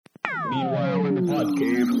Pod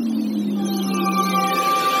Cave.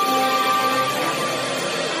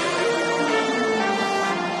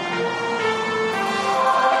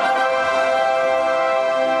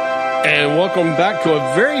 And welcome back to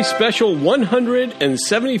a very special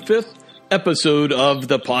 175th episode of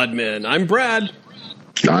The Podmen. I'm Brad.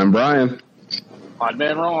 I'm Brian.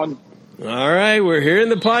 Podman Ron. All right, we're here in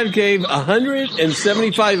the Pod Cave,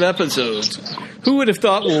 175 episodes. Who would have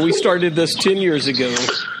thought when we started this 10 years ago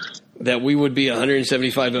that we would be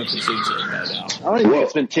 175 episodes in by now? I don't even think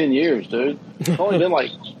it's been 10 years, dude. It's only been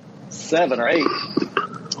like 7 or 8.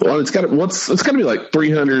 Well, it's got to be like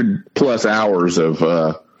 300 plus hours of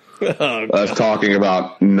us talking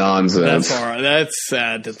about nonsense. That's hard. That's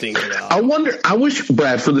sad to think about. I wish,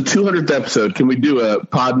 Brad, for the 200th episode, can we do a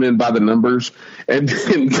Podmen by the numbers? And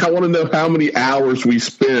I want to know how many hours we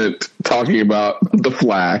spent talking about The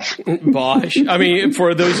Flash. Bosh. I mean,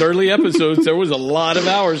 for those early episodes, there was a lot of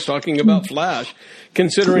hours talking about Flash,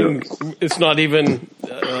 considering it's not even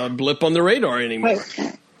a blip on the radar anymore.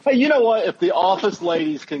 Hey, you know what? If the Office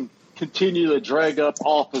ladies can continue to drag up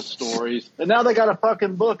Office stories, and now they got a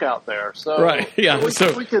fucking book out there. So right, yeah.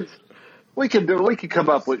 We can come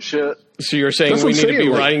up with shit. So you're saying we need to be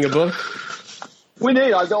writing a book? We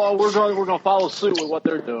need. We're going to follow suit with what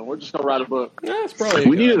they're doing. We're just going to write a book. That's probably.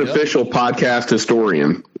 We need an official podcast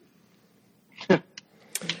historian.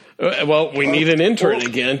 Well, we need an intern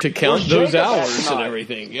again to count those hours and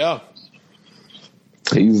everything. Yeah.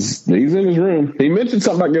 He's in his room. He mentioned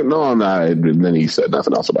something about getting on, and then he said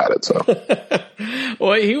nothing else about it. So,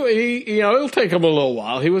 well, he it'll take him a little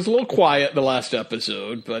while. He was a little quiet the last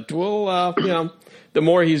episode, but we'll, the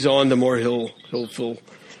more he's on, the more he'll feel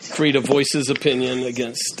free to voice his opinion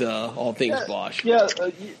against all things Bosch. Yeah,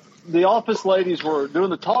 the Office ladies were doing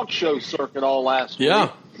the talk show circuit all last week.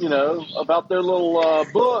 Yeah. About their little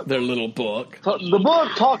book. Their little book. The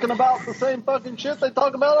book talking about the same fucking shit they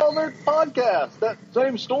talk about on their podcast. That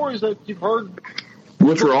same stories that you've heard.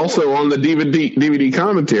 Which were also on the DVD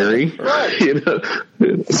commentary. Right.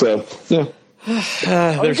 So,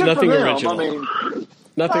 yeah. There's nothing original.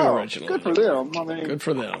 Nothing original. Good for them. Good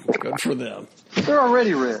for them. Good for them. They're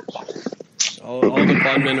already rich. All the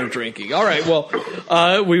Podmen are drinking. All right, well,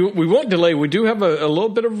 we won't delay. We do have a little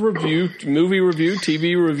bit of review, movie review,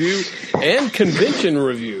 TV review, and convention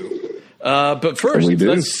review. But first,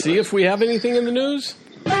 let's see if we have anything in the news.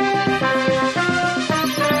 I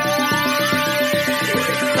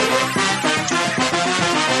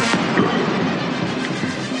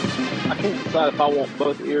can't decide if I want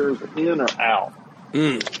both ears in or out.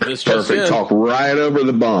 This perfect. Talk right over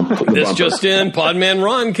the bump. This just in, Podman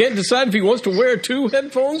Ron can't decide if he wants to wear 2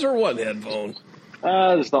 headphones or 1 headphone.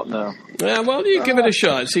 I just don't know. Yeah, well, you give it a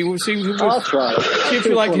shot. I'll try. See if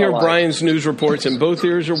you like to hear Brian's news reports in both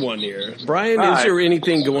ears or 1 ear. Brian, is there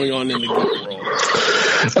anything going on in the geek world?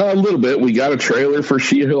 A little bit. We got a trailer for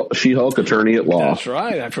She-Hulk Attorney at Law. That's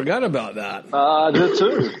right. I forgot about that. I did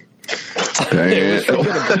too.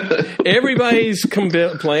 Everybody's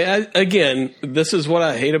playing. Again, this is what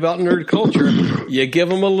I hate about nerd culture. You give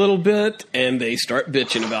them a little bit, and they start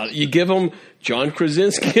bitching about it. You give them John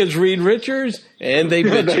Krasinski as Reed Richards, and they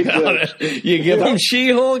bitch about it. You give them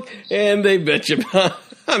She-Hulk, and they bitch about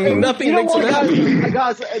it. I mean, nothing makes them happy.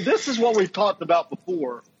 Guys, this is what we've talked about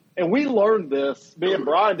before, and we learned this, me and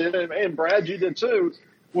Brian did, and Brad, you did too,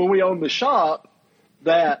 when we owned the shop,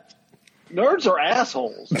 that nerds are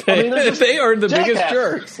assholes. They are the biggest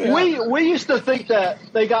jerks. Yeah. We used to think that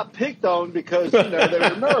they got picked on because they were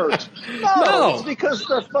nerds. No, it's because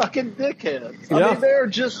they're fucking dickheads. I mean, they're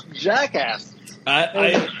just jackasses.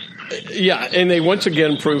 Yeah, and they once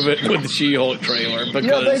again prove it with the She-Hulk trailer.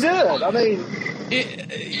 Because, they did. I mean,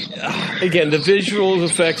 again, the visual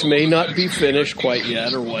effects may not be finished quite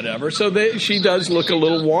yet or whatever, so she does look a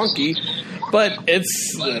little wonky. But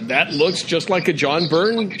that looks just like a John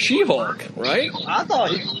Byrne She-Hulk, right? I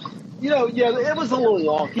thought, it was a little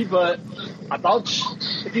wonky, but I thought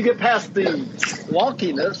if you get past the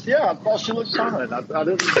wonkiness, I thought she looked fine. I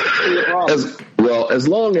didn't see a problem. As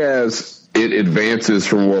long as it advances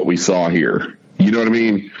from what we saw here, you know what I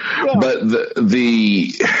mean? Yeah. But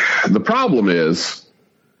the problem is,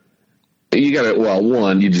 you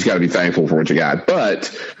just got to be thankful for what you got.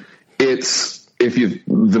 But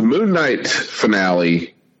the Moon Knight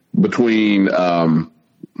finale between Khonshu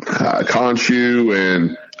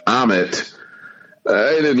and Amit,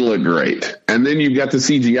 it didn't look great. And then you've got the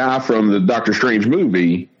CGI from the Doctor Strange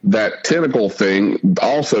movie. That tentacle thing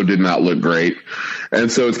also did not look great.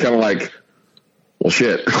 And so it's kind of like, well,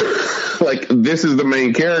 shit. Like, this is the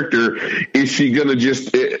main character. Is she going to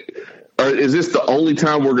just is this the only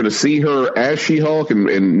time we're going to see her as She-Hulk, and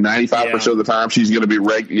 95% of the time she's going to be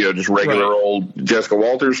just regular old Jessica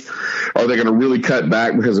Walters? Are they going to really cut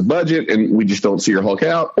back because of budget and we just don't see her Hulk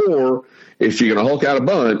out? Or is she going to Hulk out a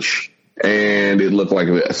bunch and it looked like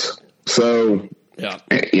this? So,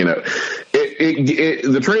 the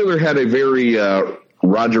trailer had a very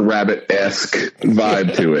Roger Rabbit-esque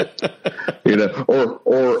vibe to it,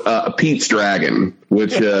 or Pete's Dragon,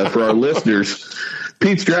 which for our listeners,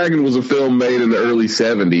 Pete's Dragon was a film made in the early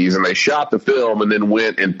 70s, and they shot the film and then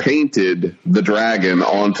went and painted the dragon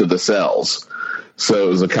onto the cells. So it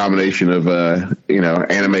was a combination of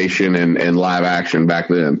animation and live action back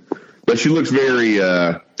then. But she looks very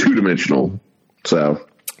two-dimensional. So.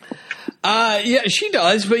 Yeah, she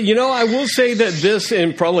does. But, I will say that this,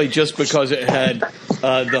 and probably just because it had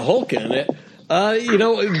the Hulk in it,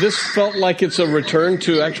 this felt like it's a return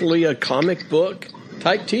to actually a comic book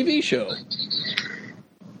type TV show.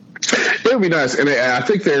 It would be nice. And I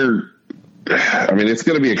think it's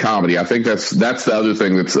going to be a comedy. I think that's the other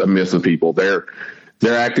thing that's amiss with people. They're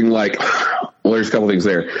acting like, well, there's a couple things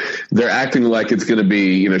there. They're acting like it's going to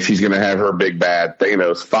be, she's going to have her big bad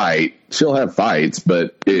Thanos fight. She'll have fights,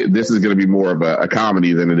 but this is going to be more of a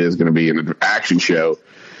comedy than it is going to be an action show.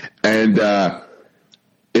 And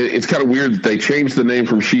it's kind of weird that they changed the name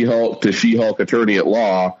from She-Hulk to She-Hulk Attorney at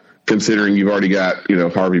Law, considering you've already got,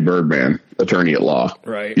 Harvey Birdman, Attorney at Law.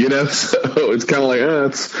 Right. So it's kind of like, I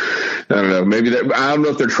don't know. Maybe I don't know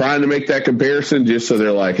if they're trying to make that comparison just so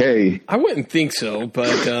they're like, hey. I wouldn't think so,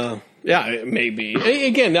 but yeah, maybe.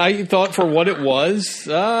 Again, I thought for what it was,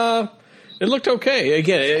 it looked okay.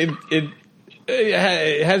 Again,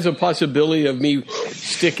 it has a possibility of me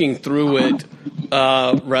sticking through it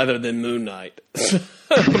rather than Moon Knight.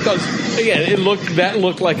 Because again, that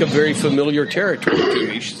looked like a very familiar territory to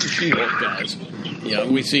me. She-Hulk does.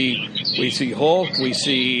 We see Hulk. We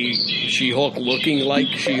see She-Hulk looking like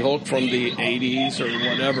She-Hulk from the 80s or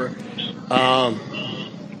whatever.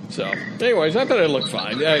 So, anyways, I thought it looked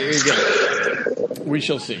fine. Again, we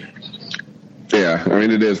shall see. Yeah,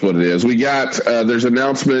 it is what it is. We got there's an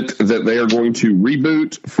announcement that they are going to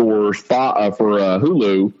reboot for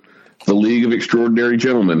Hulu. The League of Extraordinary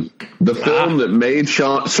Gentlemen, the film that made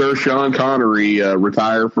Sir Sean Connery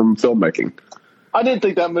retire from filmmaking. I didn't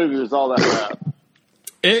think that movie was all that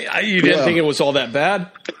bad. You didn't think it was all that bad?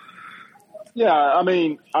 Yeah, I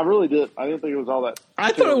really did. I didn't think it was all that.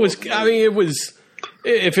 I thought it was. It was.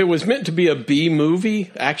 If it was meant to be a B movie,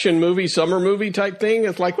 action movie, summer movie type thing,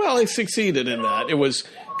 it's like, well, it succeeded in that. It was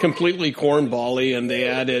completely cornbally, and they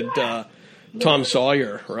added. Tom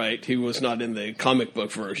Sawyer, right? He was not in the comic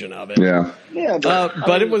book version of it. Yeah.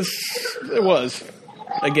 But it was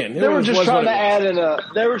again. They were just trying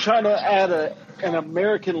to add an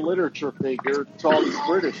American literature figure to all this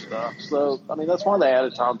British stuff. So that's why they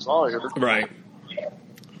added Tom Sawyer. Right.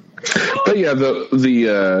 But yeah,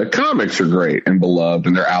 the comics are great and beloved,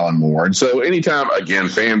 and they're Alan Moore. And so anytime, again,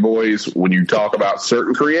 fanboys, when you talk about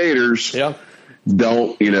certain creators,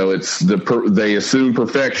 don't they assume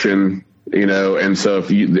perfection. And so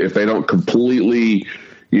if they don't completely,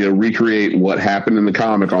 recreate what happened in the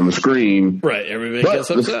comic on the screen. Right. Everybody gets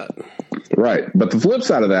upset. Right. But the flip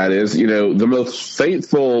side of that is, the most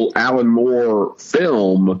faithful Alan Moore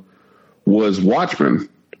film was Watchmen.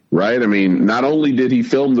 Right. Not only did he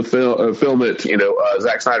film it,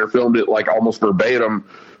 Zack Snyder filmed it like almost verbatim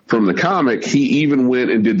from the comic, he even went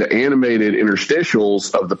and did the animated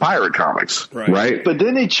interstitials of the Pirate comics, right? But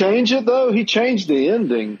didn't he change it, though? He changed the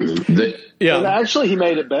ending. And actually, he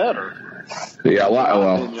made it better. Yeah,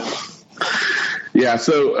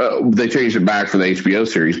 so they changed it back for the HBO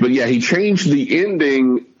series. But, yeah, he changed the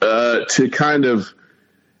ending to kind of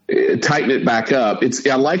tighten it back up.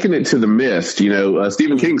 I liken it to The Mist.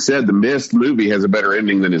 Stephen King said The Mist movie has a better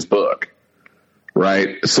ending than his book,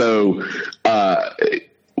 right? So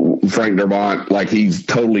Frank Darabont, he's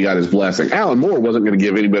totally got his blessing. Alan Moore wasn't going to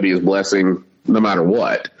give anybody his blessing no matter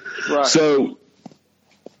what. Right. So,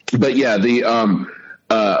 but yeah, the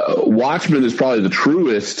Watchmen is probably the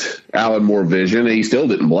truest Alan Moore vision, and he still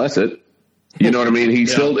didn't bless it. You know what I mean? He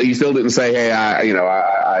still didn't say, "Hey, I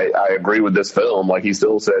agree with this film." He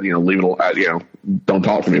still said, "Leave it alone. Don't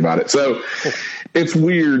talk to me about it." So it's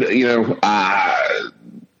weird,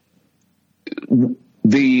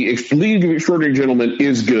 The League of Extraordinary Gentlemen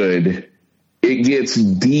is good. It gets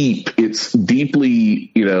deep. It's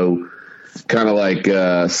deeply, kind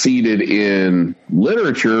of seated in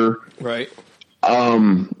literature. Right.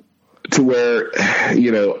 To where, I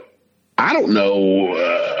don't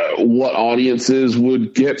know what audiences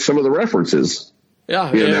would get some of the references.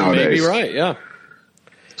 Yeah, nowadays. maybe right, yeah.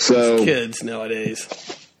 So it's kids nowadays.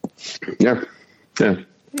 Yeah.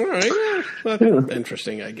 All right. That's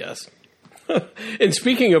interesting, I guess. And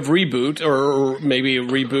speaking of reboot, or maybe a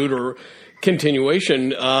reboot or continuation,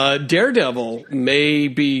 Daredevil may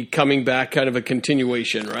be coming back, kind of a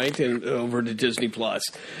continuation, right? And over to Disney Plus.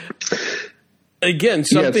 Again,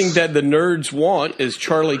 something that the nerds want is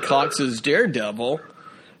Charlie Cox's Daredevil.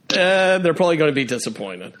 They're probably going to be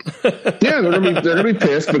disappointed. Yeah, they're going to be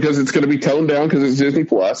pissed because it's going to be toned down because it's Disney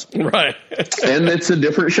Plus, right? And it's a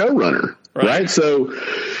different showrunner, right? So,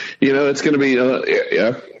 it's going to be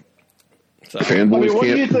So, fanboys what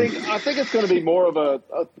do you think? I think it's going to be more of a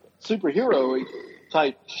superhero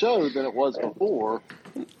type show than it was before.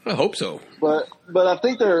 I hope so. But I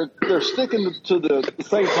think they're sticking to the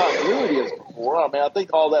same continuity as before. I mean, I think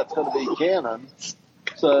all that's going to be canon.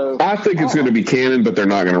 So I think it's going to be canon, but they're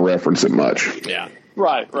not going to reference it much. Yeah.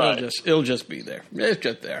 Right. It'll just be there. It's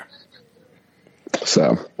just there.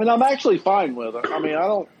 So. And I'm actually fine with it.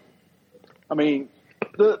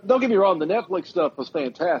 Don't get me wrong, the Netflix stuff was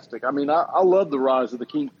fantastic. I mean, I love the rise of the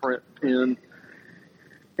Kingpin and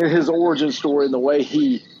his origin story and the way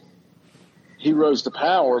he rose to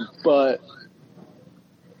power. But,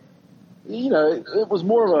 it was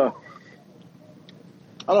more of a,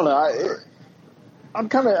 I don't know, I'm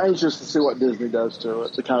kind of anxious to see what Disney does to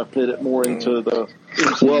it to kind of fit it more into the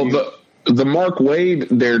MCU. Well, the Mark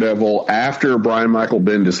Waid Daredevil after Brian Michael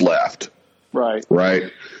Bendis left. Right.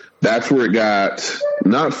 That's where it got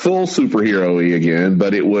not full superhero-y again,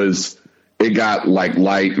 but it got like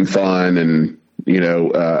light and fun and,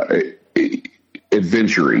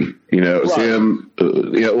 adventure-y. It was him.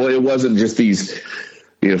 It wasn't just these,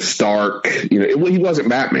 stark, he wasn't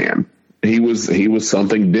Batman. He was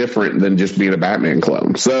something different than just being a Batman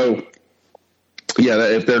clone. So, yeah,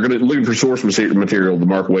 if they're looking for source material, the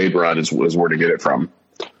Mark Waid run is where to get it from.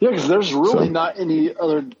 Yeah, because there's really not any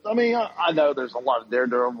other. I mean, I know there's a lot of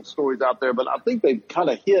Daredevil stories out there, but I think they've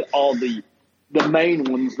kind of hit all the main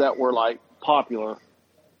ones that were like popular.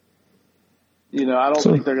 I don't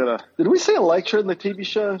think they're gonna. Did we see a lecture in the TV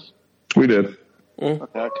show? We did.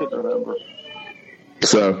 Okay, I couldn't remember.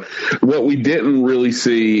 So what we didn't really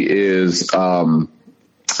see is, where,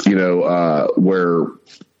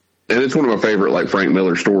 and it's one of my favorite, like Frank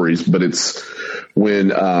Miller stories, but it's when,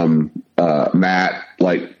 Matt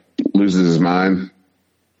loses his mind.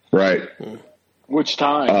 Right. Which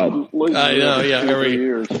time? I know. Yeah.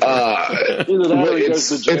 Years. It's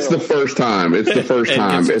the first time. It's the first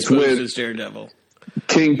time. It's when Daredevil.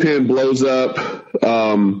 Kingpin blows up,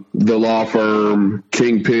 the law firm.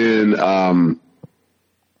 Kingpin,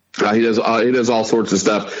 he does all sorts of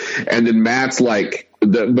stuff, and then Matt's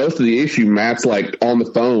most of the issue. Matt's on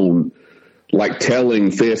the phone,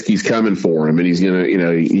 telling Fisk he's coming for him, and he's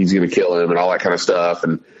gonna kill him and all that kind of stuff,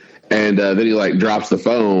 and then he drops the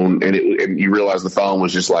phone, and you realize the phone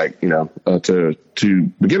was just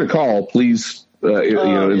to begin a call, please,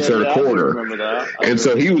 insert a quarter. And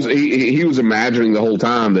so he was imagining the whole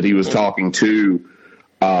time that he was talking to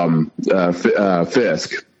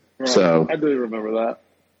Fisk. Right. So I do remember that.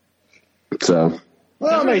 So,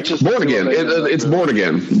 Born Again. It's Born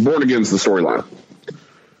Again. Born Again's the storyline.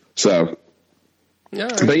 So,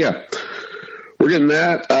 but yeah, we're getting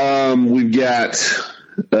that. We've got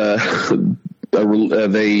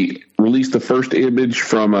they released the first image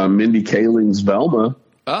from Mindy Kaling's Velma.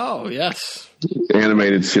 Oh yes,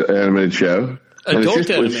 animated show. Adult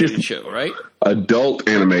animated show, right? Adult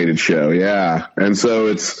animated show, yeah. And so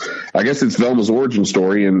I guess it's Velma's origin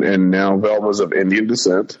story, and now Velma's of Indian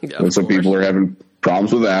descent. Yeah, and so people are having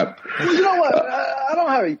problems with that. Well, you know what? I don't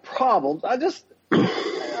have any problems. I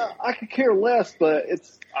could care less, but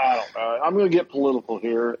I don't know. I'm going to get political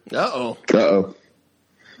here. Uh-oh.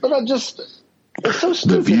 But it's so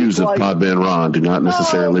stupid. The views of Podman Ron do not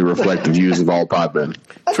necessarily reflect the views of all Podmen.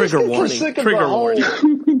 Trigger warning. Trigger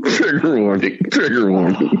warning. Trigger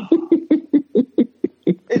warning.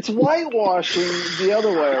 It's whitewashing the other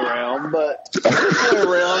way around, but this way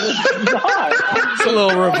around it's not. It's a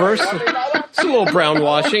little reverse. It's a little brown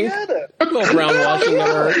washing. A little brown washing.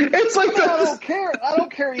 It's like that. I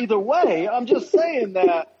don't care either way. I'm just saying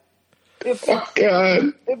that if it's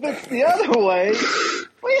the other way,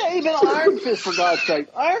 even Iron Fist, for God's sake.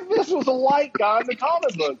 Iron Fist was a white guy in the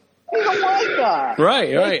comic book. He's a white guy.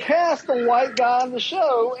 Right. They cast a white guy on the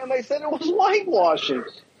show, and they said it was whitewashing.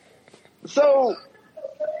 So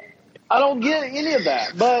I don't get any of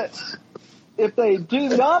that. But if they do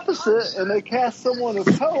the opposite and they cast someone of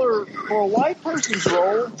color for a white person's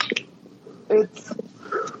role, they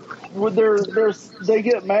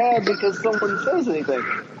get mad because someone says anything.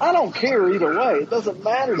 I don't care either way. It doesn't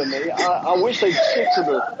matter to me. I wish they'd stick to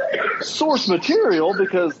the source material,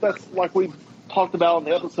 because that's like we talked about in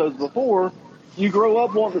the episodes before. you grow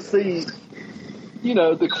up wanting to see,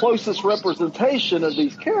 the closest representation of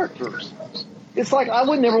these characters. It's like I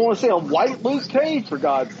would never want to see a white Luke Cage, for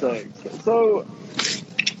God's sake. So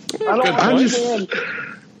I don't understand.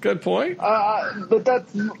 Good point. But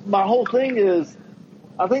that's my whole thing is,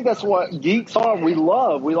 I think that's what geeks are. We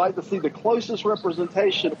like to see the closest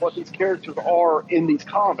representation of what these characters are in these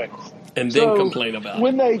comics. And then complain about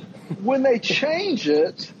it. When they change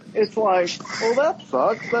it, it's like, well, that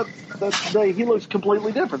sucks. He looks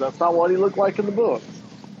completely different. That's not what he looked like in the books.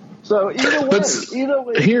 So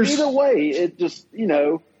either way, it just, I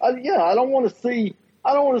don't want to see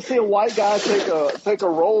a white guy take a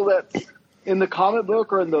role that's in the comic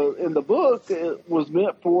book or in the book. It was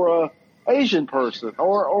meant for a Asian person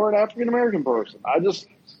or an African American person. I just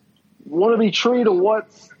want to be true to what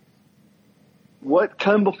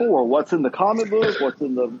came before, what's in the comic book, what's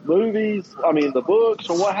in the movies, the books,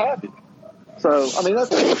 or what have you. So,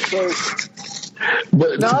 that's it. So,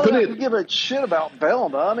 but now I don't have to give a shit about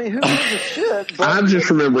Velma. Who gives a shit? I just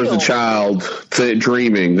remember as a child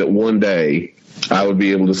dreaming that one day I would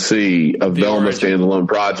be able to see a Velma standalone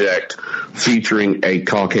project featuring a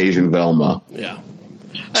Caucasian Velma. Yeah.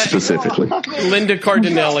 Specifically. Linda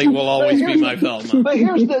Cardinelli will always be my Velma. But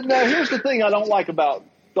here's the thing I don't like about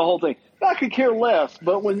the whole thing. I could care less,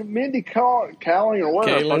 but when Mindy Kaling or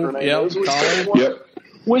whatever her name is,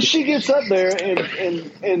 when she gets up there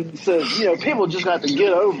and says, people just have to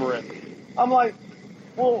get over it, I'm like,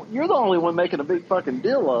 well, you're the only one making a big fucking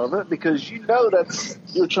deal of it because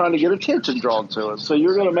you're trying to get attention drawn to it. So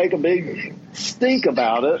you're going to make a big stink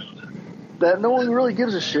about it that no one really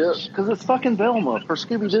gives a shit because it's fucking Velma for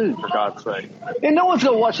Scooby-Doo, for God's sake. And no one's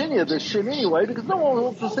going to watch any of this shit anyway because no one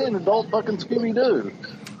wants to see an adult fucking Scooby-Doo.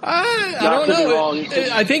 I don't know.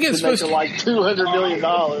 I think it's supposed to be like $200 million.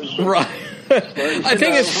 Right. I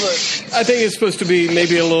think it's supposed to be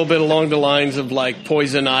maybe a little bit along the lines of like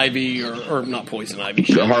Poison Ivy or not Poison Ivy.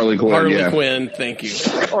 Harley Quinn. Quinn, thank you.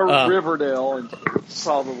 Or Riverdale and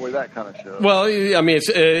probably that kind of shit. Well,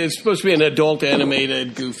 it's supposed to be an adult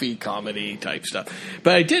animated, goofy comedy type stuff.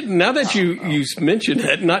 But now that you mentioned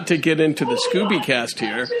it, not to get into the Scooby cast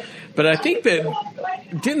here, but I think that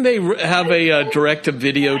didn't they have a direct to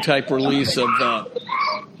video type release of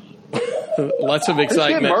lots of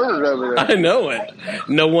excitement. Getting murdered over there. I know it.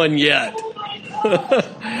 No one yet.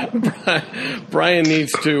 Brian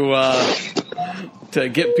needs to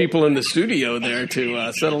get people in the studio there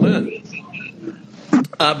to settle in.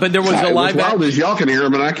 But there was a live. What's wild is y'all can hear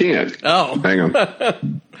him and I can't. Oh, hang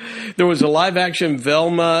on. There was a live action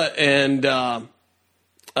Velma and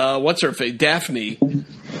what's her face, Daphne,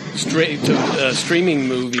 straight to streaming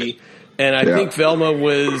movie. And I think Velma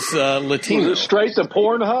was Latino. Was it straight to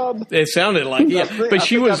Pornhub? It sounded like, but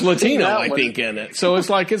she was Latino, I think, in it. So it's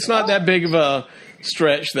like it's not that big of a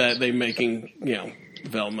stretch that they're making,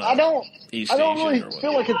 Velma. I don't really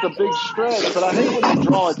feel like it's a big stretch, but I hate when they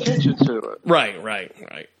draw attention to it. Right.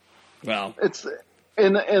 Well, it's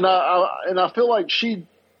and I feel like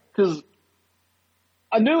because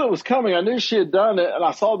I knew it was coming. I knew she had done it, and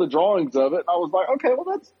I saw the drawings of it, and I was like, okay, well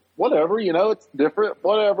that's whatever, it's different,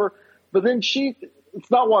 whatever. But then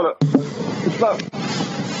it's not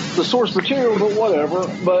the source material, but whatever.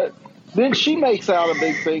 But then she makes out a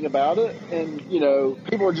big thing about it, and,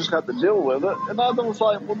 people are just got to deal with it. And I was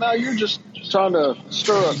like, well, now you're just trying to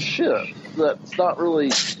stir up shit that's not really.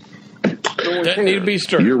 That need to be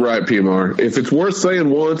stirred. You're right, PMR. If it's worth saying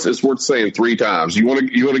once, it's worth saying 3 times. You want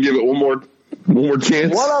to give it one more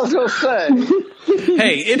chance? What I was going to say.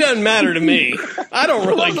 Hey, it doesn't matter to me. I don't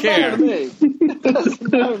really care. It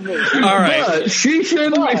doesn't matter to me. All right. But she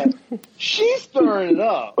shouldn't be. She's stirring it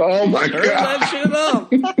up. Oh, my Stir God. that shit up.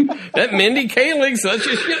 That Mindy Kaling, such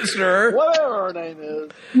a shit stirrer. Whatever her name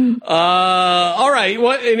is. All right.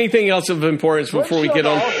 Anything else of importance before we get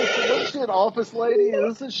on? Was she an office lady?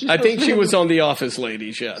 I think she was on The Office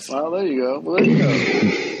Ladies, yes. Well, there you go.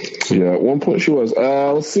 Yeah, at one point she was.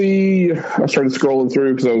 Let's see. I started scrolling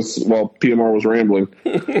through because PMR was rambling.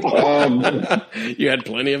 You had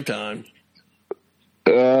plenty of time.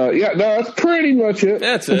 That's pretty much it.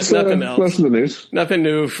 That's it. Nothing else. Most of the news. Nothing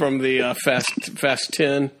new from the Fast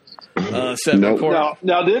 10 set report.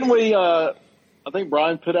 Now, didn't we? I think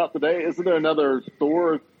Brian put out today. Isn't there another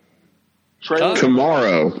Thor trailer?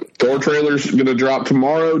 Tomorrow, Thor trailer's going to drop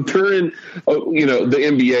tomorrow during, the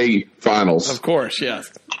NBA finals. Of course, yes.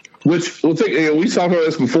 Which we talked about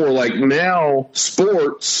this before. Like now,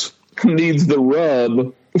 sports needs the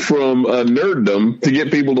rub from nerddom to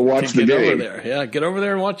get people to watch the game. Over there. Yeah, get over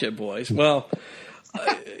there and watch it, boys. Well,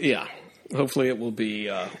 yeah. Hopefully it will be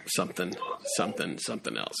something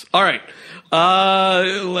else. All right.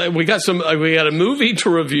 We got a movie to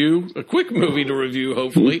review, a quick movie to review,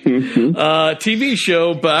 hopefully. TV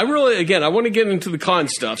show, but I want to get into the con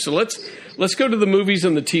stuff. So let's go to the movies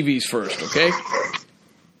and the TVs first, okay?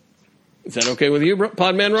 Is that okay with you,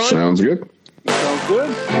 Podman Ron? Sounds good. Sounds good.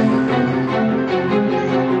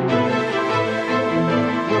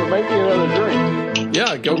 Make me another drink.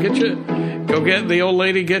 Yeah, go get the old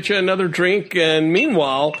lady, get you another drink. And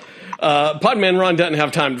meanwhile, Podman Ron doesn't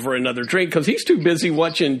have time for another drink because he's too busy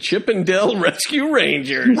watching Chip and Dale Rescue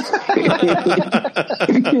Rangers.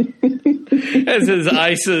 As his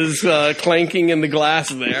ice is clanking in the glass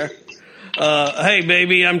there. Hey,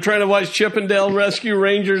 baby, I'm trying to watch Chip and Dale Rescue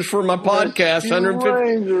Rangers for my podcast,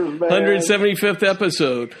 175th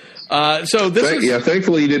episode.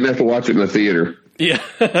 Thankfully, you didn't have to watch it in the theater. Yeah,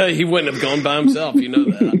 he wouldn't have gone by himself. You know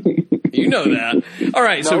that. You know that. All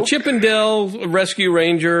right, so Chip and Dale Rescue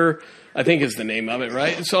Ranger, I think is the name of it,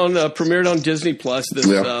 right? It's premiered on Disney Plus this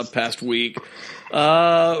past week.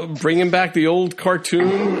 Bringing back the old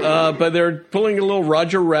cartoon, but they're pulling a little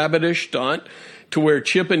Roger Rabbit-ish stunt to where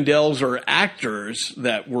Chip and Dale's are actors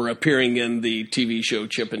that were appearing in the TV show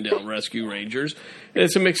Chip and Dale Rescue Rangers. And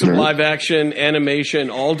it's a mix of live action, animation,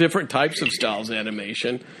 all different types of styles of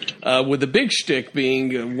animation, with the big shtick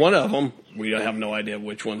being one of them. We have no idea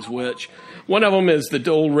which one's which. One of them is the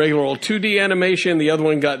regular old 2D animation. The other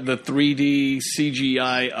one got the 3D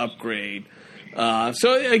CGI upgrade.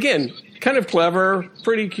 So again, kind of clever,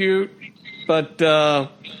 pretty cute, but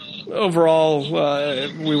overall,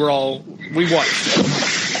 we watched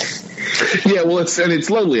it. Yeah, well, it's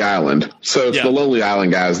Lonely Island, so it's the Lonely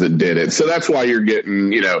Island guys that did it. So that's why you're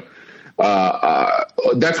getting,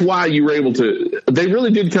 that's why you were able to. They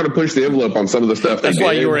really did kind of push the envelope on some of the stuff. That's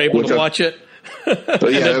why you were able to watch it.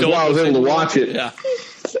 That's why I was able to watch it. Yeah.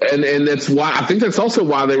 And that's why I think that's also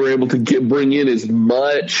why they were able to bring in as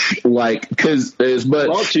much brought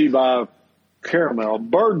to you by Caramel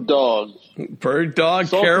Bird Dog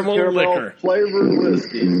caramel liquor flavored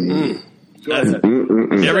whiskey.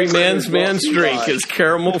 Every man's drink is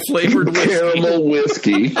caramel flavored whiskey. Caramel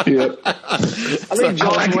whiskey. Yep. I think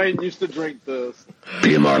John Wayne used to drink this.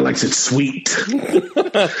 BMR likes it sweet.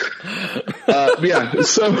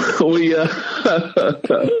 So we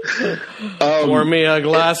pour me a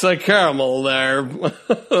glass of caramel there,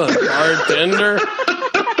 bartender.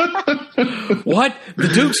 What? The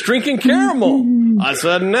Duke's drinking caramel. I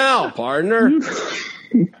said, now, partner.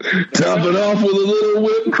 Top it off with a little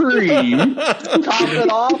whipped cream. Top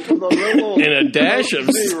it off with a little... And a dash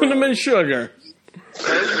of cinnamon sugar.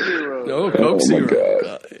 Coke Zero. No, Coke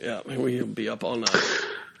Zero. We'll be up all night.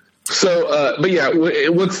 So, I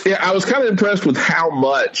was kind of impressed with how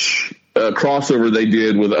much crossover they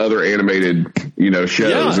did with other animated,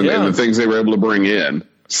 shows and the things they were able to bring in.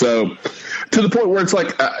 So, to the point where it's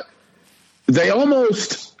like... they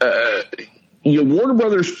almost, Warner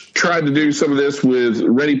Brothers tried to do some of this with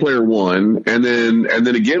Ready Player One, and then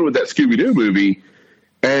again with that Scooby-Doo movie,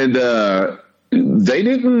 and they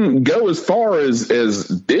didn't go as far as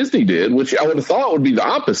Disney did, which I would have thought would be the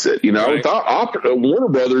opposite. I would have thought Warner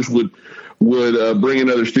Brothers would bring in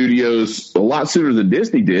other studios a lot sooner than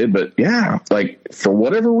Disney did, but for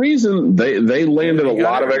whatever reason, they landed a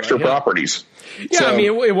lot of extra properties. Yeah, so,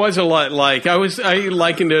 it was a lot like I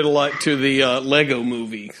likened it a lot to the Lego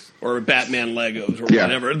movies or Batman Legos or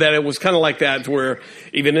whatever. That it was kind of like that, where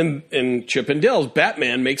even in Chip and Dale's,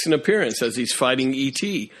 Batman makes an appearance as he's fighting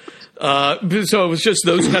E.T. So it was just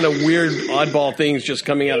those kind of weird, oddball things just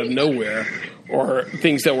coming out of nowhere, or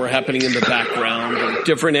things that were happening in the background, or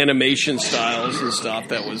different animation styles and stuff.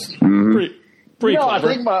 That was pretty clever.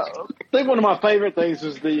 I think one of my favorite things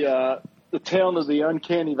is the town of the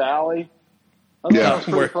Uncanny Valley. I thought that was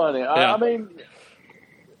pretty funny. Yeah. I mean,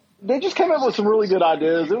 they just came up with some really good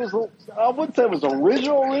ideas. It was, I wouldn't say it was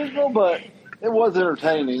original, but it was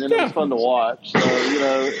entertaining and it was fun to watch. So,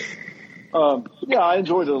 I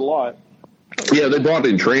enjoyed it a lot. Yeah, they brought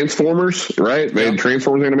in Transformers, right? They had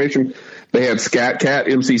Transformers animation. They had Scat Cat,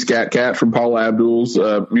 MC Scat Cat from Paula Abdul's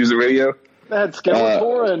music video. They had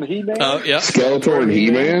Skeletor and He-Man. Skeletor and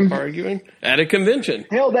He-Man. Arguing at a convention.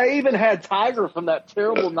 Hell, they even had Tiger from that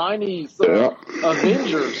terrible 90s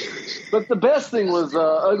Avengers. But the best thing was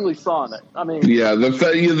Ugly Sonic. I mean...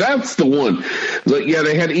 that's the one.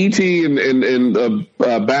 They had E.T. and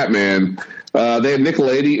Batman. They had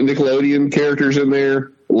Nickelodeon characters in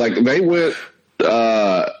there. They went...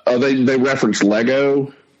 they referenced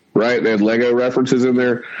Lego, right? They had Lego references in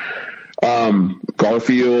there.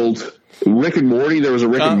 Garfield... Rick and Morty, there was a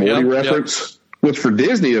Rick and Morty reference, which for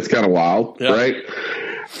Disney, that's kind of wild, right?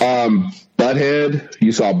 Butthead.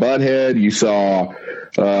 You saw Butthead. You saw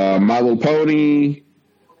My Little Pony.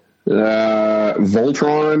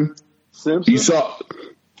 Voltron. Simpsons? You saw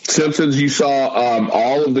Simpsons. You saw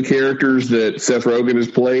all of the characters that Seth Rogen has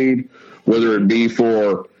played, whether it be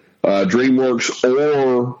for DreamWorks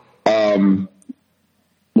or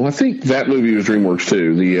well, I think that movie was DreamWorks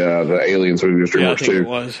too. The Aliens movie was DreamWorks too. It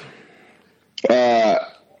was.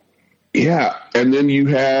 Yeah, and then you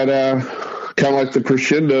had kind of like the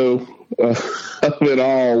crescendo of it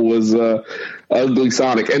all was Ugly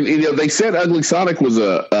Sonic, and they said Ugly Sonic was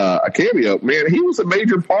a cameo. Man, he was a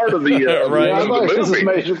major part of the right. I thought the it was movie. a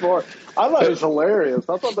major part. I thought it was hilarious.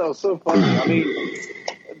 I thought that was so funny. I mean,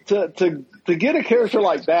 to get a character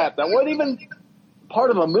like that wasn't even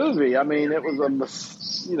part of a movie. I mean, it was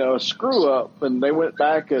a screw up, and they went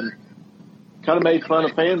back and kind of made fun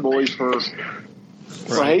of fanboys for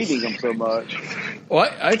hating him so much. Well,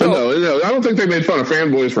 I don't think they made fun of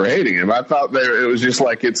fanboys for hating him. I thought it was just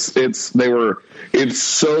like it's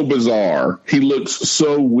so bizarre. He looks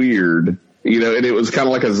so weird, and it was kind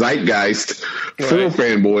of like a zeitgeist for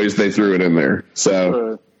fanboys. They threw it in there.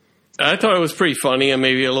 So I thought it was pretty funny and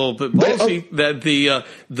maybe a little bit ballsy that the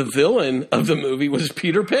villain of the movie was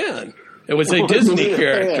Peter Pan. It was a Disney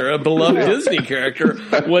character, a beloved Disney character,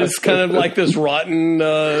 was kind of like this rotten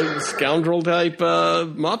scoundrel type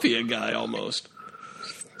mafia guy almost.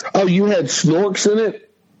 Oh, you had Snorks in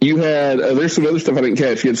it. You had there's some other stuff I didn't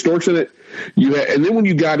catch. You had Snorks in it. And then when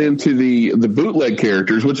you got into the bootleg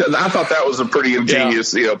characters, which I thought that was a pretty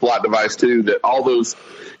ingenious plot device too. That all those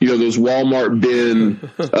those Walmart bin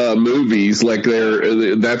movies, like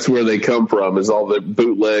that's where they come from. Is all the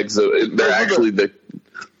bootlegs? They're actually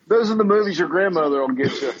Those are the movies your grandmother will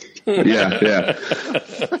get you. Yeah.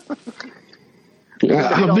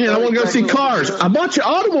 Oh, man, I want to go see Cars. I bought you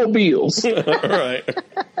automobiles. Right.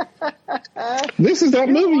 This is that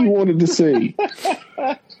movie you wanted to see.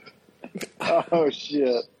 Oh,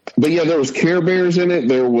 shit. But yeah, there was Care Bears in it.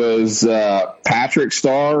 There was Patrick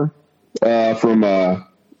Star from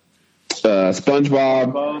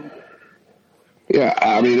SpongeBob. Yeah,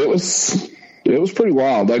 I mean, it was pretty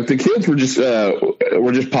wild. Like the kids were just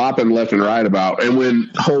popping left and right about. And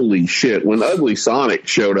when when Ugly Sonic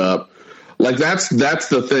showed up, like that's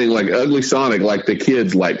the thing. Like Ugly Sonic, like the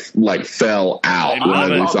kids like fell out when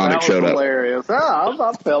Ugly Sonic showed up. Hilarious. Yeah,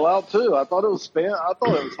 I fell out too. I thought it was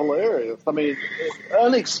hilarious. I mean,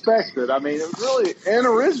 unexpected. I mean, it was really and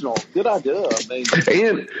original. Good idea. I mean,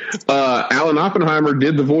 and Alan Oppenheimer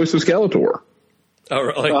did the voice of Skeletor. Oh,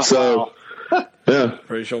 really? So. Wow. Yeah,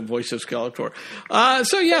 original voice of Skeletor.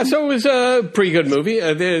 So it was a pretty good movie.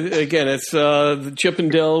 Again, it's the Chip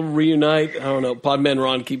and Dale reunite. I don't know. Podman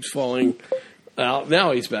Ron keeps falling out.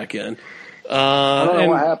 Now he's back in. I don't know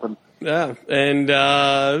what happened. Yeah, and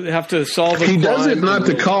have to solve. He does it not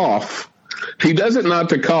to cough. He does it not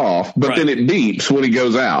to cough, but then it beeps when he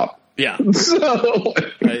goes out. Yeah. So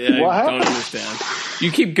I don't understand.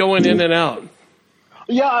 You keep going in and out.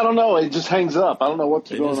 Yeah, I don't know. It just hangs up. I don't know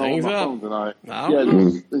what's going on with my phone tonight.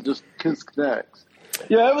 It just disconnects.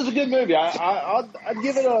 Yeah, it was a good movie. I'd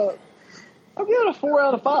give it a 4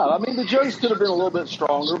 out of 5. I mean, the jokes could have been a little bit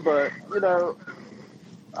stronger, but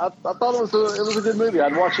I thought it was a good movie.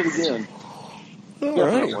 I'd watch it again. All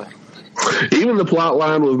right. Even the plot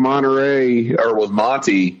line with Monterey or with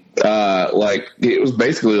Monty, like it was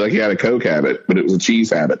basically like he had a Coke habit, but it was a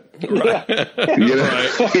cheese habit. Right.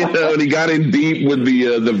 And he got in deep with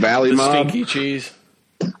the Valley Mob. Stinky cheese.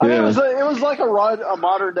 I mean, it was like a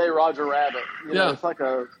modern day Roger Rabbit. It's like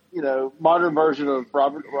a modern version of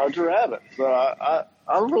Roger Rabbit. So I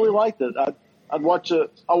really liked it. I'd watch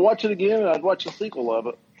it. I'll watch it again, and I'd watch a sequel of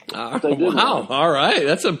it. Wow! All right,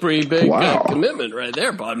 that's a pretty big commitment right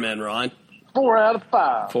there, Podman Ron. 4 out of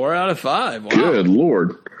 5. 4 out of 5. Wow. Good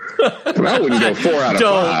Lord! But I wouldn't go 4 out of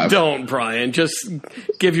 5. Don't, Brian. Just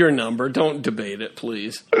give your number. Don't debate it,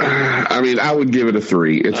 please. I mean, I would give it a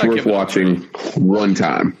 3. It's worth watching one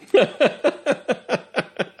time.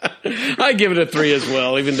 I give it a 3 as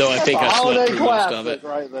well, even though I think I slept through most of it.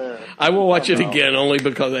 Right there. I will watch it again only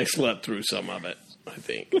because I slept through some of it, I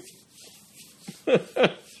think.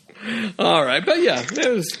 All right, but yeah,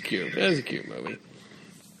 it was cute. It was a cute movie.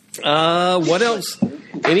 What else?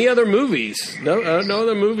 Any other movies? No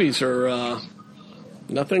other movies or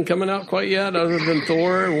nothing coming out quite yet other than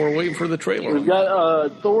Thor, and we're waiting for the trailer. We've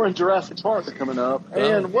got Thor and Jurassic Park are coming up.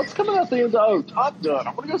 And what's coming out the end of Top Gun.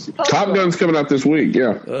 I want to go see Top Gun. Top Gun's coming out this week,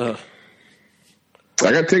 yeah.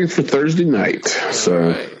 I got tickets for Thursday night. So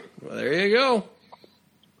right. Well, there you go.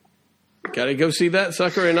 Got to go see that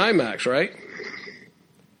sucker in IMAX, right?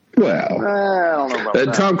 Well, I don't know about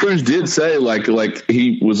that. Tom Cruise did say like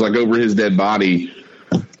he was like over his dead body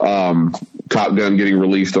Top Gun getting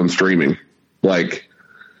released on streaming. But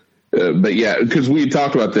yeah, because we had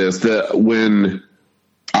talked about this, when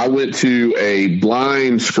I went to a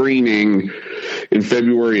blind screening in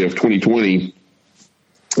February of 2020,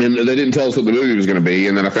 and they didn't tell us what the movie was going to be,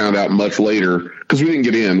 and then I found out much later, because we didn't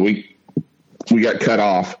get in, we got cut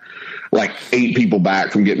off, like 8 people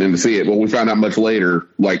back from getting in to see it. Well, we found out much later,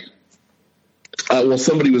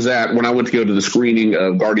 somebody was when I went to go to the screening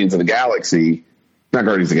of Guardians of the Galaxy, not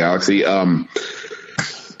Guardians of the Galaxy,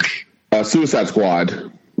 Suicide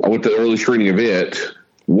Squad. I went to the early screening of it.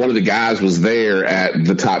 One of the guys was there at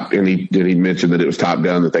the top, and he mentioned that it was Top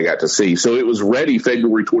Gun that they got to see. So it was ready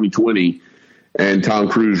February 2020, and Tom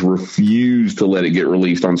Cruise refused to let it get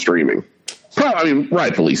released on streaming.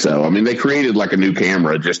 Rightfully so. I mean, they created like a new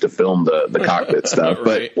camera just to film the cockpit stuff.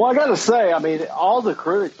 Right. But I got to say, all the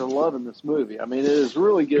critics are loving this movie. It is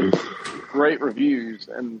really getting great reviews,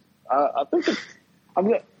 and I think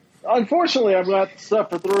unfortunately, I'm going to have to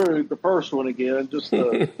suffer through the first one again.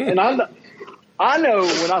 And I know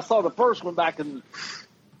when I saw the first one back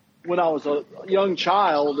when I was a young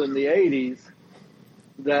child in the 80s,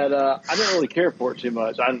 that I didn't really care for it too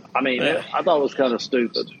much. I thought it was kind of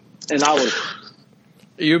stupid. And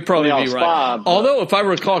you'd probably be right. 5, although, if I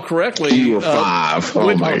recall correctly, you were 5.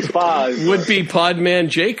 Would-be Podman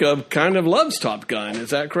Jacob kind of loves Top Gun.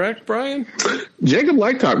 Is that correct, Brian? Jacob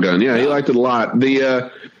liked Top Gun. Yeah, he liked it a lot.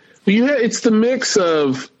 It's the mix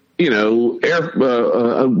of a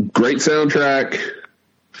great soundtrack,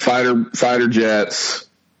 fighter jets,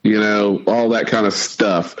 all that kind of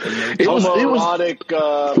stuff. It was erotic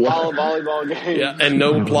volleyball game. Yeah, and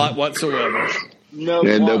no plot whatsoever. No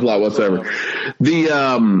plot whatsoever.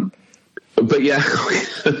 But yeah,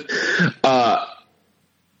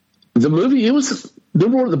 the movie, it was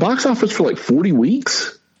the box office for like 40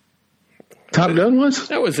 weeks. Top Gun was?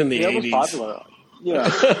 That was in the 80s. It was popular. Yeah.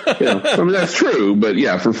 That's true, but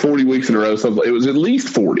yeah, for 40 weeks in a row, it was at least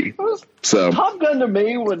 40. So Top Gun to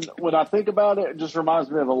me, when I think about it, it just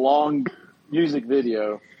reminds me of a long music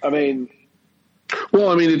video.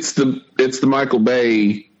 It's the Michael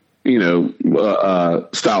Bay,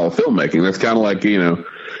 style of filmmaking. That's kind of like, who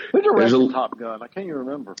directed Top Gun? I can't even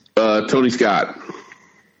remember. Tony Scott.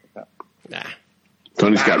 Nah.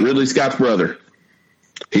 Tony Scott, Ridley Scott's brother.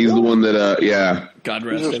 He's the one that, God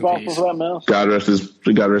rest He's in responsible peace. for that mouse. God rest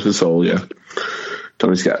his soul. Yeah,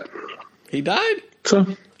 Tony Scott. He died. So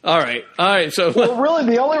all right. So really,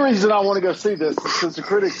 the only reason I want to go see this is because the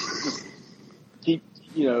critics just keep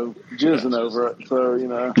jizzing over it. So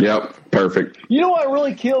Yep. Perfect. You know what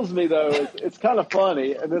really kills me though? It's kind of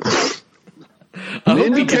funny, and it's like.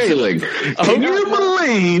 Mindy Kaling. Can you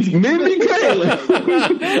believe Mindy Kaling?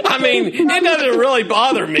 It doesn't really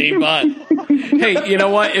bother me, but hey, you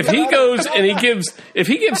know what? If he goes and he gives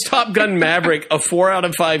Top Gun Maverick a 4 out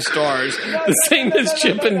of 5 stars, the same as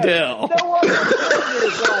Chip and Dale.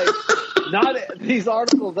 Not these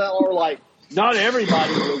articles that are like, not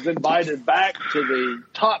everybody was invited back to the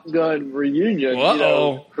Top Gun reunion,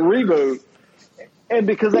 reboot. And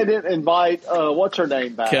because they didn't invite, what's her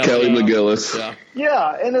name back? Kelly McGillis.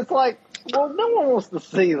 Yeah, and it's like, well, no one wants to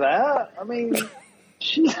see that. No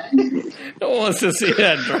one wants to see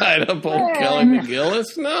that dried up old Kelly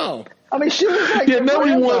McGillis. No. She was like,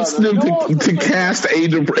 nobody wants them to cast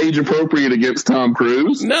age appropriate against Tom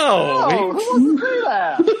Cruise. No. Who wants to do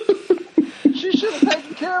that? She should have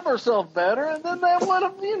taken care of herself better, and then they would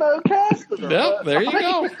have, casted her. Yep, there you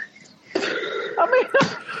go.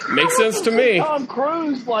 Makes sense to me. Tom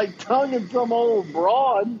Cruise tonguing some old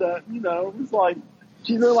broad that it's like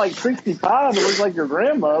she's like 65 and looks like your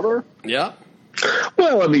grandmother. Yeah.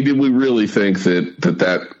 Well, did we really think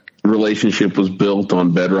that relationship was built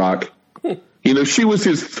on bedrock? She was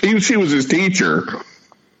his teacher.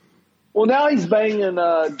 Well, now he's banging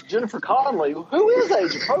Jennifer Connelly, who is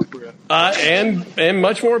age appropriate, and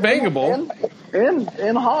much more bangable,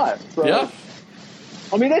 and hot. So. Yeah.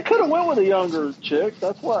 They could have went with a younger chick.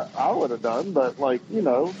 That's what I would have done. But, never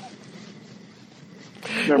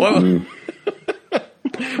mind.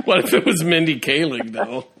 What if it was Mindy Kaling,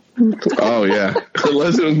 though? Oh, yeah.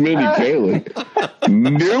 Unless it was Mindy Kaling.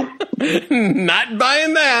 Nope. Not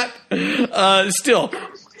buying that. Still,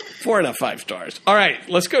 4 out of 5 stars. All right,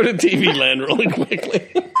 let's go to TV Land really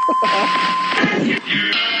quickly.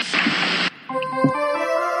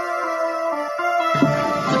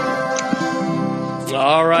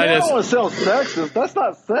 All right. I don't want to sound sexist. That's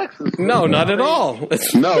not sexist. No, not at all.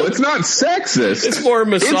 No, it's not sexist. It's more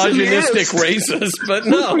misogynistic, racist, but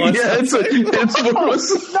no. It's No,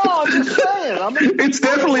 I'm just saying. It's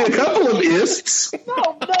definitely a couple of ists.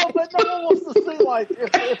 No, but no one wants to see,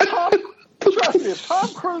 if Tom Cruise trust me, if Tom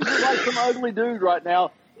Cruise was like some ugly dude right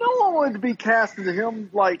now, no one would be casting him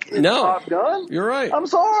like in Top Gun. You're right. I'm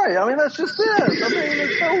sorry. I mean, that's just it. I mean,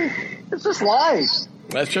 it's just life.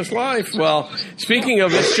 That's just life. Well, speaking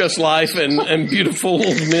of It's Just Life and beautiful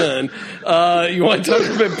old men, you want to talk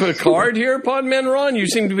about Picard here, Podman Ron? You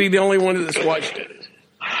seem to be the only one that's watched it.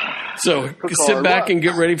 So Picard, sit back and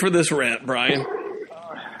get ready for this rant, Brian.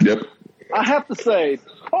 Yep. I have to say,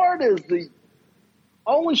 Picard is the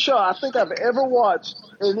only show I think I've ever watched,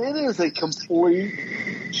 and it is a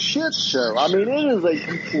complete shit show. I mean, it is a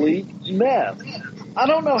complete mess. I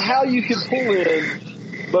don't know how you can pull in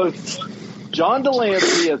both John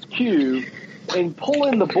Delancey as Q and pull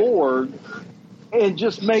in the board and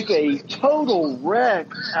just make a total wreck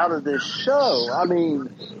out of this show. I mean,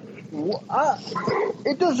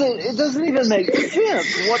 it doesn't even make sense.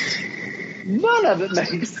 None of it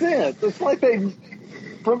makes sense. It's like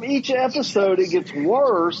from each episode it gets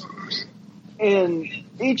worse, and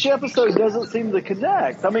each episode doesn't seem to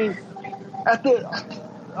connect. I mean,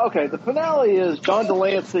 the finale is John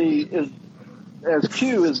Delancey as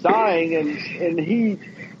Q is dying, and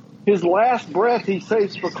his last breath he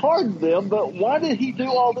saves Picard to them. But why did he do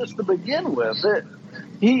all this to begin with?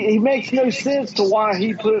 He makes no sense to why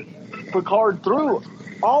he put Picard through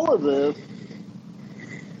all of this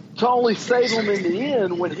to only save him in the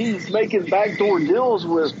end when he's making backdoor deals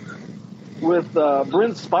with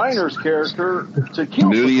Brent Spiner's character to kill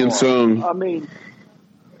Nudie and Picard. Sung. I mean,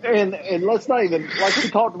 and let's not even, like we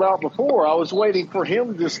talked about before, I was waiting for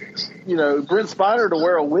him just, Brent Spiner to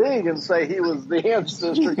wear a wig and say he was the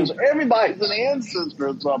ancestor, because everybody's an ancestor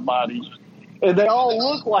of somebody, and they all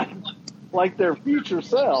look like their future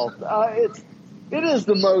self. It is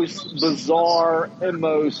the most bizarre and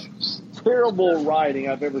most terrible writing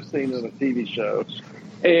I've ever seen in a TV show.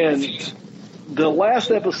 And the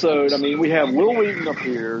last episode, I mean, we have Will Wheaton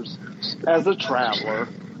appears as a traveler.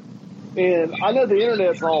 And I know the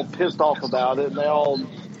internet's all pissed off about it, and they all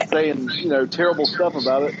saying, terrible stuff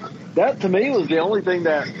about it. That, to me, was the only thing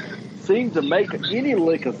that seemed to make any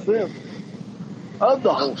lick of sense of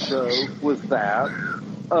the whole show was that.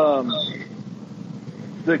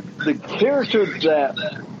 The character that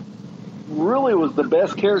really was the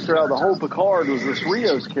best character out of the whole Picard was this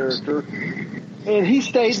Rios character, and he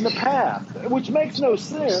stayed in the past, which makes no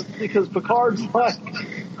sense because Picard's like,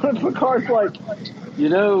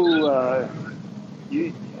 you're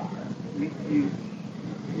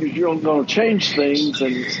going to change things,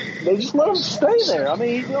 and they just let him stay there. I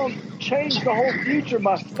mean, he's going to change the whole future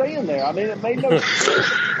by staying there. I mean, it made no sense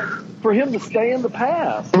for him to stay in the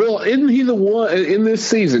past. Well, isn't he the one in this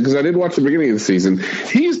season? Because I did watch the beginning of the season.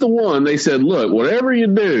 He's the one. They said, "Look, whatever you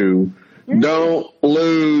do, don't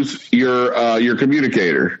lose your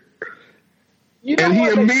communicator." And he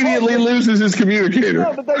immediately loses his communicator.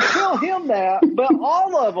 No, but they tell him that. But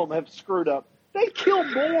all of them have screwed up. They kill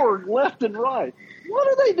Borg left and right. What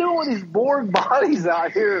are they doing with these Borg bodies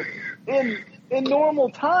out here in normal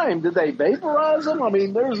time? Did they vaporize them? I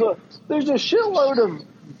mean, there's a shitload of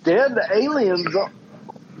dead aliens that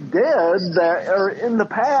are in the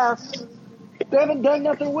past they haven't done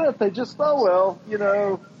nothing with. They just you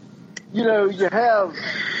have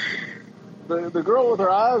the girl with her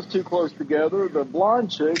eyes too close together, the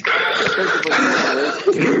blonde chick.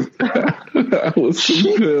 That was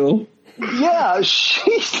some cool. Yeah,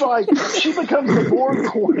 she's like, she becomes the Borg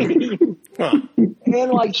queen.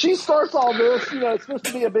 And she starts all this, it's supposed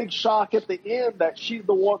to be a big shock at the end that she's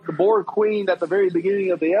the Borg queen at the very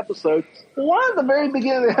beginning of the episode. Why at the very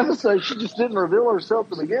beginning of the episode she just didn't reveal herself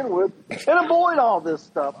to begin with and avoid all this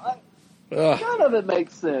stuff? None of it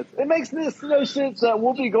makes sense. It makes no sense that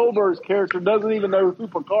Whoopi Goldberg's character doesn't even know who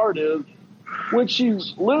Picard is when she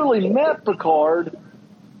literally met Picard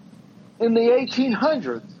in the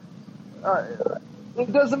 1800s.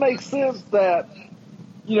 It doesn't make sense that,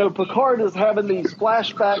 Picard is having these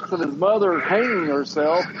flashbacks of his mother hanging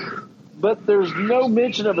herself, but there's no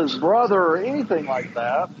mention of his brother or anything like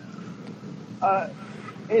that.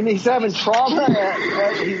 And he's having trauma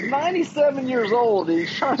he's 97 years old. And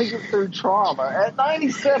he's trying to get through trauma at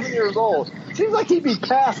 97 years old. Seems like he'd be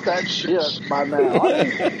past that shit by now. I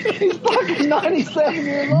mean, he's fucking 97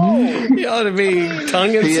 years old. He ought to be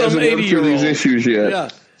tonguing some 80-year-old. These issues yet. Yeah.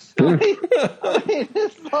 I mean,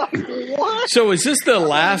 it's like, what? So is this the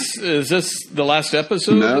last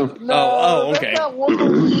episode? No. Okay. That's not one of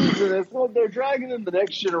the seasons. They're dragging in the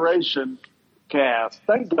Next Generation cast.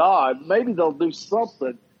 Thank God. Maybe they'll do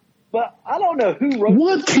something. But I don't know who wrote.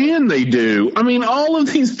 What can they do? I mean, all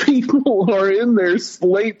of these people are in their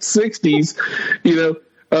late 60s,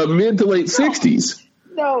 mid to late 60s.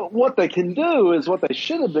 No, what they can do is what they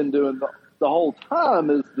should have been doing the whole time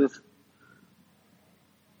is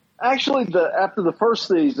Actually, after the first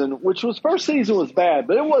season was bad,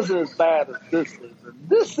 but it wasn't as bad as this season.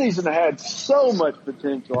 This season had so much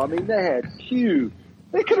potential. I mean, they had Q.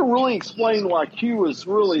 They could have really explained why Q was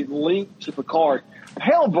really linked to Picard.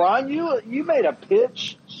 Hell, Brian, you made a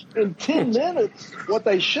pitch in 10 minutes what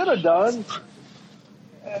they should have done,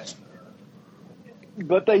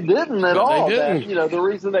 but they didn't at all. That, the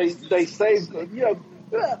reason they saved,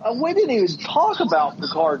 we didn't even talk about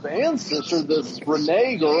Picard's ancestor, this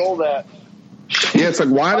Renee girl that. Yeah, it's like,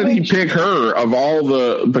 why did he pick her of all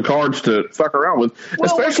the Picards to fuck around with? Well,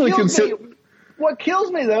 especially considering. What kills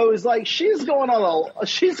me though is like she's going on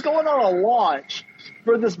a launch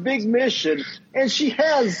for this big mission, and she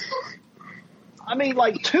has,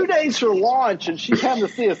 2 days for launch, and she's having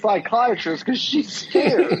to see a psychiatrist because she's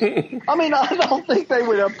scared. I don't think they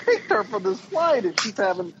would have picked her for this flight if she's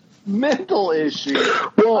having mental issues.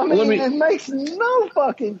 Well, it makes no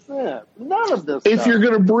fucking sense. None of this. If you're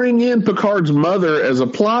going to bring in Picard's mother as a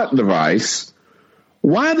plot device,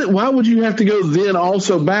 why would you have to go then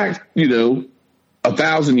also back,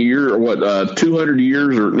 1,000 years or what, 200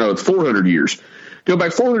 years or no, it's 400 years. Go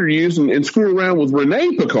back 400 years and screw around with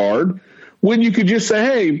Renee Picard when you could just say,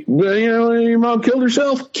 hey, your mom killed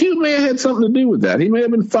herself. Q may have had something to do with that. He may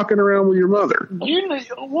have been fucking around with your mother. You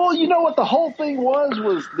know what the whole thing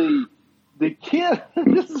was the kid.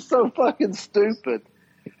 This is so fucking stupid.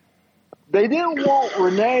 They didn't want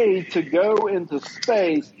Renee to go into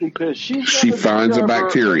space because she finds a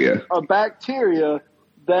bacteria. A bacteria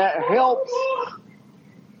that helps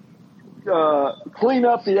clean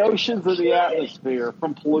up the oceans and the atmosphere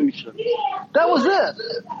from pollution. That was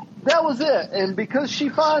it. And because she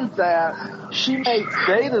finds that, she makes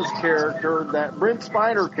Data's character, that Brent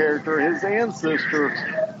Spiner character, his ancestor,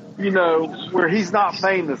 where he's not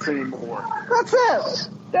famous anymore. That's it.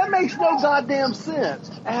 That makes no goddamn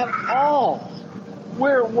sense at all.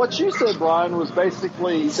 Where what you said, Brian, was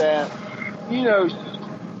basically that,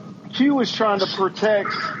 Q was trying to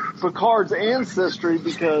protect Picard's ancestry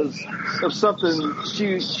because of something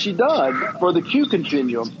she done for the Q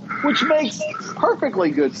continuum, which makes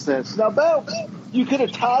perfectly good sense. Now, you could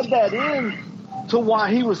have tied that in to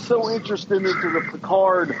why he was so interested into the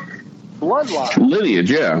Picard bloodline.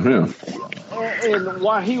 Lineage, yeah. And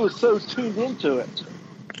why he was so tuned into it.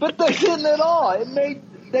 But they didn't at all.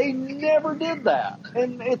 They never did that.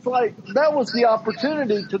 And it's like, that was the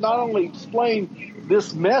opportunity to not only explain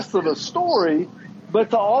this mess of a story,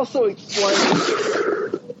 but to also explain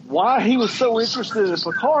why he was so interested in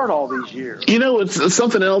Picard all these years. It's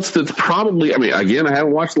something else that's probably, again, I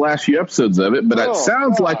haven't watched the last few episodes of it, but it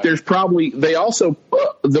sounds like there's probably, they also,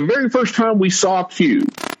 the very first time we saw Q,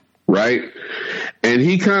 right? And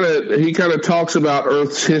he kind of talks about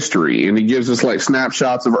Earth's history, and he gives us like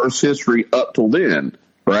snapshots of Earth's history up till then,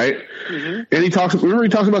 right? Mm-hmm. And he talks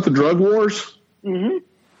about the drug wars? Mm-hmm.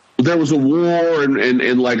 There was a war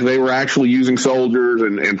and like they were actually using soldiers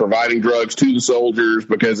and providing drugs to the soldiers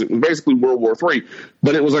because it was basically World War III.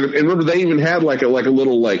 But it was like, and remember they even had like a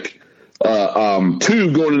little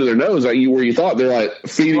tube going into their nose where you thought they're like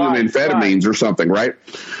feeding them amphetamines or something, right?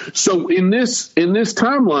 So in this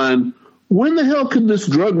timeline, when the hell could this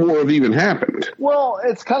drug war have even happened? Well,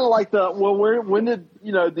 it's kind of like when did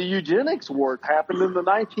the eugenics war happened in the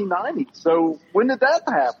 1990s? So when did that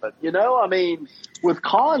happen? With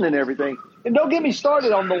Khan and everything. And don't get me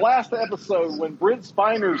started on the last episode when Brent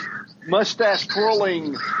Spiner's mustache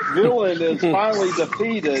twirling villain is finally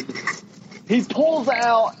defeated. He pulls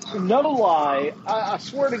out, no lie, I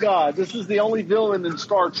swear to God, this is the only villain in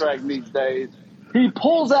Star Trek these days. He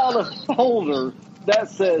pulls out a folder that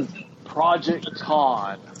says Project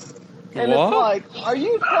Khan. And It's like, are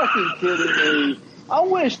you fucking kidding me? I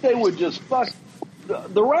wish they would just fuck.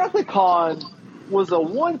 The Wrath of Khan was a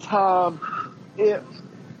one-time, it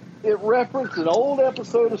referenced an old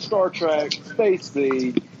episode of Star Trek, Space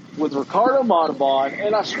Seed, with Ricardo Montalban,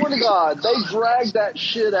 and I swear to God, they drag that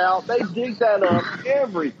shit out. They dig that up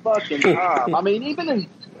every fucking time. Even in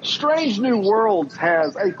Strange New Worlds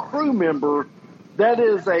has a crew member that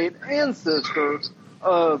is an ancestor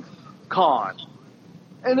of Khan.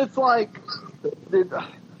 And it's like,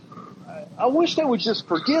 I wish they would just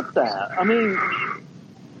forget that.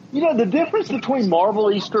 The difference between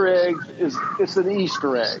Marvel Easter eggs is it's an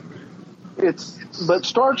Easter egg. But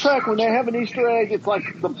Star Trek, when they have an Easter egg, it's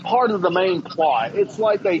like the part of the main plot. It's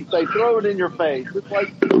like they throw it in your face. It's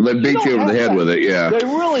like they beat you over the head with it. Yeah, they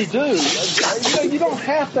really do. You don't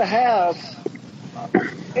have to have,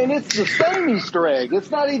 and it's the same Easter egg. It's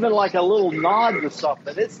not even like a little nod to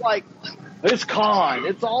something. It's like it's Khan.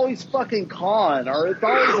 It's always fucking Khan, or it's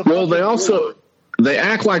always. Well, they also They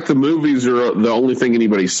act like the movies are the only thing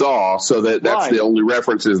anybody saw, so that's the only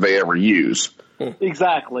references they ever use.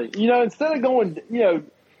 Exactly. Instead of going,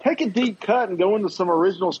 take a deep cut and go into some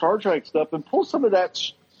original Star Trek stuff and pull some of that,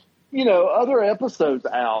 other episodes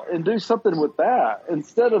out and do something with that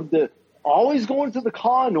instead of always going to the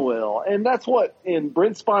Conwell. And that's what in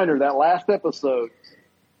Brent Spiner, that last episode,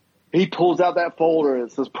 he pulls out that folder and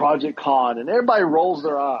it says Project Con, and everybody rolls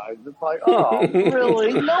their eyes. It's like, oh,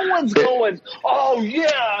 really? No one's going, oh,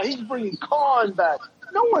 yeah, he's bringing Con back.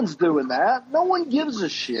 No one's doing that. No one gives a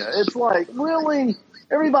shit. It's like, really?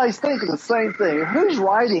 Everybody's thinking the same thing. Who's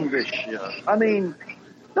writing this shit? I mean,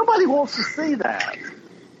 nobody wants to see that.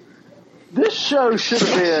 This show should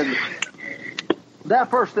have been, that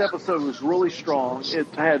first episode was really strong. It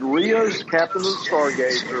had Rios, Captain of the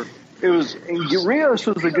Stargazer. Rios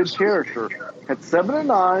was a good character. At 7 and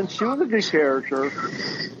 9, she was a good character.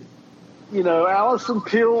 Allison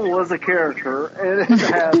Peel was a character,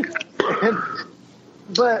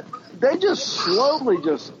 but they just slowly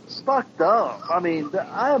just fucked up. I mean,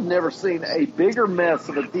 I have never seen a bigger mess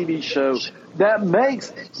of a TV show that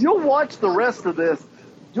you'll watch the rest of this,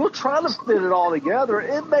 you'll try to fit it all together.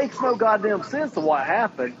 It makes no goddamn sense of what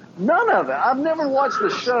happened. None of it. I've never watched the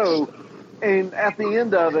show and at the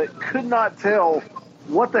end of it could not tell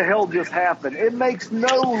what the hell just happened. It makes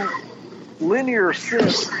no linear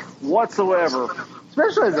sense whatsoever,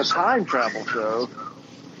 especially as a time travel show.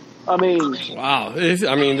 I mean, wow.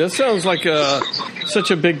 This sounds like such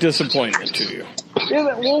a big disappointment to you.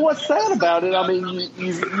 Yeah, well, what's sad about it? I mean,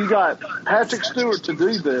 you got Patrick Stewart to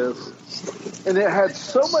do this, and it had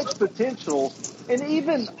so much potential.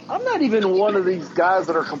 And I'm not even one of these guys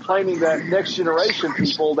that are complaining that Next Generation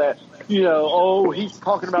people that, he's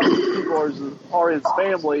talking about these people are his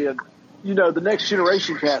family, and, the Next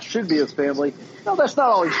Generation cast should be his family. No, that's not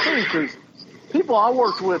always true, because people I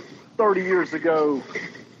worked with 30 years ago,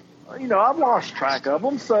 I've lost track of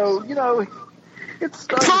them. So, it's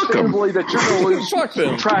understandably that you're going to lose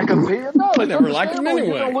track of people. No, I never liked them anyway.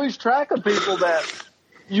 You're going to lose track of people that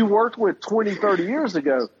you worked with 20, 30 years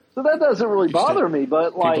ago. So that doesn't really bother me.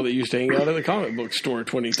 But people that used to hang out at the comic book store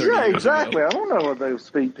 20, 30 years ago. Yeah, exactly. I don't know what those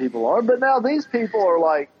people are. But now these people are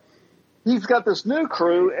like, he's got this new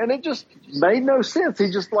crew, and it just made no sense.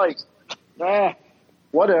 He just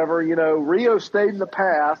whatever. Rio stayed in the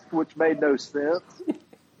past, which made no sense.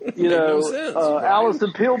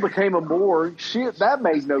 Allison Peel became a Borg. That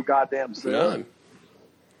made no goddamn sense. None.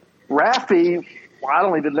 Raffi, I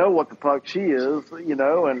don't even know what the fuck she is, and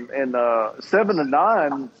 7 and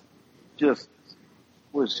 9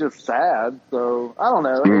 was just sad. So I don't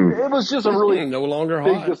know. It was just a really no longer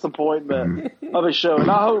big disappointment of a show. And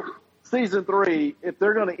I hope season 3, if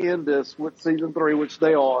they're going to end this with season 3, which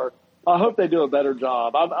they are, I hope they do a better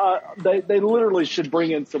job. They literally should bring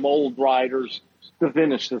in some old writers to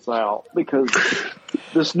finish this out, because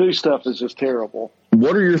this new stuff is just terrible.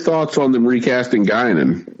 What are your thoughts on them recasting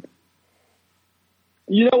Guinan?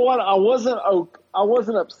 You know what? I wasn't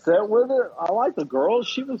upset with it. I like the girl.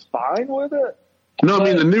 She was fine with it. No, I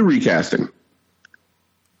mean the new recasting.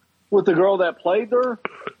 With the girl that played her?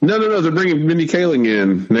 No. They're bringing Mindy Kaling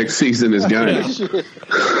in next season as Guinan.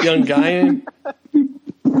 Young Guinan.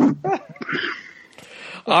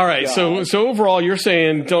 All right, so overall, you're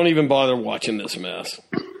saying don't even bother watching this mess.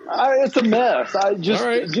 It's a mess.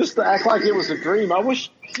 Just to act like it was a dream. I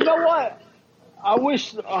wish. You know what? I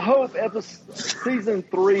hope season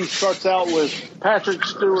 3 starts out with Patrick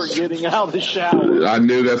Stewart getting out of the shower. I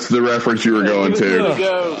knew that's the reference you were going to.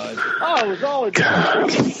 It was all a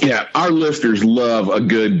dream. Yeah, our listeners love a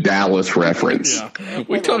good Dallas reference. Yeah,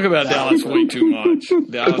 we talk about Dallas way too much.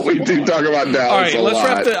 We do talk about Dallas. All right, let's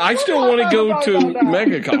wrap it. I still want to go to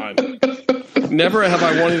Megacon. Never have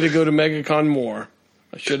I wanted to go to Megacon more.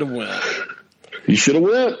 I should have went. You should have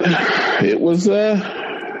went.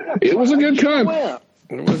 It was a good time.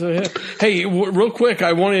 It was a hit. Hey, real quick,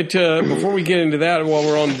 I wanted to, before we get into that, while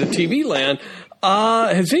we're on the TV land,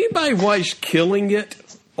 has anybody watched Killing It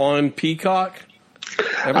on Peacock?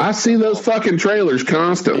 I see those fucking trailers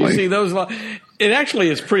constantly. You see those? It actually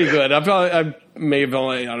is pretty good. I may have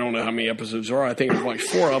only, I don't know how many episodes there are. I think I've watched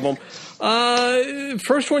 4 of them.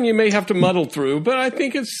 First one you may have to muddle through, but I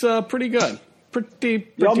think it's pretty good. Pretty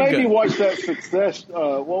Y'all maybe good. Watch that Success.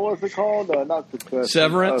 What was it called? Not Success.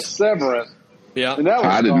 Severance. Severance. Yeah.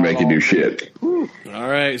 I didn't make you do shit. All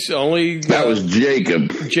right. So only that was Jacob.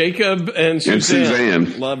 Jacob and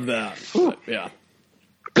Suzanne. Love that. Yeah.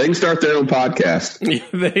 They can start their own podcast.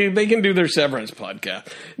 they can do their Severance podcast.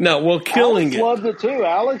 No, well, Killing It. Loved it too.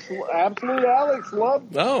 Absolute Alex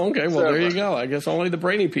loved it. Oh, okay. Well, there you go. I guess only the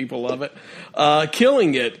brainy people love it.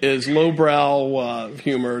 Killing It is lowbrow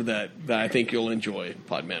humor that I think you'll enjoy,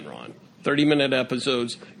 Podman Ron. 30-minute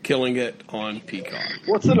episodes, Killing It on Peacock.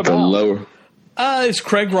 What's it about? It's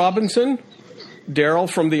Craig Robinson, Daryl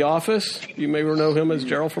from The Office. You may know him as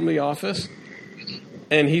Daryl from The Office.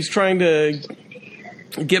 And he's trying to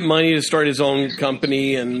get money to start his own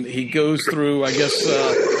company, and he goes through, I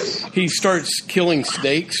guess, he starts killing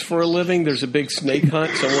snakes for a living. There's a big snake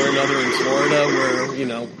hunt somewhere or another in Florida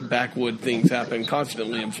where, backwood things happen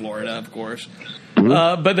constantly in Florida, of course.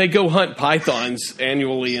 Mm-hmm. But they go hunt pythons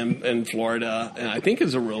annually in Florida, and I think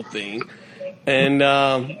is a real thing. And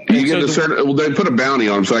you get they put a bounty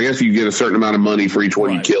on them, so I guess you get a certain amount of money for each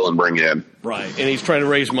one you kill and bring in. Right, and he's trying to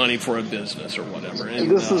raise money for a business or whatever. And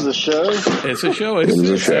this is a show? It's a show.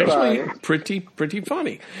 It's actually pretty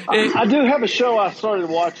funny. I do have a show I started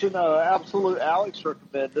watching. Absolute Alex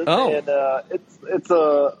recommended. Oh. And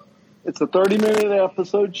it's a 30-minute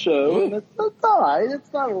episode show, and it's all right.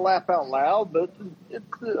 It's not a laugh out loud, but it's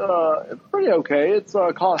pretty okay. It's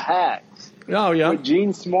called Hacks. Oh, yeah. With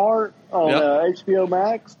Gene Smart on HBO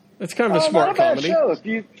Max. It's kind of a smart comedy. Show. It's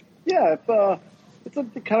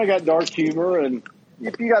kind of got dark humor, and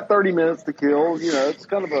if you got 30 minutes to kill, it's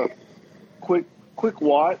kind of a quick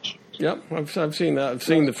watch. Yep, I've seen that. I've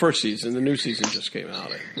seen the first season. The new season just came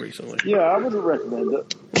out recently. Yeah, I would recommend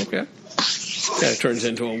it. Okay. Yeah, it turns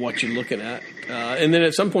into a what you looking at. And then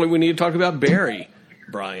at some point we need to talk about Barry,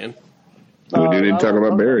 Brian. We do need to talk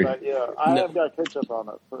about Barry. I have got catch up on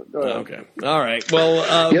it. So go ahead. Okay. All right.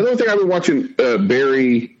 Well, the other thing I've been watching,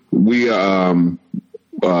 Barry, We Are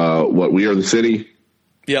the City.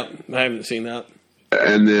 Yep, I haven't seen that.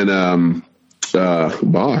 And then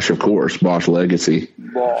Bosch, of course, Bosch Legacy,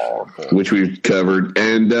 which we've covered.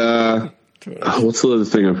 And what's the other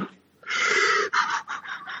thing?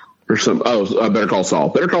 Better Call Saul.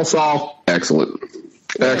 Better Call Saul, excellent.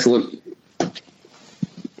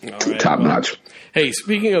 Right, top notch. Hey,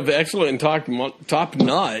 speaking of excellent and top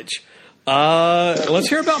notch, let's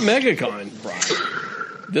hear about Megacon, Brian.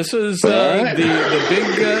 This is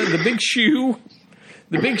the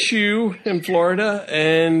big shoe in Florida,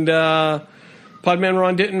 and Podman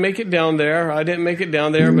Ron didn't make it down there. I didn't make it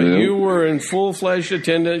down there, but you were in full-fledged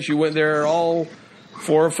attendance. You went there all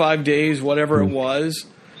 4 or 5 days, whatever it was.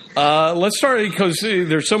 Let's start because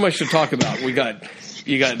there's so much to talk about. You got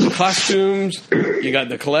the costumes, you got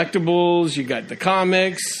the collectibles, you got the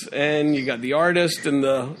comics, and you got the artist and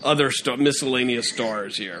the other miscellaneous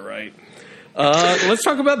stars here, right? Let's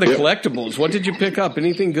talk about the collectibles. What did you pick up?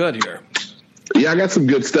 Anything good here? Yeah, I got some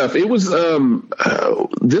good stuff. It was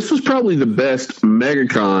this was probably the best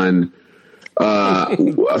Megacon that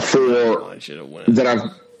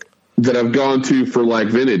I've gone to for like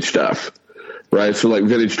vintage stuff. Right, so like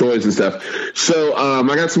vintage toys and stuff. So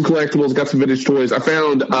I got some collectibles, got some vintage toys. I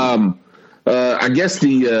found, I guess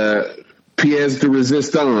the pièce de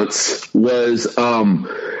résistance was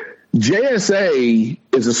JSA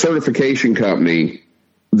is a certification company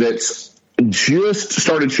that's just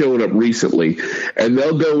started showing up recently, and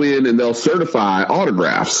they'll go in and they'll certify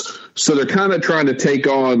autographs. So they're kind of trying to take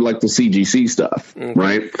on like the CGC stuff,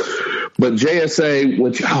 right? But JSA,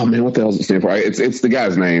 what the hell does it stand for? It's the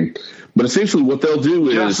guy's name. But essentially what they'll do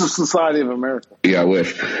is Justice Society of America. Yeah, I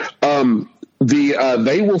wish.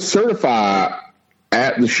 They will certify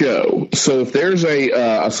at the show. So if there's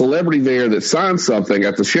a celebrity there that signs something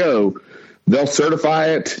at the show, they'll certify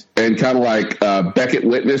it, and kind of like Beckett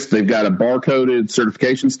Witness, they've got a barcoded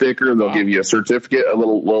certification sticker. They'll give you a certificate, a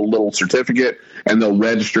little certificate, and they'll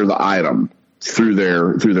register the item through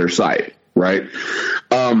their site, right?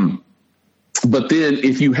 But then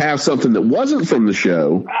if you have something that wasn't from the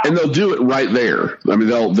show, and they'll do it right there. I mean,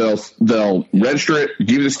 they'll register it,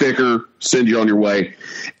 give you the sticker, send you on your way.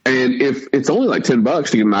 And if it's only like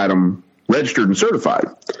 $10 to get an item registered and certified,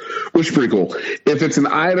 which is pretty cool. If it's an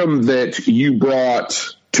item that you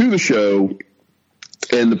brought to the show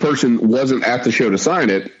and the person wasn't at the show to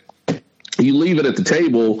sign it, you leave it at the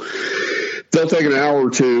table. They'll take an hour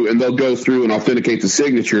or two and they'll go through and authenticate the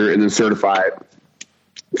signature and then certify it.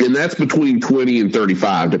 And that's between 20 and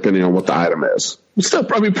 35, depending on what the item is. It's still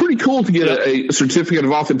probably pretty cool to get a certificate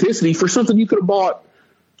of authenticity for something you could have bought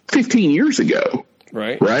 15 years ago.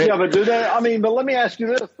 Right. Yeah, but do they? But let me ask you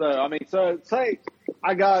this though. So say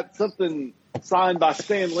I got something signed by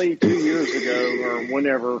Stan Lee 2 years ago or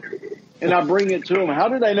whenever, and I bring it to him. How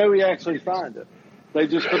do they know he actually signed it? They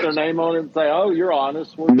just put their name on it and say, "Oh, you're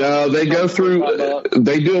honest." No, they go through.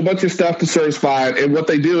 They do a bunch of stuff to certify it, and what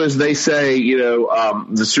they do is they say,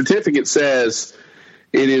 the certificate says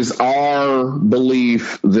it is our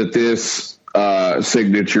belief that this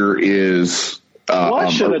signature is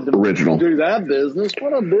original. Do that business.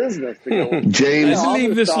 What a business to go. James, I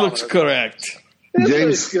believe this looks correct.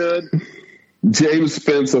 James, good. James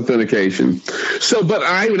Spence Authentication. So, but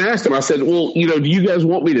I even asked him, I said, well, do you guys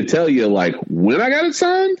want me to tell you, like, when I got it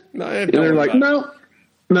signed? No, and they're like, no.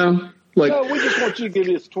 Like, no, we just want you to give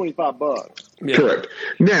us $25. Yeah. Correct.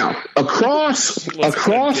 Now, across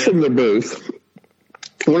from the booth,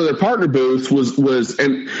 one of their partner booths was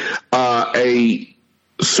a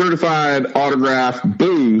certified autograph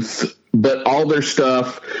booth, but all their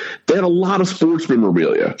stuff, they had a lot of sports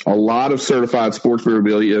memorabilia, a lot of certified sports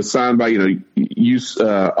memorabilia signed by,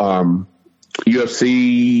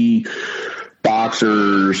 UFC,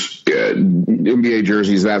 boxers, NBA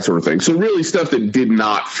jerseys, that sort of thing. So really stuff that did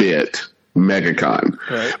not fit Megacon.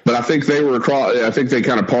 Right. But I think they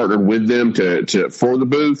kind of partnered with them for the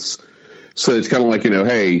booths. So it's kind of like,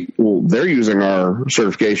 hey, well, they're using our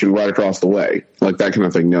certification right across the way, like that kind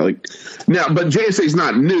of thing. Now, but JSA is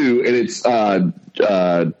not new, and it's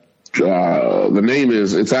the name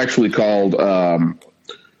is, it's actually called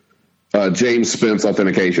James Spence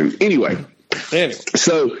Authentication. Anyway,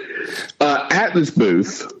 so at this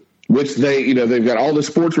booth, which they've got all the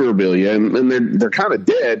sports memorabilia, and they're kind of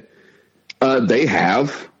dead. They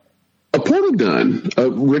have a portal gun, a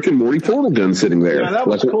Rick and Morty portal gun sitting there. Yeah, that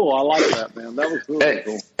was cool. I like that, man. That was really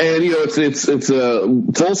cool. And it's a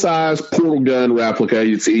full size portal gun replica.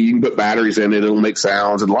 You can put batteries in it; it'll make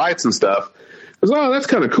sounds and lights and stuff. I was, that's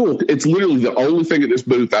kind of cool. It's literally the only thing at this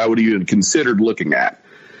booth I would even considered looking at.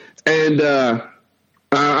 And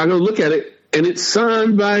I go look at it, and it's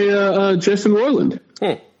signed by Justin Roiland.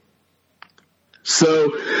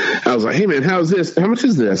 So I was like, "Hey, man, how's this? How much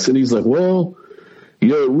is this?" And he's like, "Well,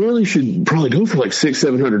 it really should probably go for like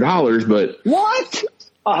 $600-700, but what?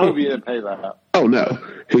 I hope you didn't pay that. Oh no."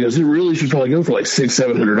 He goes, "It really should probably go for like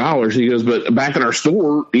 $600-700. He goes, "But back in our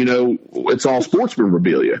store, it's all sports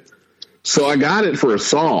memorabilia." So I got it for a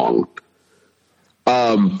song.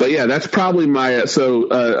 But yeah, that's probably my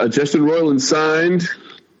Justin Roiland signed.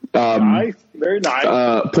 Nice, very nice.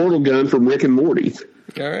 Portal gun from Rick and Morty.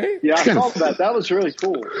 All right. Yeah, I saw that. That was really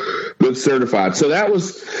cool. But certified. So that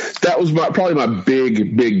was probably my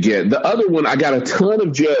big get. The other one, I got a ton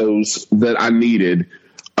of Joes that I needed,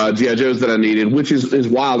 G.I. Joes that I needed, which is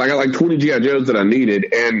wild. I got like 20 G.I. Joes that I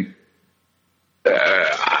needed, and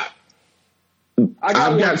I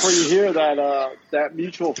got one for you here that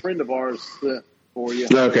mutual friend of ours for you.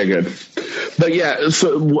 Okay, good. But yeah,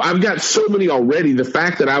 so I've got so many already. The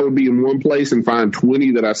fact that I would be in one place and find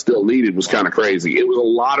 20 that I still needed was kind of crazy. It was a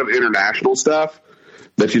lot of international stuff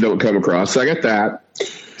that you don't come across. So I got that.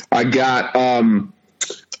 I got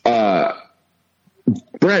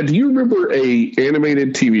Brad, do you remember a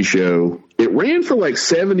animated TV show? It ran for like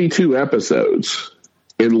 72 episodes.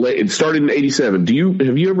 It started in 87.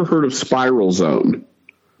 Have you ever heard of Spiral Zone?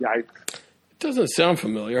 Yeah. It doesn't sound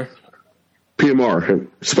familiar. PMR,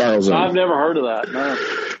 Spiral Zone. I've never heard of that. No.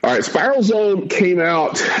 All right, Spiral Zone came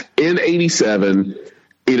out in 87,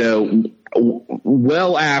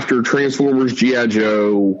 well after Transformers, G.I.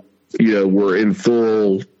 Joe, were in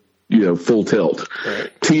full tilt.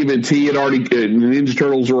 Right. TMNT had already, Ninja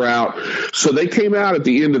Turtles were out. So they came out at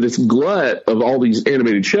the end of this glut of all these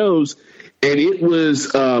animated shows, and it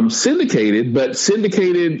was syndicated, but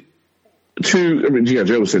syndicated to, G.I.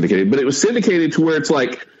 Joe was syndicated, but it was syndicated to where it's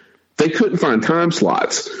like, they couldn't find time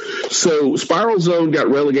slots. So Spiral Zone got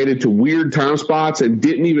relegated to weird time spots and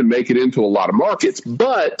didn't even make it into a lot of markets.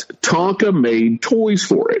 But Tonka made toys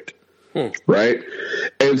for it. Right?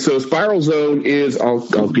 And so Spiral Zone is,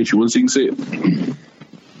 I'll get you one so you can see it.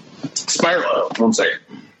 Spiral, one second.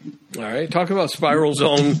 All right. Talk about Spiral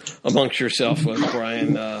Zone amongst yourself with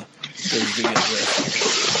Brian.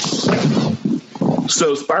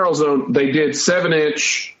 So Spiral Zone, they did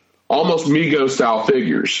 7-inch, almost Mego style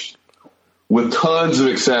figures with tons of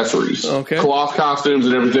accessories, cloth costumes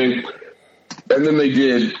and everything. And then they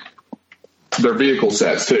did their vehicle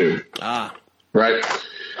sets too. Right?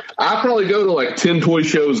 I probably go to like 10 toy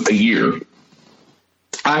shows a year.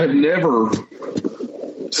 I have never,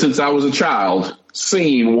 since I was a child,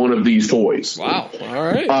 seen one of these toys. Wow. All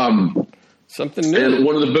right. Something new. And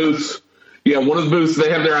one of the booths, they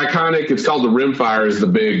have their iconic, it's called the Rimfire, is the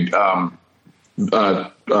big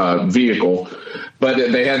vehicle, but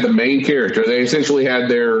they had the main character. They essentially had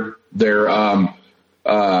their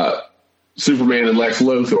Superman and Lex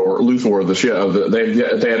Luthor, the show. They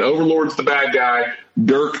had Overlord's the bad guy.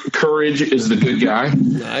 Dirk Courage is the good guy.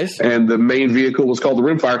 Nice. And the main vehicle was called the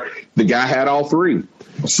Rimfire. The guy had all three.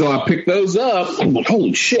 So I picked those up. I'm like,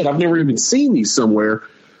 holy shit, I've never even seen these somewhere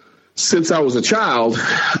since I was a child.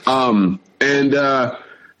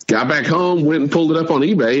 Got back home, went and pulled it up on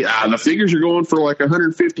eBay. The figures are going for like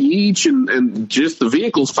 $150 each, and just the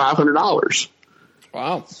vehicle's $500.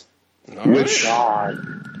 Wow. Which,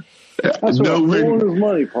 God. That's what I'm his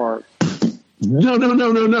money part.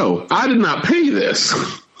 No. I did not pay this.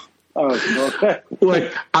 Oh, okay.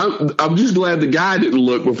 Like, I'm just glad the guy didn't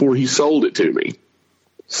look before he sold it to me.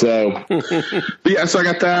 So, yeah, so I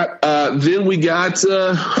got that. Then we got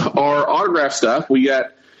our autograph stuff. We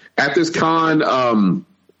got, at this con,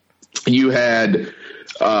 you had, it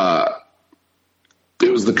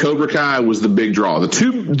was the Cobra Kai was the big draw. That's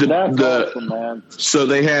awesome, man. So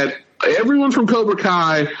they had everyone from Cobra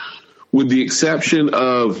Kai with the exception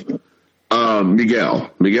of Miguel.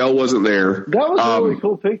 Miguel wasn't there. That was a really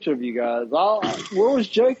cool picture of you guys. Where was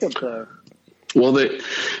Jacob, though? Well,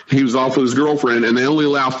 he was off with his girlfriend, and they only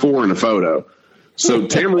allow 4 in a photo. So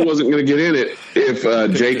Tamara wasn't going to get in it if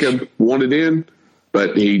Jacob wanted in,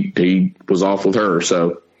 but he was off with her,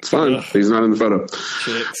 so it's fine. Ugh. He's not in the photo.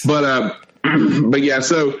 But yeah,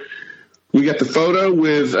 so we got the photo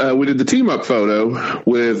with we did the team up photo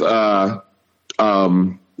with William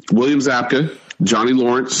Zabka, Johnny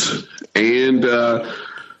Lawrence, and Daniel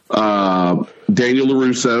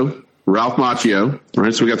LaRusso, Ralph Macchio.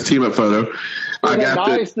 Right, so we got the team up photo.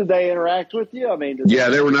 Did they interact with you? I mean,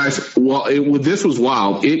 they were nice. Well, this was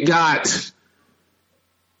wild. It got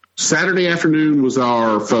Saturday afternoon was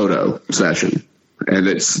our photo session, and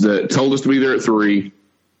told us to be there at 3.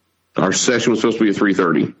 Our session was supposed to be at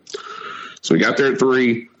 3:30, so we got there at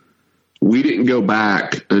 3. We didn't go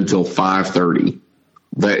back until 5:30.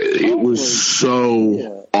 It was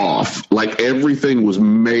so off. Like everything was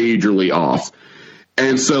majorly off.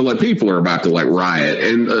 And so, like, people are about to like riot,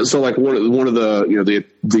 and so like one of the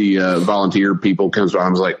the volunteer people comes by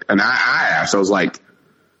and was like, and I asked, I was like,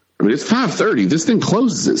 I mean, it's 5:30. This thing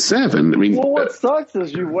closes at 7. I mean, well, what sucks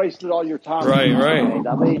is you wasted all your time. Right.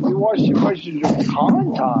 I mean, you wasted your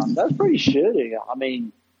con time. That's pretty shitty. I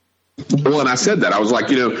mean. Well, and I said that I was like,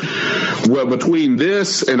 between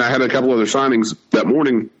this and I had a couple other signings that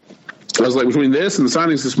morning. I was like, between this and the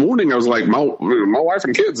signings this morning, I was like, my wife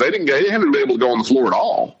and kids, they haven't been able to go on the floor at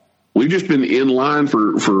all. We've just been in line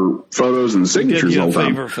for photos and signatures all the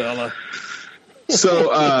time. Favor, fella.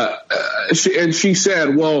 So, she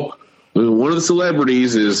said, well, one of the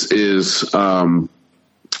celebrities is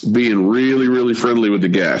being really, really friendly with the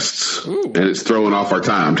guests. Ooh. And it's throwing off our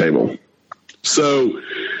timetable. So,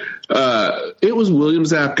 it was William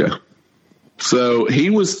Zabka. So he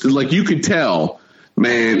was like, you could tell,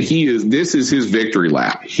 man, this is his victory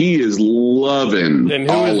lap. He is loving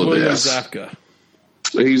all of this. Zabka?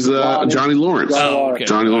 He's Johnny Lawrence. Oh, okay.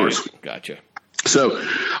 Johnny Lawrence. Gotcha. So,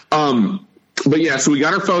 but yeah, so we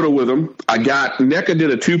got our photo with him. NECA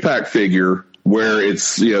did a 2-pack figure where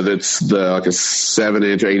it's, that's like a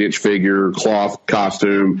 7-inch, 8-inch figure, cloth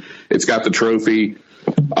costume. It's got the trophy.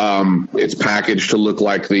 It's packaged to look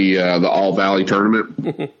like the All Valley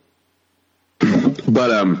tournament.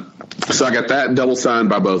 But, so I got that double signed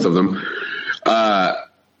by both of them. And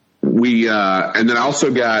then I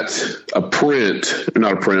also got a print,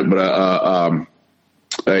 not a print, but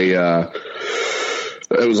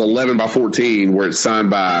it was 11 by 14 where it's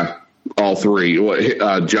signed by all three,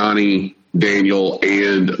 Johnny, Daniel,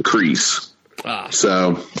 and Kreese.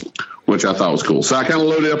 So, which I thought was cool. So I kind of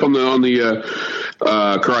loaded up on the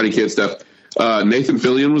Karate Kid stuff. Nathan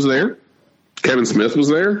Fillion was there. Kevin Smith was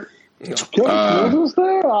there. Kevin Smith was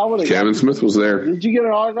there? Kevin Smith was there. Did you get an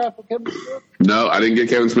autograph for Kevin Smith? No, I didn't get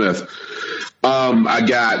Kevin Smith. I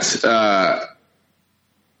got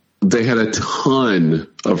they had a ton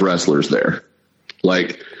of wrestlers there.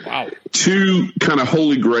 Like, wow. 2 kind of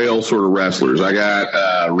holy grail sort of wrestlers. I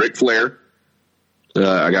got Ric Flair.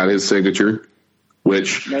 I got his signature,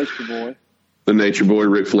 which Nature Boy. The Nature Boy,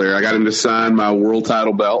 Ric Flair. I got him to sign my world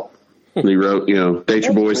title belt. He wrote,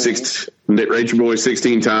 Nature Boy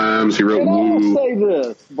 16 times. He wrote. And I will say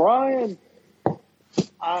this, Brian.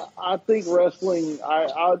 I think wrestling.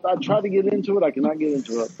 I try to get into it. I cannot get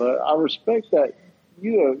into it, but I respect that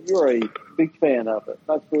you're a big fan of it.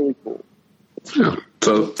 That's really cool. Yeah.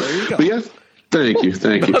 So there you go. But yeah, thank you.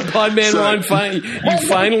 Podman Ron, you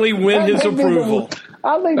finally win his approval.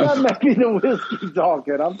 I think that might be the whiskey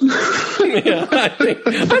talking. Yeah, I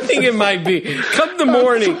think it might be.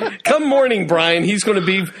 Come morning, Brian. He's going to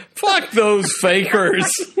be fuck those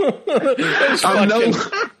fakers.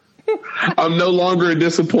 I'm no longer a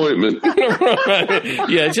disappointment. Right.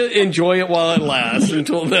 Yeah, just enjoy it while it lasts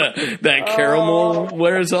until that caramel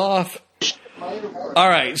wears off. All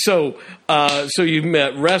right, so you've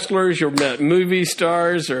met wrestlers, you've met movie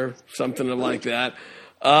stars, or something like that.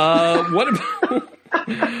 What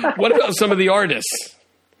about some of the artists?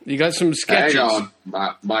 You got some sketches. Hang on,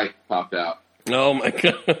 my mic popped out. Oh my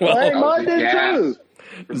God! Well, hey, mine did too.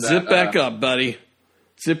 Zip back up, buddy.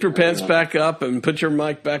 Zip your pants back up and put your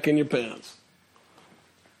mic back in your pants.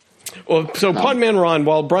 Well, so Podman Ron,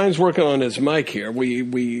 while Brian's working on his mic here,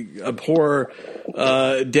 we abhor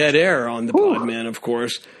dead air on the Podman, of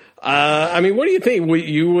course. I mean, what do you think?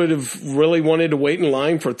 You would have really wanted to wait in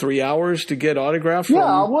line for 3 hours to get autographs? Yeah,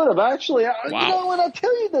 I would have actually. Wow. You know, when I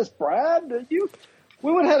tell you this, Brad,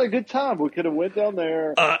 we would have had a good time. We could have went down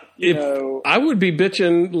there. I would be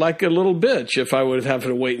bitching like a little bitch if I would have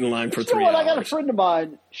to wait in line for 3 hours. I got a friend of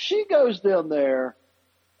mine. She goes down there,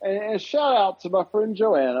 and shout out to my friend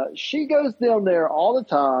Joanna. She goes down there all the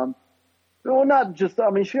time. Well, not just, I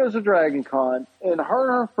mean, she goes to Dragon Con, and her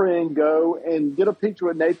and her friend go and get a picture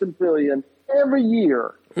with Nathan Fillion every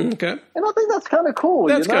year. Okay. And I think that's kind of cool.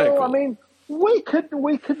 That's kind of cool. I mean, we could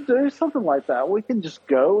do something like that. We can just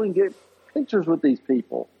go and get pictures with these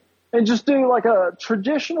people and just do like a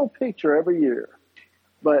traditional picture every year.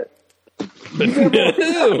 But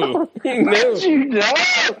no.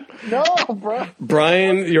 No, bro.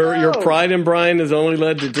 Brian, your pride in Brian has only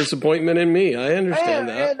led to disappointment in me. I understand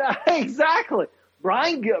that. Exactly.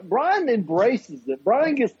 Brian embraces it.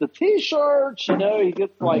 Brian gets the T-shirts. You know, he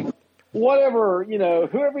gets like whatever. You know,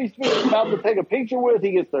 whoever he's about to take a picture with,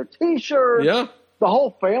 he gets their T-shirt. Yeah. The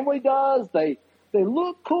whole family does. They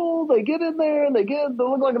look cool. They get in there and they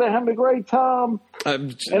look like they're having a great time.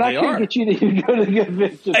 And I can't get you to go to get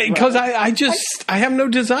pictures because I have no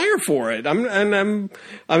desire for it. I'm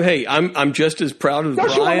just as proud as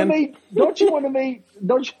Brian. Don't you want to meet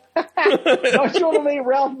Ralph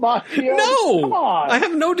Macchio? No, come on. I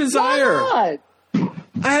have no desire.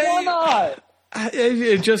 Why not?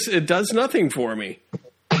 It does nothing for me.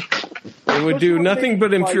 It would do nothing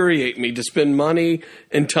but infuriate me to spend money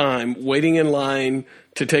and time waiting in line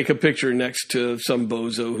to take a picture next to some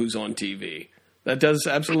bozo who's on TV. That does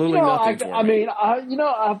absolutely nothing for me. I mean,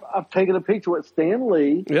 I've taken a picture with Stan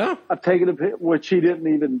Lee. Yeah. I've taken a picture, which he didn't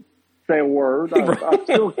even say a word. I'm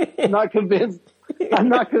still not convinced. I'm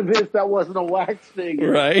not convinced that wasn't a wax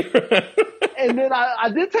figure. Right. And then I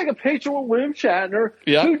did take a picture with William Shatner,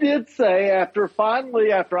 who did say after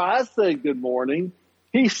I said good morning,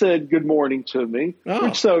 he said good morning to me. Oh.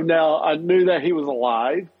 Which, so now I knew that he was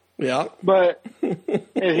alive. Yeah. But,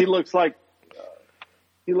 and he looks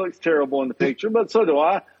terrible in the picture, but so do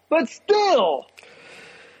I. But still.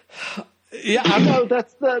 Yeah. I know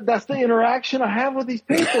that's the interaction I have with these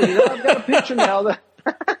people. You know, I've got a picture now that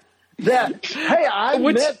hey, I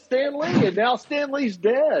met Stan Lee, and now Stan Lee's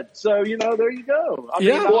dead. So, you know, there you go. I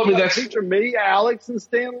mean, that's a picture of me, Alex, and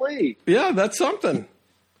Stan Lee. Yeah, that's something.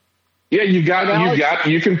 Yeah, you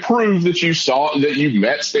can prove that you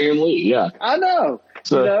met Stan Lee. Yeah, I know.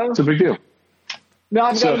 So it's a big deal. Now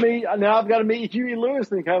I've got to meet Huey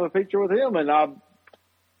Lewis and have a picture with him, and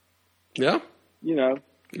you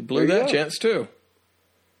blew that chance too.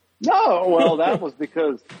 No, well, that was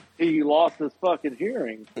because he lost his fucking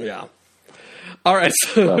hearing. Yeah. All right.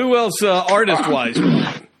 So who else, artist-wise,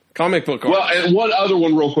 comic book artist? Well, and one other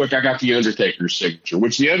one real quick. I got the Undertaker's signature,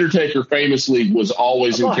 which the Undertaker famously was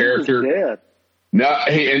always in character. He was dead. No,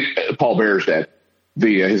 and Paul Bear's dead,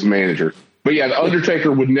 his manager. But yeah, the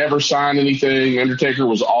Undertaker would never sign anything. Undertaker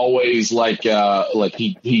was always like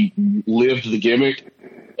he lived the gimmick,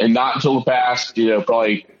 and not until the past,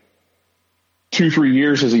 probably 2-3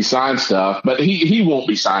 years has he signed stuff. But he won't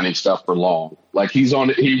be signing stuff for long. Like he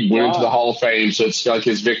went into the Hall of Fame, so it's like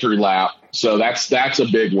his victory lap. So that's a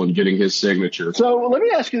big one, getting his signature. So let me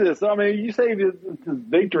ask you this. I mean, you say it's his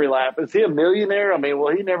victory lap. Is he a millionaire? I mean,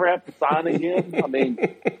 will he never have to sign again? I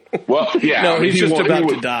mean, well, yeah. No, he's just about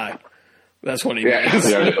to die. That's what he means.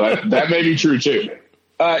 Yeah, that may be true too.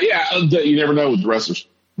 You never know with the wrestlers.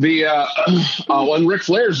 When Ric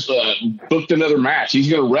Flair's booked another match, he's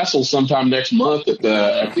going to wrestle sometime next month at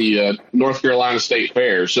the North Carolina State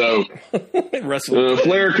Fair. So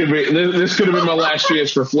Flair could be. This could have been my last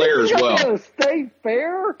chance for Flair as well. At a state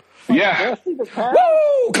fair? Yeah.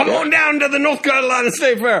 Woo! Come on down to the North Carolina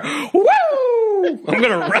State Fair. Woo! I'm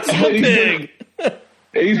going to wrestle a pig.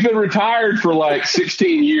 He's been retired for like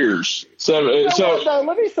 16 years. So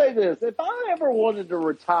let me say this: if I ever wanted to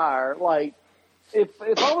retire, like. If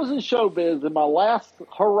I was in showbiz in my last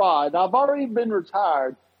hurrah, and I've already been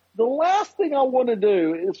retired, the last thing I want to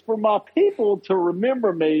do is for my people to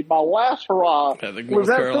remember me. My last hurrah was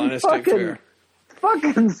at some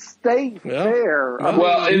fucking state fair.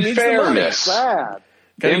 Well, in fairness, sad.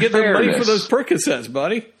 Gotta get the money for those Percocets,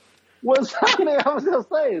 buddy. I was gonna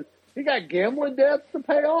say, you got gambling debts to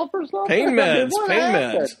pay off or something? Pain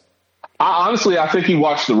meds. Honestly, I think he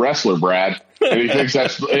watched The Wrestler, Brad, and he thinks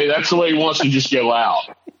that's the way he wants to just go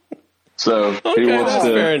out. So he wants that's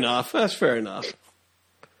to. Fair enough. That's fair enough.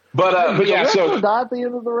 But yeah, so so die at the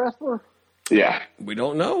end of The Wrestler. Yeah, we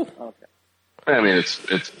don't know. Okay. I mean,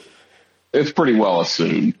 it's pretty well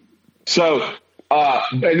assumed. So,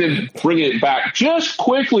 and then bringing it back just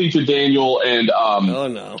quickly to Daniel and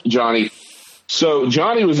Johnny. So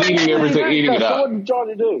Johnny was eating it up. What did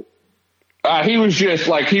Johnny do? He was just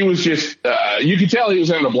you could tell he was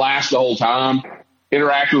having a blast the whole time,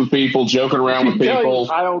 interacting with people, joking around with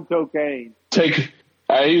people. I own cocaine.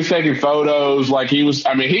 He was taking photos. He was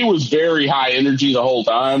very high energy the whole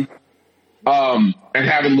time, and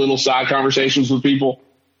having little side conversations with people.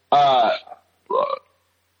 Ralph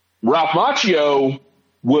Macchio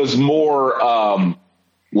was more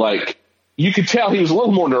you could tell he was a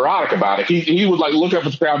little more neurotic about it. He would look up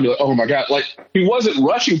at the crowd and be like, "Oh my god!" He wasn't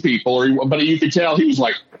rushing people, but you could tell he was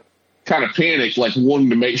kind of panicked, wanting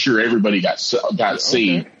to make sure everybody got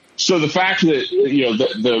seen. So the fact that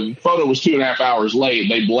the photo was 2.5 hours late,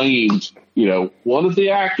 they blamed one of the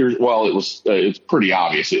actors. Well, it's pretty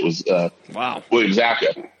obvious it was William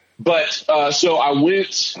Zabka. But so I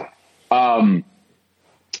went and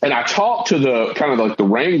I talked to the kind of the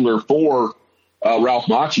wrangler for Ralph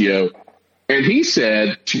Macchio. And he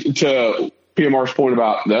said, to PMR's point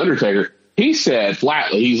about The Undertaker, he said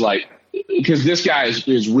flatly, he's because this guy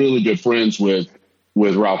is really good friends with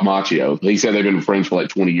Ralph Macchio. He said they've been friends for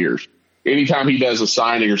 20 years. Anytime he does a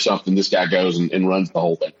signing or something, this guy goes and runs the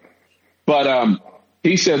whole thing. But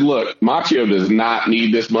he said, look, Macchio does not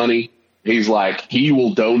need this money. He's he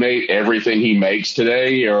will donate everything he makes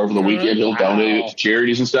today or over the weekend. He'll donate it to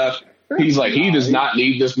charities and stuff. He's he does not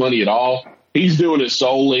need this money at all. He's doing it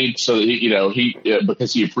solely so that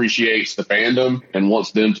because he appreciates the fandom and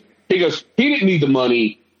wants them to. He goes, he didn't need the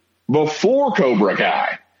money before Cobra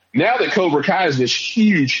Kai. Now that Cobra Kai is this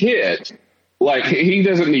huge hit, he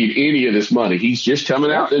doesn't need any of this money. He's just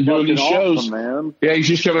coming out and doing these shows. Man. Yeah, he's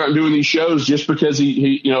just coming out and doing these shows just because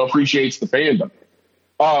he appreciates the fandom.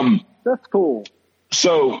 That's cool.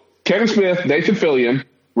 So Kevin Smith, Nathan Fillion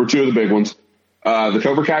were two of the big ones. The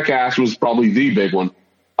Cobra Kai cast was probably the big one.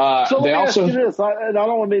 So let me ask you this. I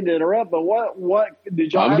don't want to interrupt, but what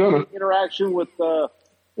did y'all have any interaction with?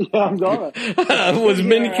 I'm gonna. Was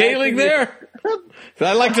Mindy Kaling there?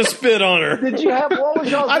 I'd like to spit on her. Did you have? What was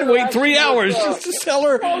y'all's I'd wait 3 hours just to tell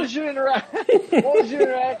her. What was your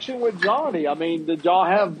interaction with Johnny? I mean, did y'all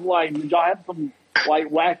have some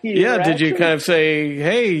wacky? Yeah. Did you kind of say,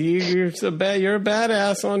 "Hey, you're a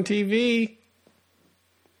badass on TV"?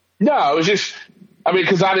 No, it was just.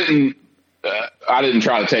 Because I didn't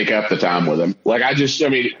try to take up the time with him.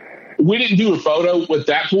 We didn't do a photo at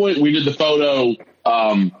that point. We did the photo,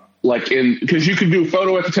 because you could do a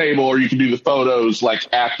photo at the table or you could do the photos with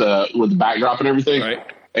the backdrop and everything. Right.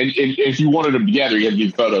 And if you wanted them together, you had to do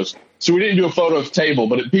the photos. So we didn't do a photo at the table,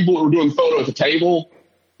 but if people were doing the photo at the table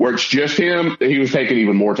where it's just him, he was taking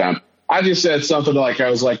even more time. I just said something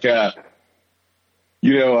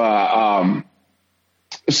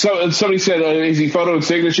So somebody said, is he photo and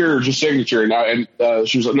signature or just signature? And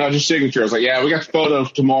she was like, no, just signature. I was like, yeah, we got the photo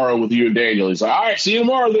tomorrow with you and Daniel. He's like, all right, see you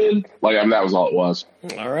tomorrow then. That was all it was.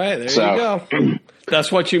 All right, there you go.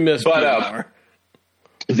 That's what you missed. But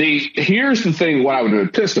here's the thing, what I would have been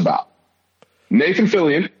pissed about. Nathan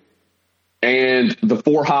Fillion and the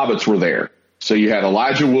four hobbits were there. So you had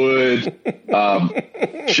Elijah Wood,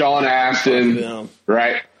 Sean Astin,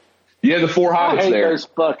 right? You had the four hobbits I hate there. Those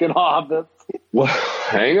fucking hobbits. Well,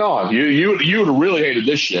 hang on. You would have really hated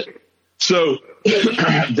this shit. So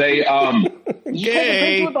they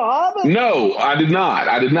Yay. No, I did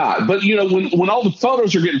not. But when all the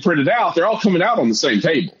photos are getting printed out, they're all coming out on the same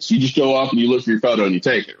tables. You just go up and you look for your photo and you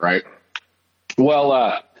take it, right? Well,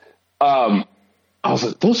 I was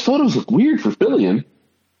like, those photos look weird for Fillion.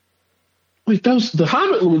 Wait, the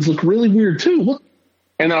Hobbit ones look really weird too. Look.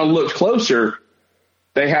 And then I looked closer.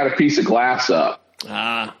 They had a piece of glass up.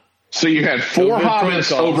 So you had four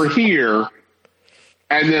hobbits over here,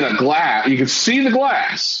 and then a glass. You could see the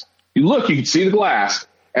glass. You can see the glass,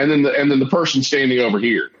 and then the person standing over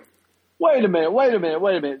here. Wait a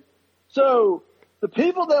minute. So the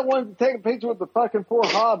people that wanted to take a picture with the fucking four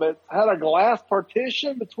hobbits had a glass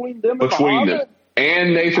partition between them and the hobbit?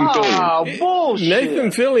 And Nathan Fillion. Bullshit.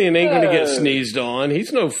 Nathan Fillion ain't going to get sneezed on.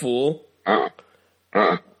 He's no fool.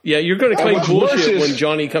 Yeah, you're going to claim what's bullshit worse is- when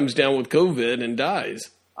Johnny comes down with COVID and dies.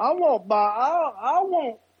 I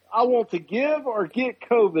want to give or get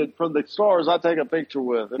COVID from the stars I take a picture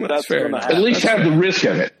with. If that's fair going to enough. happen. At least have the risk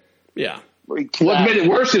of it. Yeah. Exactly. What made it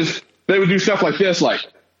worse is they would do stuff like this, like,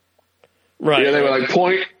 Right. they would like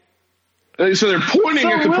point. So they're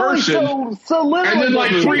pointing at the person, So literally, and then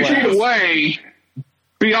like 3 feet away,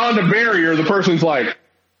 beyond a barrier, the person's like,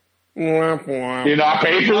 Womp womp. "You not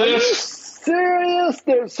paid for Are you this?" serious?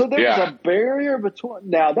 There's Yeah. a barrier between.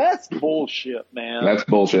 Now that's bullshit, man. That's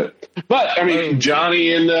bullshit. But I mean,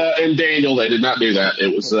 Johnny and Daniel, they did not do that.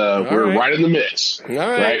 It was we're right in the mix. All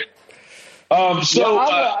right.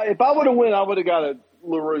 If I would have won, I would have got a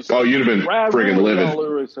LaRusso. Oh, you'd have been Brad friggin' really livid. got a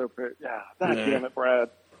LaRusso pick. Yeah, damn it, Brad.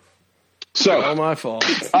 So, All my fault.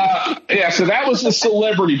 so that was the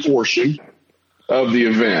celebrity portion of the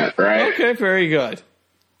event, right? Okay, very good.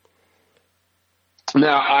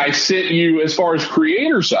 Now, I sent you, as far as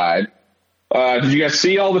creator side, did you guys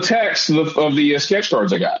see all the text of the sketch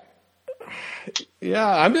cards I got? Yeah,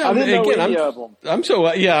 I didn't know any of them. I'm so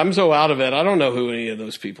out of it. I don't know who any of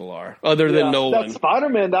those people are, other than Nolan. That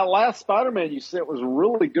Spider-Man, that last Spider-Man you sent was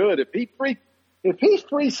really good. If he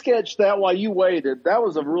free sketched that while you waited, that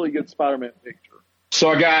was a really good Spider-Man picture.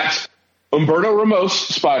 So I got Umberto Ramos,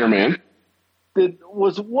 Spider-Man.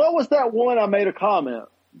 What was that one I made a comment?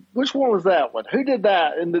 Which one was that one? Who did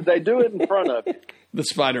that? And did they do it in front of you? The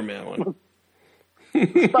Spider-Man one.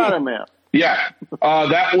 Spider-Man. Yeah,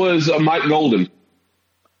 that was Mike Golden.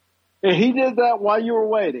 And he did that while you were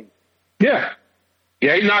waiting. Yeah.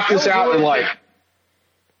 Yeah, he knocked this out in like,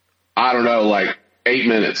 I don't know, like 8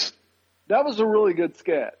 minutes. That was a really good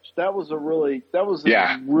sketch. That was a really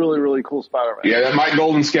cool Spider-Man. Yeah, that Mike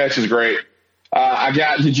Golden sketch is great.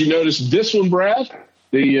 Did you notice this one, Brad?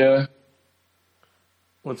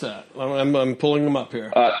 What's that? I'm pulling them up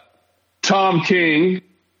here. Tom King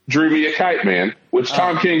drew me a Kite Man, which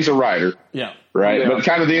Tom King's a writer. Yeah. Right? Yeah. But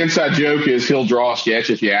kind of the inside joke is he'll draw a sketch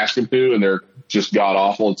if you ask him to, and they're just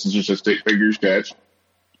god-awful. It's just a stick-figure sketch.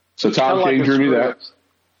 So Tom King drew me that.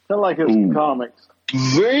 Kind of like his comics.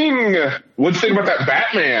 Zing! What'd you think about that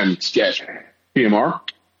Batman sketch, PMR?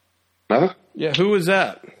 Nothing? Yeah, who was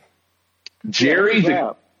that? Jerry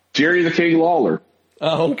the King Lawler.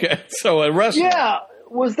 Oh, okay. So a wrestler. Yeah.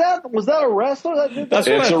 Was that a wrestler that did that? That's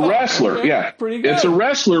what It's I a thought. wrestler, Okay, yeah. pretty good. It's a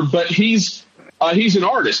wrestler, but he's an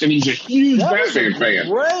artist, and he's a huge That was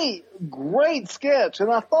Batman a fan. great sketch.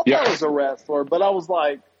 And I thought Yeah. that was a wrestler, but I was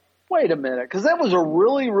like, wait a minute, because that was a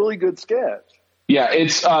really, really good sketch. Yeah,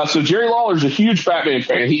 it's so Jerry Lawler's a huge Batman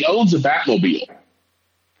fan. He owns a Batmobile,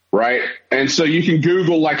 right? And so you can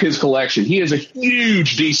Google like his collection. He has a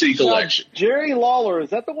huge DC collection. Now, Jerry Lawler, is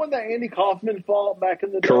that the one that Andy Kaufman fought back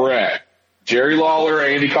in the day? Correct. Jerry Lawler,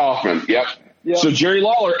 Andy Kaufman. Yep. So Jerry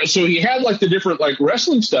Lawler, so he had like the different like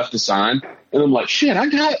wrestling stuff to sign, and I'm like, shit, I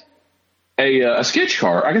got a sketch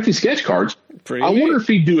card. I got these sketch cards. Pretty I neat. wonder if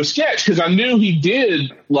he'd do a sketch, because I knew he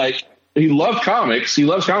did. Like, he loved comics. He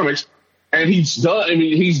loves comics, and he's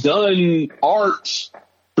done art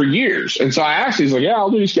for years. And so I asked him, he's like, yeah, I'll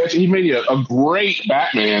do a sketch. He made a great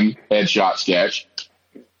Batman headshot sketch.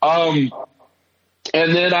 And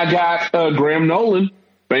then I got Graham Nolan,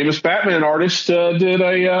 famous Batman artist, did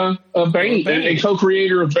a Bane, a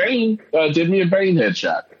co-creator of Bane, did me a Bane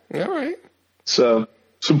headshot. All right. So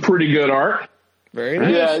some pretty good art. Very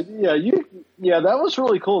nice. Yeah, that was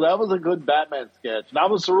really cool. That was a good Batman sketch. And I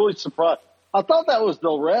was really surprised. I thought that was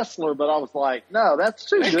the wrestler, but I was like, no, that's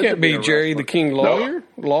too good. That can't be Jerry the King Lawler.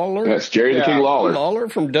 Lawler. That's Jerry the King Lawler. Lawler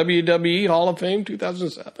from WWE Hall of Fame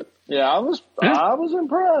 2007. Yeah, I was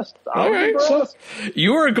impressed. All right, so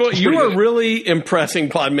you are really impressing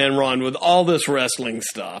Podman Ron with all this wrestling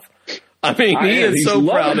stuff. I mean, he is so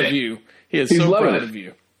proud of you. He is so proud of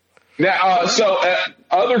you. Now,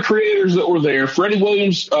 other creators that were there, Freddie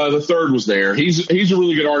Williams the third was there. He's a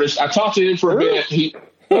really good artist. I talked to him for a bit.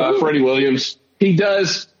 Freddie Williams. He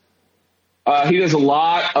does a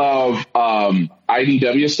lot of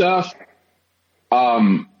IDW stuff.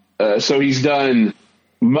 So he's done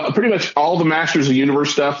pretty much all the Masters of the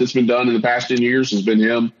Universe stuff that's been done in the past 10 years has been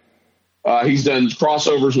him. He's done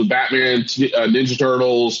crossovers with Batman, Ninja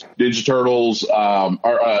Turtles,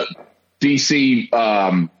 DC,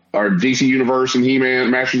 or DC Universe and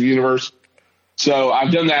He-Man, Masters of the Universe. So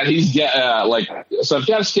I've done that. So I've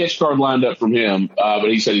got a sketch card lined up from him, but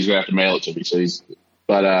he said he's going to have to mail it to me. So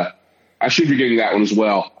I should be getting that one as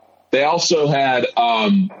well. They also had,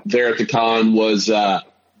 there at the con was,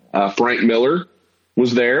 Frank Miller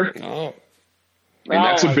was there. Oh. And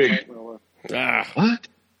that's a big, what?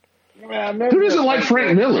 Who doesn't like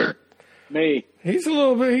Frank Miller? Me. He's a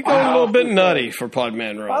little bit, he goes a little bit nutty for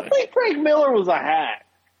Podman Ron. I think Frank Miller was a hack.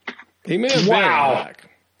 He may have been a hack.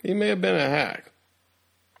 He may have been a hack.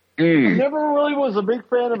 I never really was a big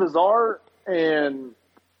fan of his art, and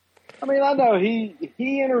I mean, I know he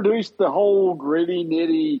introduced the whole gritty,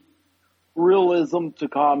 nitty realism to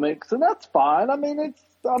comics, and that's fine. I mean, I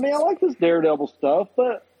like his Daredevil stuff,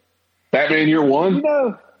 but Batman Year One, you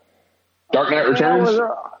know, Dark Knight Returns.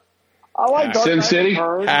 I like Dark Sin Knight City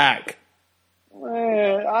Returns. Hack.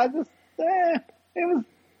 It was.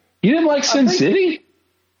 You didn't like Sin City?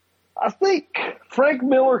 I think Frank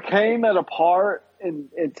Miller came at a part in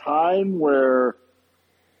time where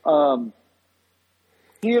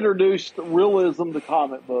he introduced realism to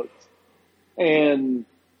comic books. And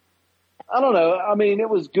I don't know. I mean, it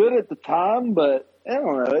was good at the time, but I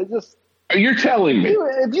don't know. It just. You're telling me.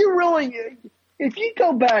 If you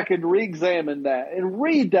go back and re-examine that and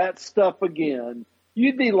read that stuff again,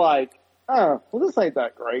 you'd be like, oh, well, this ain't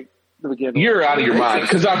that great to begin with. You're out of your mind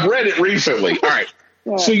because I've read it recently. All right.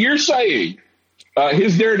 Yeah. So you're saying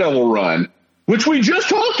his Daredevil run, which we just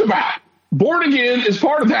talked about, Born Again is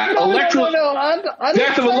part of that. No,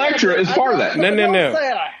 Death of Elektra is part of that. No. I don't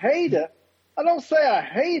say I hate it. I don't say I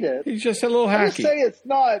hate it. He's just a little hacky. I just say it's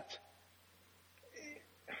not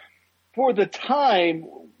for the time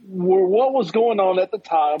where what was going on at the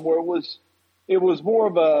time, where it was more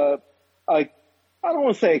of a I don't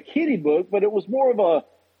want to say a kiddie book, but it was more of a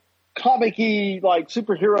comic-y, like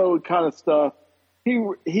superhero kind of stuff. He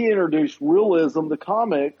introduced realism to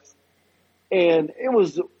comics, and it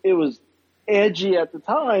was edgy at the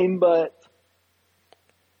time, but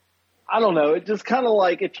I don't know. It just kind of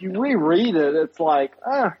like if you reread it, it's like,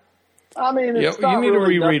 I mean, it's not you need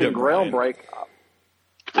really to reread nothing it, groundbreaking.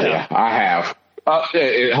 Yeah, I have.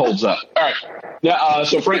 It holds up. All right. Yeah.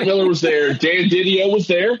 So Frank Miller was there. Dan Didio was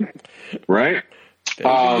there, right?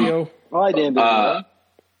 Didio. Hi, Dan Didio.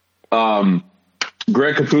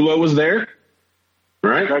 Greg Capullo was there,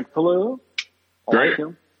 right? Greg Capullo. Great.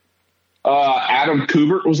 Adam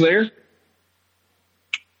Kubert was there.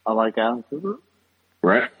 I like Adam Kubert.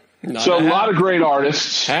 Right. Not so a lot of great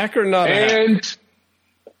artists. Hack or not a hack?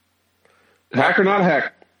 Hack or not a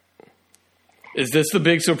hack? Is this the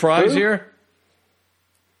big surprise here?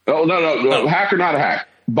 Oh, no. Hack or not a hack?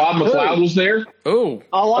 Bob McLeod was there. Oh,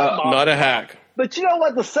 I like Bob. Not a hack. But you know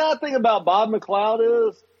what the sad thing about Bob McLeod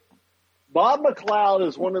is? Bob McLeod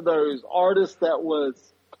is one of those artists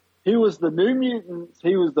he was the New Mutants.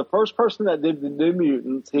 He was the first person that did the New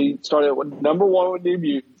Mutants. He started with #1 with New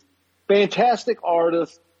Mutants. Fantastic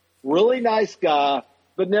artist, really nice guy,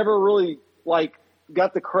 but never really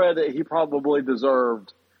got the credit he probably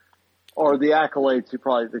deserved or the accolades he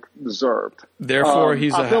probably deserved. Therefore,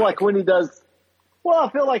 he's a hack. I feel like when he does, I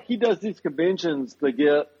feel like he does these conventions to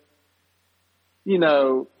get,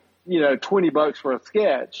 $20 for a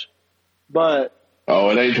sketch. But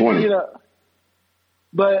it ain't 20.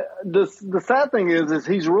 But the sad thing is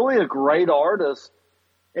he's really a great artist,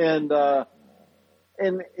 and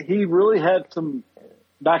he really had some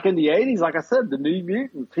back in the '80s. Like I said, the New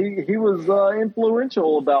Mutants. He was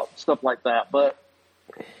influential about stuff like that, but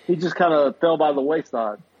he just kind of fell by the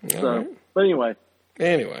wayside. But anyway,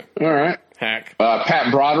 all right. Hack.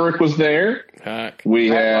 Pat Broderick was there. Hack. We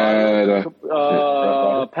had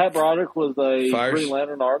Pat Broderick was a Green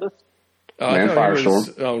Lantern artist.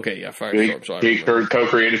 Firestorm. Firestorm. Sorry. He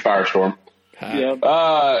co-created Firestorm.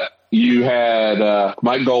 Yeah. You had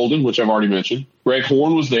Mike Golden, which I've already mentioned. Greg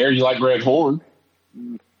Horn was there. You like Greg Horn?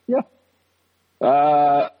 Yeah.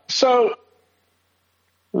 So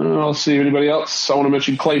let's see. Anybody else? I want to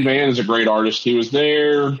mention Clay Mann is a great artist. He was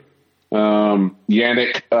there.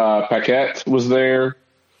 Yannick Paquette was there.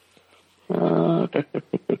 All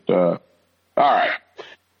right.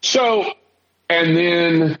 So, and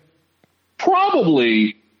then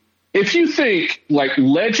probably, if you think like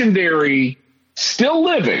legendary, still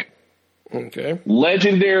living,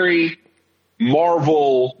 legendary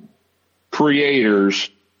Marvel creators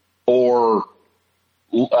or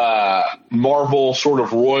Marvel sort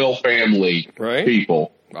of royal family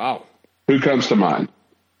people. Wow. Who comes to mind?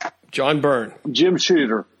 John Byrne. Jim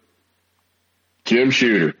Shooter.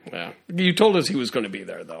 Yeah. You told us he was going to be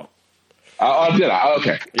there, though. Did I?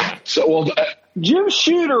 Okay. Yeah. So, Jim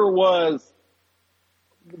Shooter was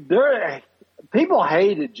there. People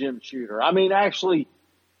hated Jim Shooter. I mean, actually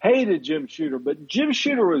hated Jim Shooter, but Jim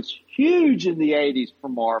Shooter was huge in the '80s for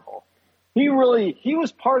Marvel. He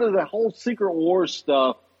was part of the whole Secret Wars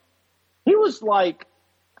stuff. He was like,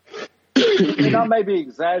 and I may be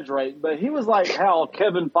exaggerating, but he was like how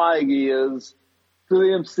Kevin Feige is to the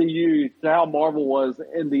MCU, to how Marvel was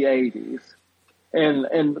in the '80s, and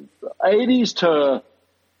 '80s to,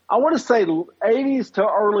 I want to say '80s to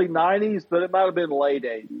early '90s, but it might have been late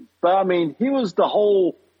 '80s. But I mean, he was the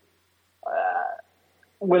whole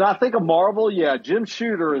when I think of Marvel, yeah, Jim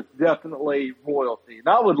Shooter is definitely royalty. And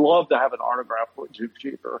I would love to have an autograph with Jim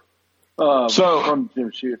Shooter. From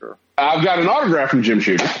Jim Shooter. I've got an autograph from Jim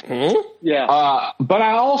Shooter. Hmm? Yeah. But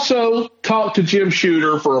I also talked to Jim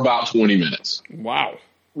Shooter for about 20 minutes. Wow.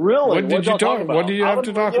 Really? What did you talk about? What do you have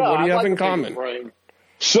to talk about? What do you have in common?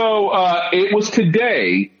 So it was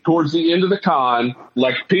today, towards the end of the con,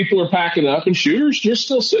 like people are packing up and Shooter's just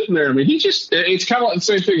still sitting there. I mean, it's kind of like the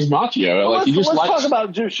same thing as Macchio. Well, like let's talk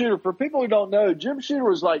about Jim Shooter. For people who don't know, Jim Shooter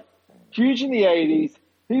was like huge in the 80s.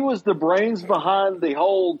 He was the brains behind the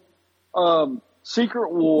whole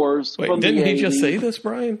Secret Wars. Wait, from didn't the he 80s. just say this,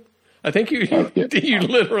 Brian? I think you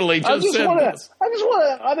literally just said this. I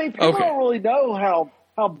mean, people don't really know how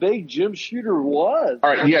big Jim Shooter was. All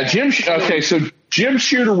right, yeah, so Jim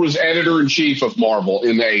Shooter was editor-in-chief of Marvel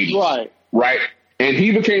in the 80s. Right? And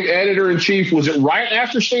he became editor-in-chief. Was it right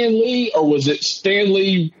after Stan Lee, or was it Stan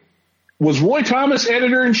Lee? Was Roy Thomas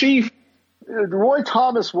editor-in-chief? Roy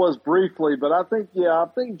Thomas was briefly, but I think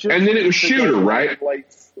Jim. And then it was Shooter, right?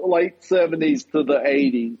 Late 70s to the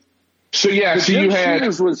 80s. So yeah, so Jim you had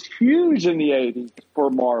Shooter was huge in the 80s for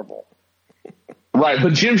Marvel. Right,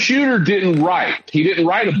 but Jim Shooter didn't write. He didn't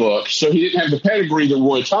write a book, so he didn't have the pedigree that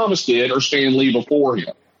Roy Thomas did or Stan Lee before him.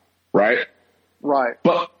 Right? Right.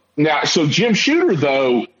 But now, so Jim Shooter,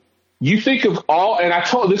 though, you think of all, and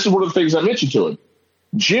this is one of the things I mentioned to him.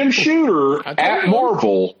 Jim Shooter at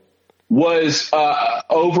Marvel was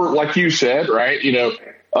over, like you said, right?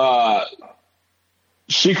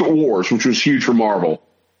 Secret Wars, which was huge for Marvel.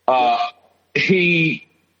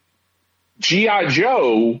 G.I.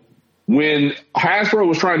 Joe, when Hasbro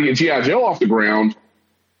was trying to get G.I. Joe off the ground,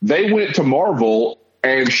 they went to Marvel,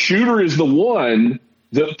 and Shooter is the one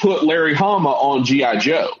that put Larry Hama on G.I.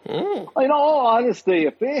 Joe. In all honesty,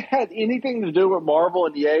 if it had anything to do with Marvel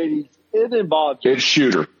in the 80s, it involved It's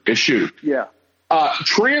Shooter. Yeah.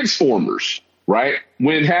 Transformers, right?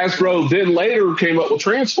 When Hasbro then later came up with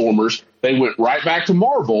Transformers, they went right back to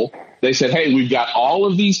Marvel. They said, "Hey, we've got all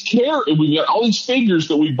of these we've got all these figures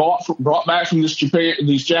that we brought back from this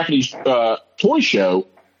Japanese toy show.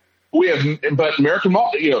 We have, but American,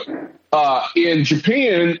 in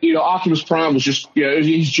Japan, Optimus Prime was just,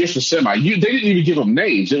 he's just a semi. They didn't even give him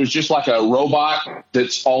names. It was just like a robot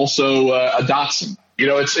that's also a Datsun.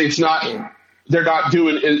 It's not. They're not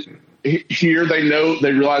doing it." Here they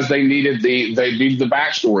realized they needed the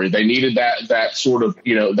backstory. They needed that sort of,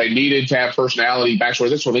 they needed to have personality, backstory,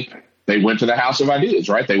 that sort of thing. They went to the House of Ideas,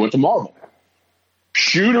 right? They went to Marvel.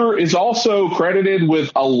 Shooter is also credited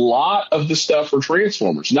with a lot of the stuff for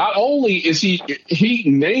Transformers. Not only is he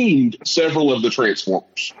named several of the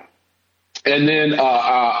Transformers. And then,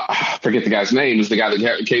 I forget the guy's name, is the guy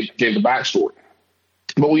that gave the backstory.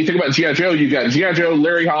 But when you think about G.I. Joe, you've got G.I. Joe,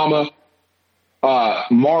 Larry Hama,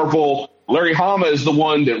 Marvel. Larry Hama is the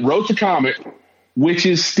one that wrote the comic, which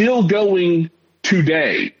is still going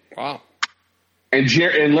today. Wow. And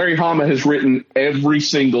Larry Hama has written every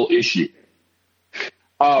single issue.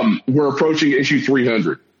 We're approaching issue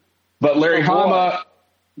 300. But Larry Hama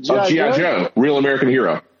of G.I. Joe, Real American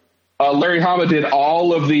Hero. Larry Hama did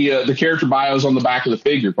all of the character bios on the back of the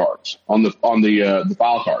figure cards, on the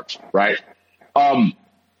file cards, right?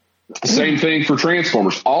 Same thing for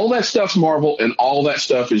Transformers. All that stuff's Marvel, and all that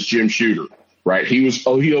stuff is Jim Shooter, right? He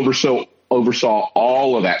oversaw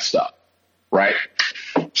all of that stuff, right?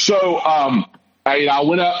 So I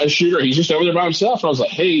went out as Shooter. He's just over there by himself, and I was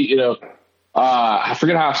like, hey, I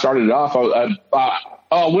forget how I started it off.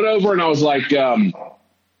 I went over and I was like, just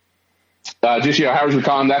how was your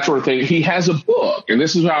con, that sort of thing. He has a book, and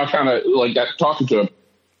this is how I kind of got talking to him.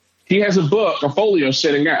 He has a book, a folio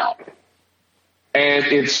sitting out. And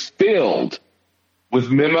it's filled with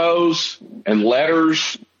memos and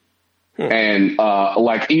letters and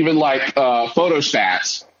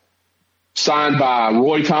photostats signed by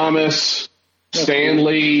Roy Thomas, Stan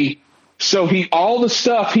Lee. So all the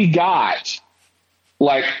stuff he got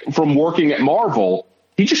from working at Marvel,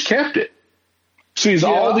 he just kept it. So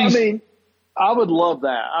all these. I mean, I would love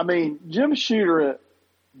that. I mean, Jim Shooter,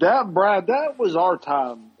 that was our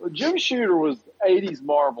time. Jim Shooter was 80s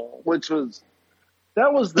Marvel,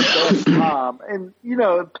 that was the best time. And,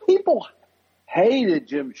 people hated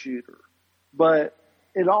Jim Shooter. But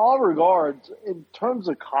in all regards, in terms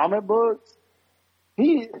of comic books,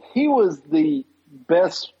 he was the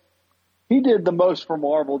best. He did the most for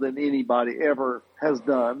Marvel than anybody ever has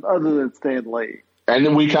done, other than Stan Lee. And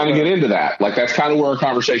then we kind of get into that. That's kind of where our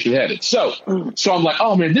conversation headed. So I'm like,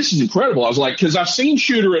 oh, man, this is incredible. I was like, because I've seen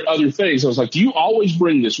Shooter at other things. I was like, do you always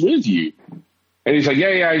bring this with you? And he's like,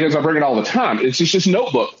 yeah. He goes, I bring it all the time. It's just this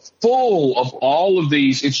notebook full of all of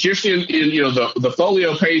these. It's just in the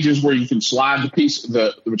folio pages where you can slide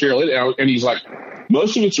the material in. And he's like,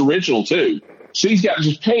 most of it's original too. So he's got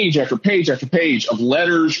just page after page after page of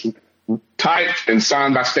letters typed and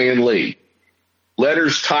signed by Stan Lee.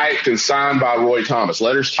 Letters typed and signed by Roy Thomas.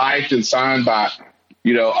 Letters typed and signed by,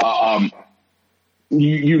 you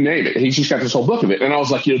name it. He's just got this whole book of it. And I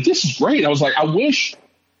was like, this is great. I was like, I wish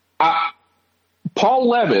Paul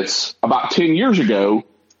Levitz about 10 years ago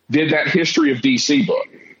did that History of DC book,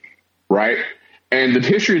 right? And the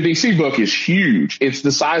History of DC book is huge. It's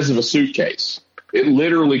the size of a suitcase. It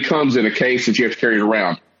literally comes in a case that you have to carry it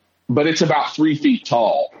around. But it's about 3 feet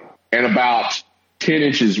tall and about 10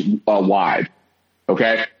 inches wide,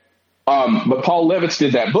 okay? But Paul Levitz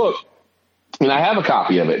did that book, and I have a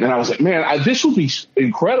copy of it. And I was like, man, this would be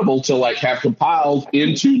incredible to, like, have compiled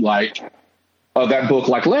into, like, that book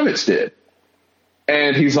like Levitz did.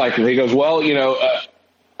 And he goes, well,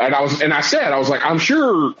 and I said, I'm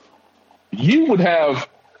sure you would have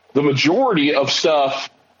the majority of stuff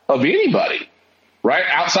of anybody, right?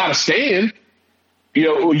 Outside of Stan,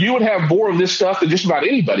 you would have more of this stuff than just about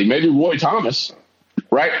anybody, maybe Roy Thomas,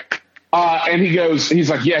 right? And he's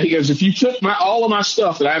like, if you took all of my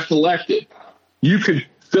stuff that I've collected, you could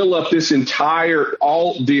fill up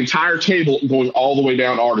the entire table going all the way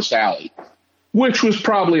down Artist Alley, which was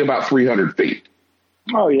probably about 300 feet.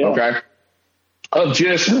 Oh yeah. Okay. Of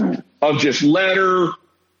just letter,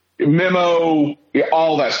 memo,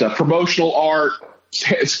 all that stuff, promotional art,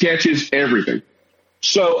 sketches, everything.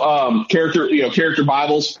 So, character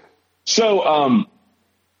Bibles. So,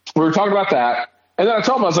 we were talking about that. And then I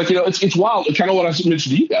told him, I was like, it's wild. Kind of what I mentioned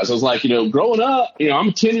to you guys. I was like, growing up,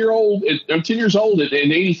 I'm 10 years old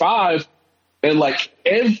in 85. And like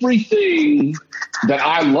everything that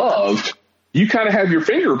I loved, you kind of have your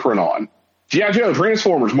fingerprint on. G.I. Joe,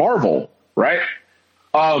 Transformers, Marvel, right?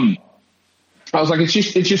 I was like, it's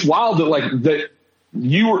just wild that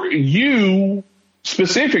you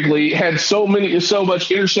specifically had so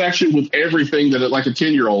much intersection with everything that like a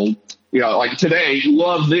 10-year-old, like today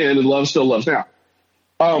loved then and still loves now.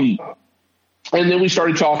 And then we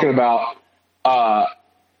started talking about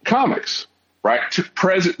comics, right?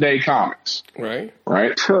 Present day comics, right?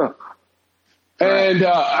 Sure. And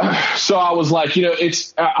so I was like,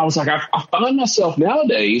 I find myself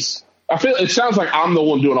nowadays. I feel it sounds like I'm the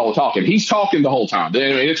one doing all the talking. He's talking the whole time. I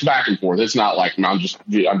mean, it's back and forth. It's not like I'm just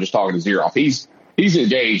talking his ear off. He's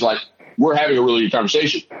engaged. Like we're having a really good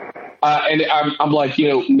conversation. And I'm like,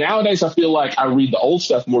 nowadays I feel like I read the old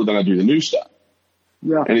stuff more than I do the new stuff.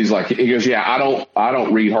 Yeah. And he goes, yeah, I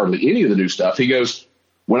don't read hardly any of the new stuff. He goes,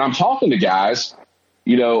 when I'm talking to guys,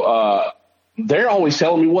 they're always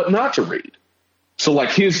telling me what not to read. So like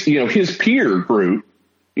his peer group,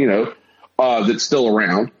 that's still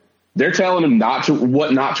around, they're telling him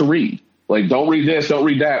what not to read. Like, don't read this, don't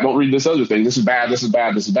read that, don't read this other thing. This is bad, this is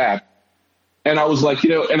bad, this is bad. And I was like,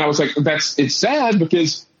 it's sad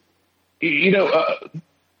because,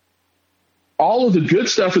 all of the good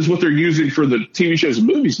stuff is what they're using for the TV shows and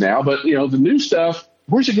movies now. But, the new stuff,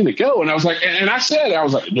 where's it going to go? And I was like,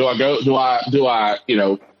 do I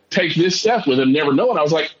take this step with them, never know? And I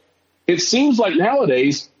was like, it seems like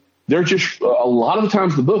nowadays they're just, a lot of the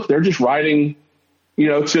times the book, they're just writing,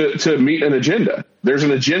 to meet an agenda. There's an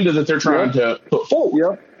agenda that they're trying to put forward.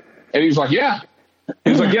 Yeah. And he was like, yeah. He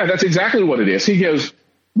was like, yeah, that's exactly what it is. He goes,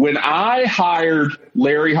 when I hired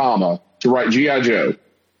Larry Hama to write G.I. Joe,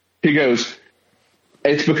 he goes,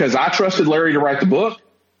 it's because I trusted Larry to write the book.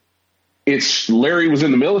 Larry was in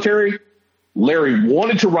the military. Larry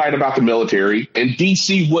wanted to write about the military, and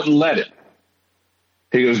DC wouldn't let him.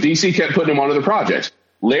 He goes, DC kept putting him on other projects.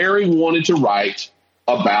 Larry wanted to write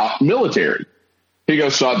about military. He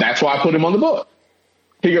goes, so that's why I put him on the book.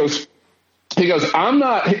 He goes, I'm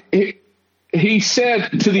not, he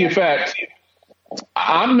said to the effect,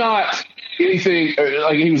 I'm not anything,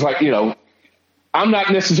 like he was like, I'm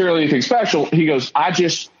not necessarily anything special. He goes, I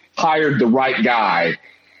just hired the right guy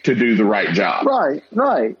to do the right job. Right.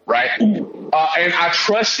 And I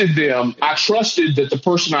trusted them. I trusted that the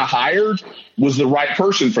person I hired was the right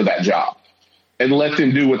person for that job and let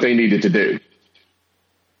them do what they needed to do.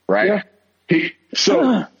 Right. Yeah.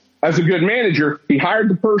 So as a good manager, he hired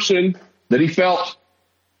the person that he felt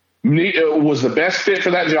was the best fit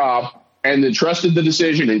for that job, and then trusted the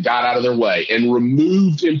decision and got out of their way and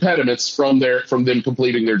removed impediments from them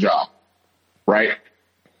completing their job. Right.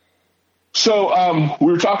 So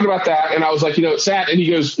we were talking about that, and I was like, it's sad. And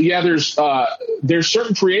he goes, yeah, there's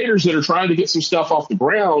certain creators that are trying to get some stuff off the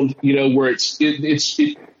ground, where it's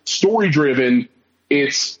story driven,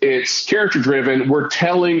 It's character driven. We're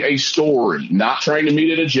telling a story, not trying to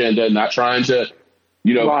meet an agenda, not trying to,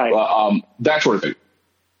 that sort of thing.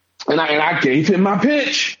 And I gave him my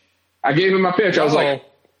pitch. I was like,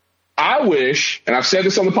 I wish, and I've said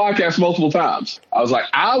this on the podcast multiple times. I was like,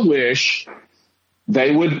 I wish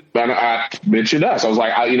they would, and I mentioned us. I was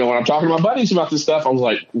like, when I'm talking to my buddies about this stuff, I was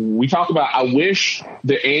like, I wish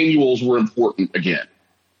the annuals were important again.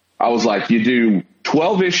 I was like, you do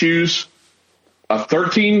 12 issues, a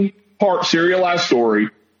 13-part serialized story,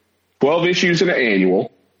 12 issues in an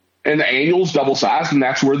annual, and the annual's double sized, and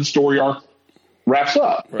that's where the story arc wraps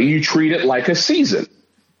up. Right. And you treat it like a season.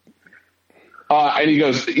 And he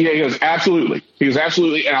goes, absolutely. He goes,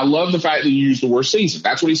 absolutely. And I love the fact that you use the word season.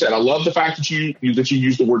 That's what he said. I love the fact that you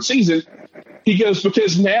use the word season. He goes,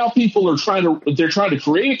 because now people are trying to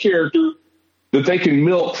create a character that they can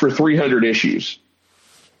milk for 300 issues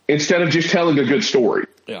instead of just telling a good story.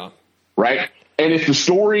 Yeah. Right. And if the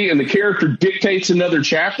story and the character dictates another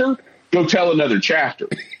chapter, go tell another chapter.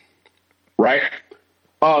 Right.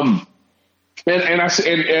 And I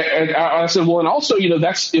said, well, and also,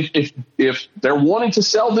 that's if they're wanting to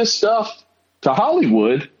sell this stuff to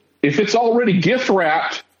Hollywood, if it's already gift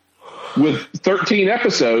wrapped with 13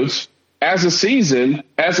 episodes as a season,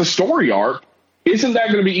 as a story arc, isn't that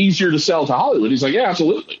going to be easier to sell to Hollywood? He's like, yeah,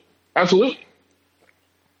 absolutely. Absolutely.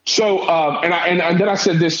 So, and then I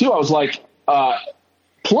said this too. I was like,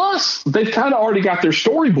 plus they've kind of already got their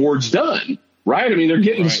storyboards done, right? I mean, they're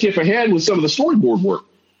getting to skip ahead with some of the storyboard work.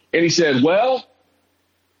 And he said, well,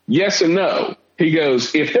 yes and no. He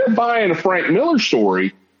goes, if they're buying a Frank Miller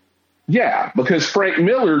story, yeah, because Frank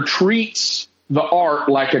Miller treats the art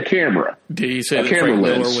like a camera. Did he say that Frank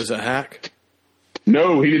Miller was a hack?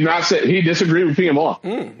 No, he did not say. He disagreed with PMR.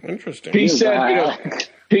 Interesting. He said,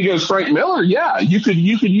 he goes, Frank Miller, yeah, you could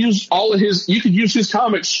use his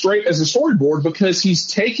comics straight as a storyboard because he's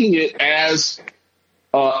taking it as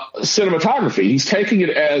cinematography. He's taking it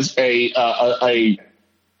as a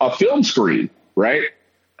film screen, right?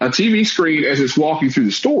 A TV screen as it's walking through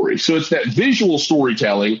the story. So it's that visual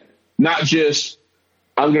storytelling, not just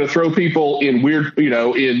I'm going to throw people in weird,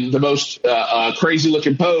 in the most crazy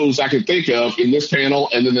looking pose I could think of in this panel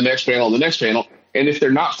and then the next panel and the next panel. And if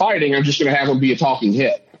they're not fighting, I'm just going to have them be a talking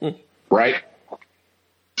head, right?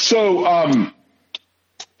 So, and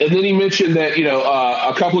then he mentioned that,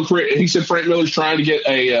 a couple of, he said Frank Miller's trying to get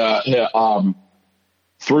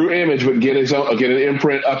through Image, but get an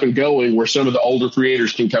imprint up and going where some of the older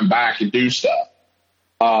creators can come back and do stuff.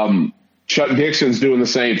 Chuck Dixon's doing the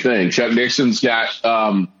same thing. Chuck Dixon's got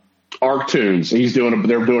Arctoons.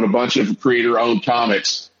 They're doing a bunch of creator-owned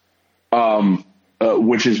comics,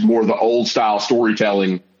 which is more the old style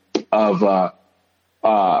storytelling of back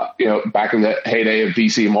in the heyday of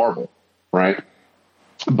DC and Marvel, right?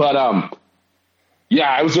 But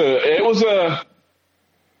it was a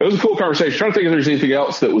cool conversation. I'm trying to think if there's anything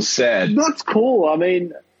else that was said. That's cool. I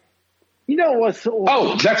mean, what's?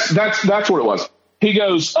 Oh, that's what it was. He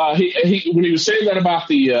goes, he when he was saying that about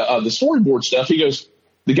the storyboard stuff, he goes,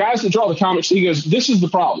 the guys that draw the comics, he goes, this is the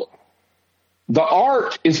problem. The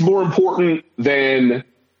art is more important than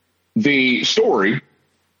the story,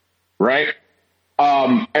 right?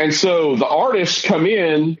 And so the artists come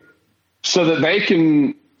in so that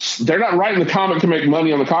they're not writing the comic to make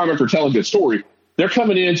money on the comic or tell a good story. They're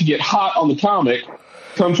coming in to get hot on the comic,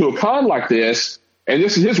 come to a con like this, and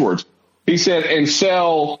this is his words. He said, and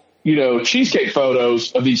sell, cheesecake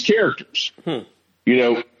photos of these characters,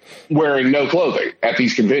 wearing no clothing at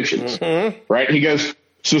these conventions, right? He goes,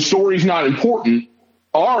 so story's not important.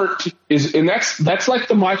 Art is, and that's like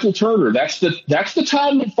the Michael Turner. That's the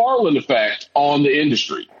Todd McFarlane effect on the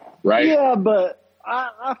industry, right? Yeah, but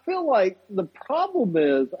I feel like the problem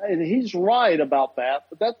is, and he's right about that,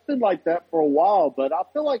 but that's been like that for a while. But I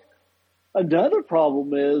feel like another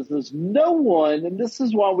problem is no one, and this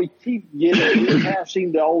is why we keep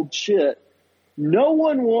rehashing the old shit. No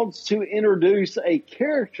one wants to introduce a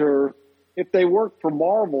character if they work for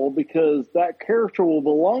Marvel because that character will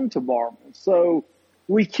belong to Marvel. So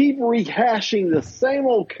we keep rehashing the same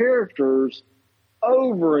old characters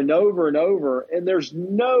over and over and over, and there's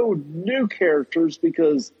no new characters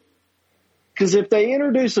because if they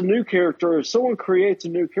introduce a new character, if someone creates a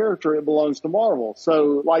new character, it belongs to Marvel.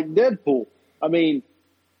 So like Deadpool, I mean,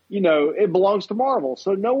 it belongs to Marvel.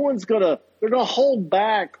 So no one's they're gonna hold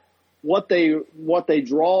back what they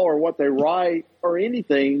draw or what they write or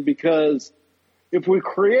anything, because if we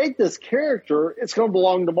create this character, it's going to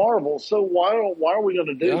belong to Marvel. So why are we going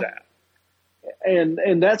to do that?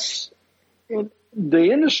 And that's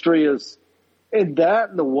the industry is, and that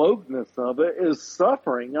and the wokeness of it is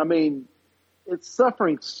suffering. I mean, it's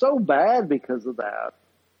suffering so bad because of that.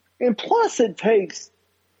 And plus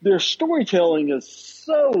their storytelling is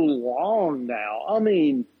so long now. I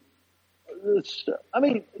mean,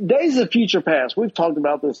 Days of Future Past, we've talked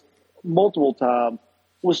about this multiple times,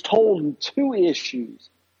 was told in 2 issues.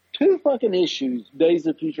 2 fucking issues, Days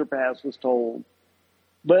of Future Past was told.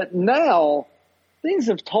 But now, things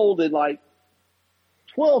have told in like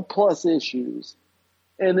 12 plus issues.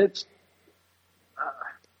 And it's,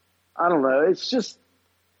 I don't know, it's just,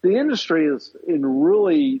 the industry is in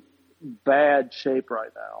really bad shape right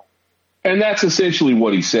now. And that's essentially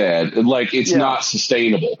what he said. Like, it's not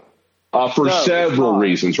sustainable for several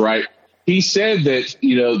reasons, right? He said that,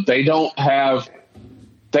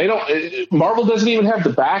 Marvel doesn't even have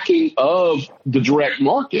the backing of the direct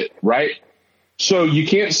market, right? So you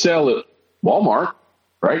can't sell at Walmart,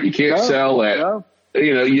 right? You can't sell at,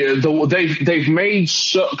 they've made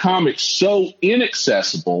comics so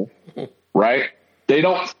inaccessible, right? They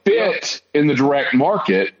don't fit in the direct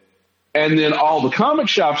market. And then all the comic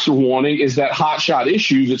shops are wanting is that hotshot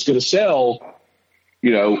issue that's going to sell,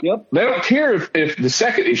 They don't care if the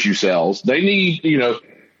second issue sells. They need,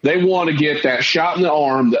 they want to get that shot in the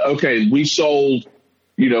arm that, okay, we sold,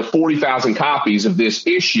 40,000 copies of this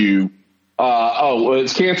issue.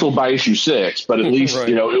 It's canceled by issue 6, but at least, right.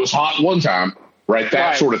 It was hot one time, right?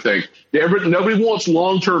 That sort of thing. Nobody wants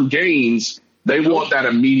long-term gains. They want that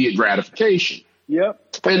immediate gratification.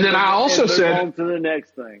 Yep. And then I also said, on to the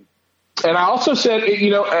next thing. And I also said,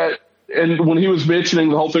 and when he was mentioning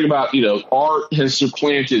the whole thing about, art has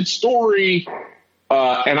supplanted story,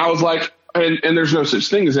 and I was like, and there's no such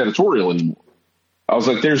thing as editorial anymore. I was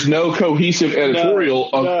like, there's no cohesive editorial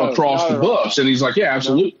across the books. And he's like, yeah,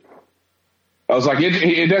 absolutely. I was like,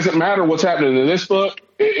 it doesn't matter what's happening in this book.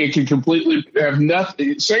 It can completely have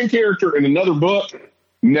nothing. Same character in another book,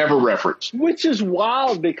 never referenced. Which is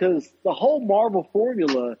wild because the whole Marvel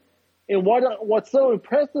formula, and what's so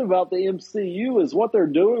impressive about the MCU is what they're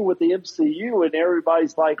doing with the MCU, and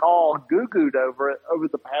everybody's like all goo-gooed over it over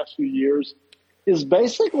the past few years, is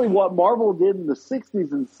basically what Marvel did in the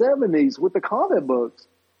 60s and 70s with the comic books.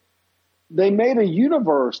 They made a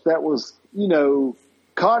universe that was,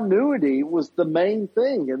 continuity was the main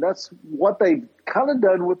thing, and that's what they've kind of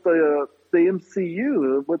done with the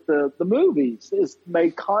MCU, with the movies, is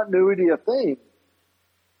make continuity a thing.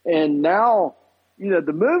 And now,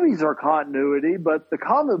 the movies are continuity, but the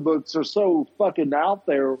comic books are so fucking out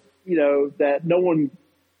there, that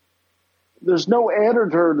there's no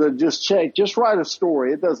editor to just check, just write a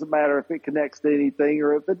story. It doesn't matter if it connects to anything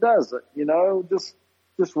or if it doesn't,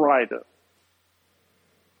 just write it.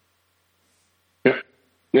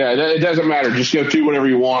 Yeah, it doesn't matter. Just go do whatever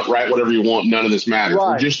you want, write whatever you want. None of this matters.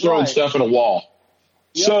 We're just throwing stuff at a wall.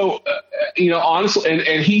 Yep. So, honestly,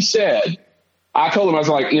 and he said, I told him, I was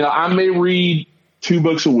like, I may read 2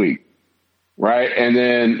 books a week, right? And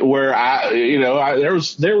then where back in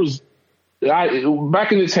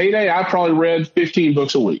its heyday, I probably read 15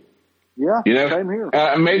 books a week. Yeah, same here.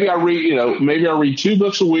 Maybe I read 2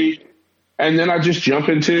 books a week, and then I just jump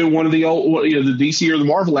into one of the old, the DC or the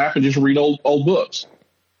Marvel app and just read old books.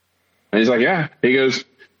 And he's like, yeah. He goes,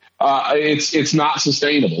 it's not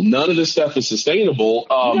sustainable. None of this stuff is sustainable.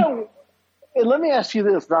 And let me ask you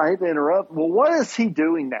this, and I hate to interrupt. Well, what is he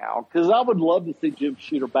doing now? Because I would love to see Jim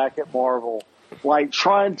Shooter back at Marvel, like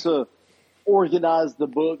trying to organize the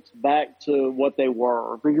books back to what they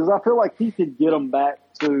were. Because I feel like he could get them back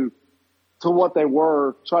to what they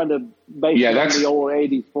were, trying to base on the old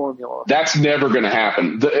 80s formula. That's never going to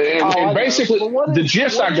happen. And basically, the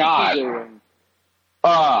gist I got,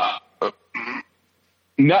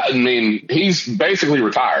 he's basically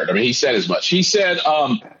retired. I mean, he said as much. He said,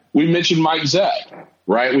 we mentioned Mike Zeck,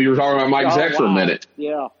 right? We were talking about Mike Zeck for a minute.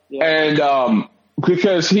 Yeah. And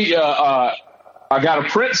because I got a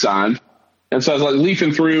print signed, and so I was like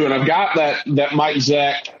leafing through, and I've got that Mike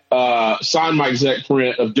Zeck signed Mike Zeck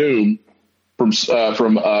print of Doom from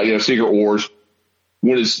Secret Wars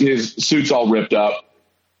when his suit's all ripped up.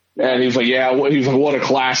 And he was like, what a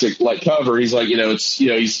classic cover. He's like,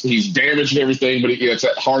 he's damaged and everything, but it's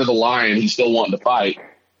at heart of the lion. He's still wanting to fight.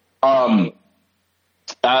 So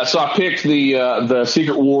I picked the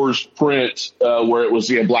Secret Wars print where it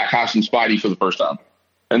was Black Costume Spidey for the first time,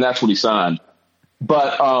 and that's what he signed.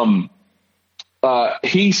 But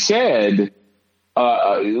he said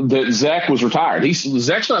that Zeck was retired.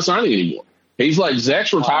 Zeck's not signing anymore. He's like,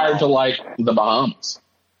 Zeck's retired to the Bahamas.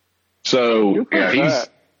 So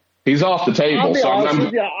he's off the table.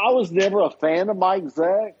 I was never a fan of Mike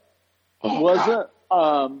Zeck. But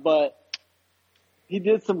he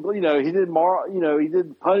did some, he did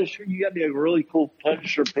Punisher. You got me a really cool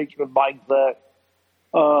Punisher picture of Mike Zeck.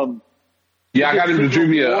 Yeah, I got him to do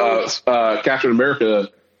me a Captain America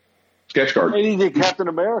sketch card. And he did Captain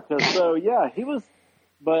America. So, yeah, he was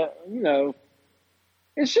 – but, you know,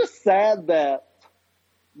 it's just sad that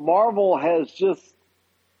Marvel has just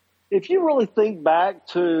 – if you really think back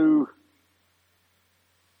to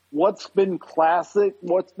what's been classic,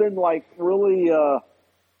 what's been, like, really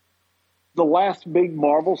the last big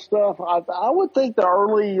Marvel stuff, I would think the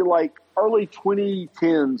early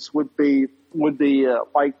 2010s would be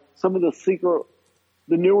like some of the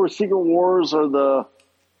newer Secret Wars or the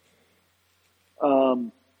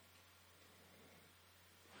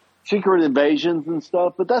Secret Invasions and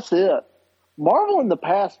stuff, but that's it. Marvel in the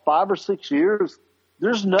past 5 or 6 years,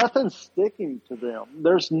 there's nothing sticking to them.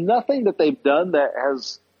 There's nothing that they've done that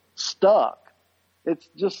has stuck. It's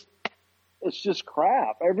just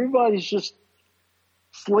crap. Everybody's just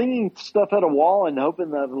slinging stuff at a wall and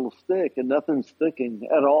hoping that it'll stick, and nothing's sticking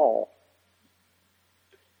at all.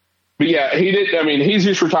 But yeah, he did. I mean, he's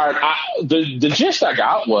just retired. The gist I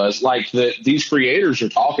got was like that these creators are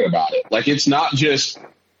talking about it. Like, it's not just,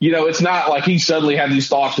 you know, it's not like he suddenly had these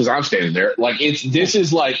thoughts because I'm standing there. Like, this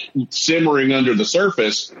is like simmering under the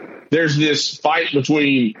surface. There's this fight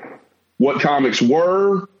between what comics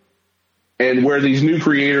were and where these new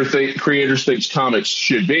creators think comics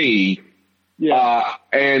should be. Yeah.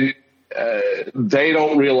 And they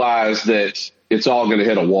don't realize that it's all going to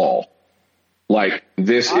hit a wall. Like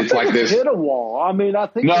this, it's like this. Hit a wall. I mean, I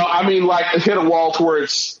think. No, I mean like hit a wall to where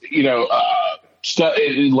it's, you know,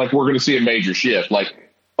 like we're going to see a major shift. Like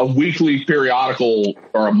a weekly periodical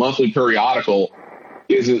or a monthly periodical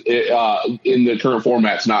is in the current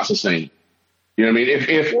format's not sustainable. You know what I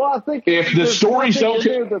mean? If the stories don't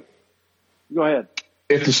go ahead.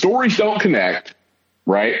 If the stories don't connect,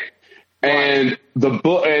 right, and the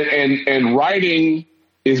book and writing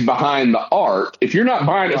is behind the art, if you're not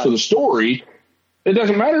buying it for the story, it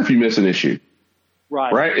doesn't matter if you miss an issue.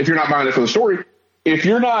 Right. If you're not buying it for the story, if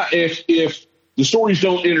the stories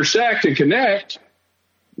don't intersect and connect,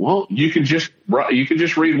 well, you can just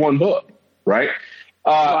read one book. Right.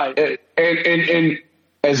 And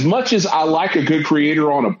as much as I like a good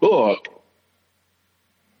creator on a book,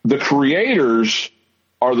 the creators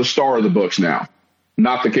are the star of the books now,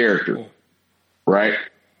 not the character. Right.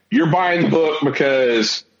 You're buying the book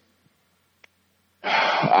because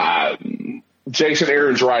Jason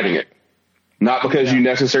Aaron's writing it, not because you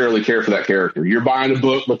necessarily care for that character. You're buying a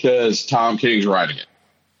book because Tom King's writing it,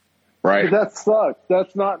 right? But that sucks.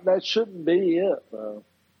 That shouldn't be it, though.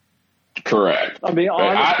 Correct. I mean,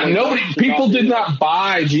 honestly, people did not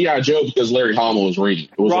buy G.I. Joe because Larry Hama was writing.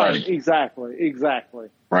 Exactly.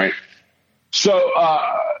 Right. So,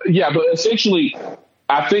 but essentially,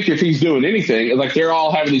 I think if he's doing anything, like they're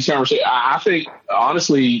all having these conversations, I think,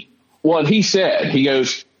 honestly, he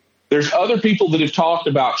goes, there's other people that have talked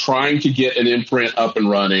about trying to get an imprint up and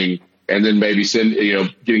running and then maybe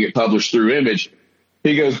getting it published through Image.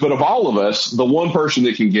 He goes, but of all of us, the one person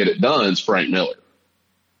that can get it done is Frank Miller.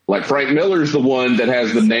 Like Frank Miller is the one that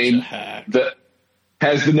has the name, that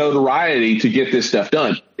has the notoriety to get this stuff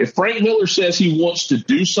done. If Frank Miller says he wants to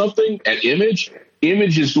do something at Image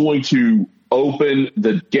is going to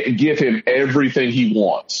give him everything he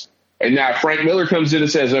wants. And now Frank Miller comes in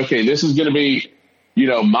and says, okay, this is going to be,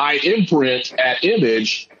 my imprint at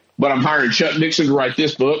Image, but I'm hiring Chuck Dixon to write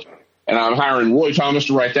this book, and I'm hiring Roy Thomas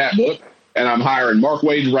to write that book, and I'm hiring Mark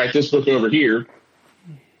Waid to write this book over here.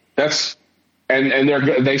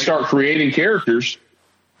 And they start creating characters.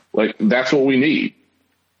 Like, that's what we need.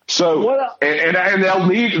 So, and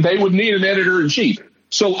they would need an editor in chief.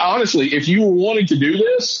 So honestly, if you were wanting to do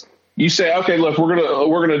this, you say, okay, look, we're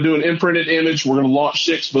gonna do an imprinted Image. We're gonna launch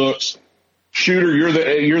 6 books. Shooter, you're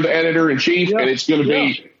the editor in chief, and it's gonna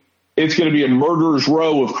be a murderer's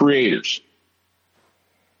row of creators.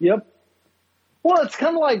 Yep. Well, it's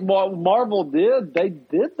kind of like what Marvel did. They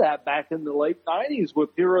did that back in the late 90s with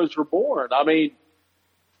Heroes Reborn. I mean,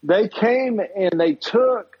 they came and they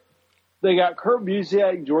got Kurt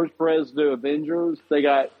Busiek, George Perez to do Avengers. They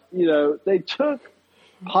got, they took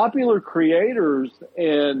popular creators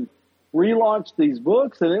and relaunched these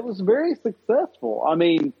books, and it was very successful. I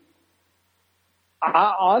mean,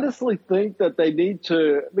 I honestly think that they need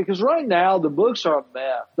to, because right now the books are a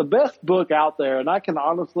mess. The best book out there, and I can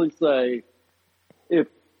honestly say, if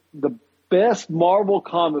the best Marvel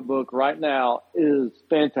comic book right now is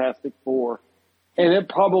Fantastic Four, and it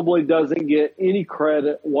probably doesn't get any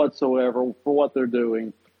credit whatsoever for what they're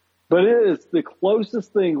doing, but it is the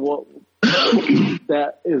closest thing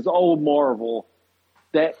that is old Marvel,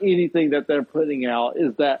 that anything that they're putting out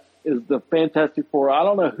is the Fantastic Four. I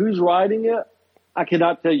don't know who's writing it. I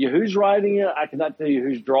cannot tell you who's writing it. I cannot tell you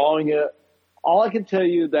who's drawing it. all I can tell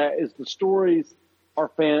you that is the stories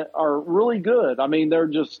are really good. I mean,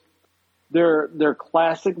 they're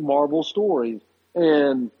classic Marvel stories,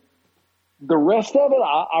 and the rest of it,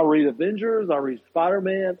 I read Avengers, I read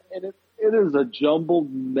Spider-Man, and it is a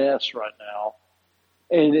jumbled mess right now.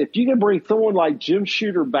 And if you can bring someone like Jim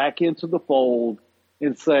Shooter back into the fold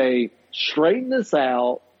and say, straighten this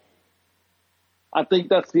out, I think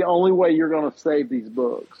that's the only way you're going to save these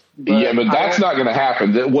books. But that's not going to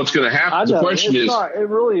happen. What's going to happen? The question is, it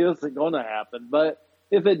really isn't going to happen. But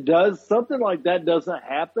if it does, something like that doesn't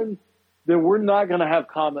happen, then we're not going to have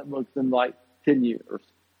comic books in like 10 years.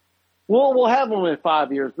 We'll have them in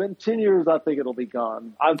 5 years, but in 10 years, I think it'll be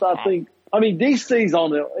gone. I think, DC's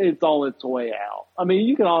it's on its way out. I mean,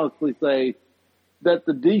 you can honestly say that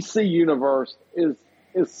the DC universe is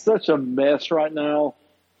such a mess right now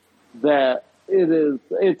that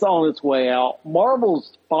it's on its way out.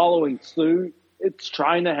 Marvel's following suit. It's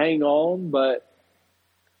trying to hang on, but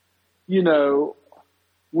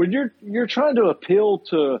when you're trying to appeal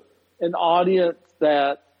to an audience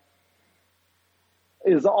that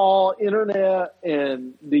is all internet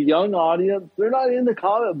and the young audience, they're not into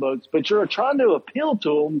comic books, but you're trying to appeal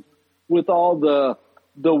to them with all the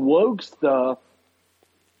woke stuff.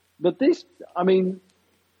 But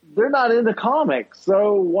they're not into comics,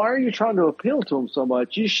 so why are you trying to appeal to them so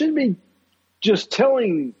much? You should be just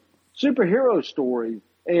telling superhero stories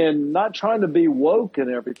and not trying to be woke and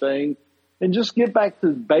everything, and just get back to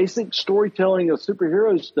basic storytelling of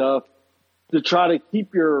superhero stuff to try to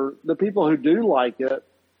keep the people who do like it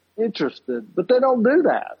interested. But they don't do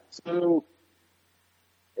that. So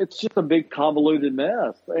it's just a big convoluted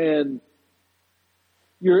mess. And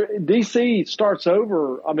your DC starts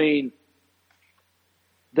over. I mean,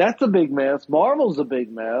 that's a big mess. Marvel's a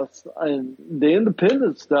big mess. And the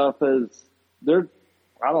independent stuff I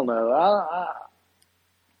don't know.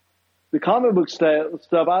 The comic book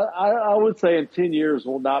stuff, I would say in 10 years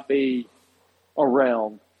will not be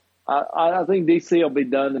around. I think DC will be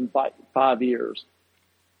done in 5 years.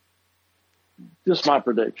 Just my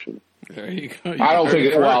prediction. There you go. I don't think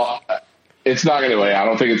it's not going to be.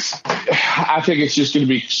 I think it's just going to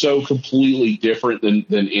be so completely different than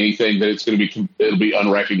anything that it'll be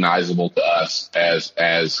unrecognizable to us as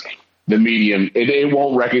the medium. It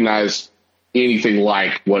won't recognize anything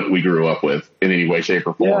like what we grew up with in any way, shape,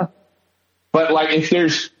 or form. Yeah. But like, if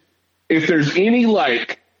there's any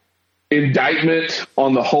like indictment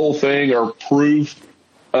on the whole thing or proof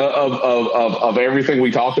of everything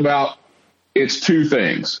we talked about, it's two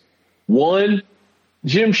things. One,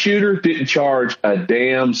 Jim Shooter didn't charge a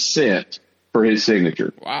damn cent for his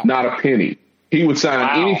signature. Wow. Not a penny. He would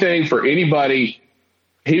sign anything for anybody.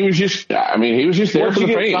 He was just there for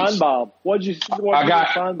the fans. What'd you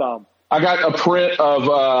get signed, Bob? I got a print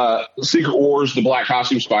of Secret Wars, the Black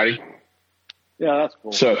Costume Spidey. Yeah, that's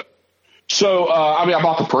cool. So I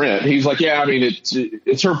bought the print. He's like, yeah,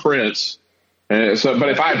 it's her prints. And but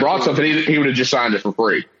if I had brought something, he would have just signed it for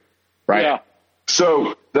free. Right. Yeah.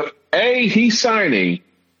 So he's signing.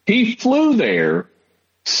 He flew there,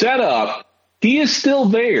 set up. He is still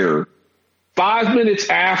there 5 minutes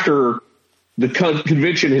after the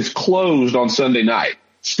convention has closed on Sunday night,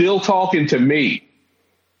 still talking to me.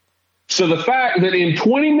 So the fact that in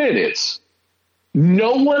 20 minutes,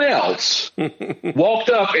 no one else walked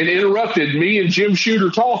up and interrupted me and Jim Shooter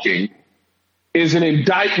talking is an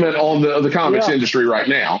indictment on the comics industry right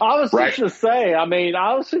now. I was just to say,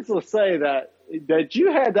 that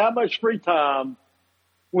you had that much free time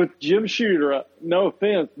with Jim Shooter, no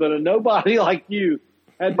offense, but nobody like you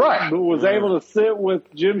was able to sit with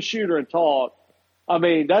Jim Shooter and talk. I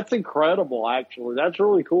mean, that's incredible, actually. That's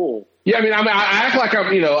really cool. Yeah, I act like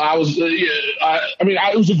I was.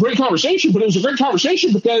 It was a great conversation, but it was a great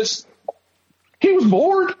conversation because he was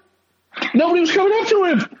bored. Nobody was coming up to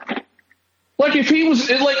him. Like if he was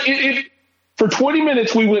if for 20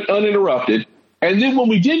 minutes we went uninterrupted, and then when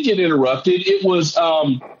we did get interrupted, it was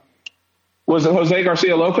it Jose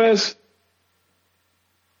Garcia Lopez?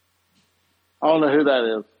 I don't know who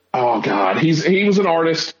that is. Oh God, he was an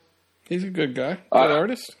artist. He's a good guy. Good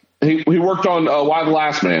artist. He worked on Why the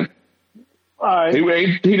Last Man. All right.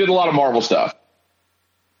 He did a lot of Marvel stuff.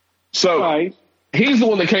 So he's the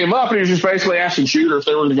one that came up and he was just basically asking Shooter if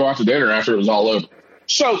they were going to go out to dinner after it was all over.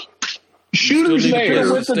 So Shooter's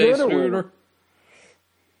there. With the dinner winner.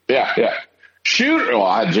 Yeah. Shooter. Well,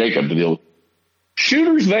 I had Jacob to deal with.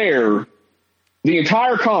 Shooter's there the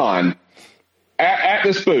entire con at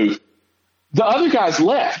this booth. The other guys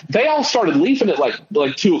left. They all started leaving at like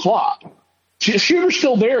 2:00. Shooter's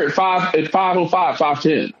still there at 5:05,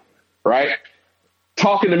 5:10, right?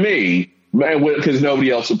 Talking to me, because nobody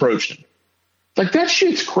else approached him. Like, that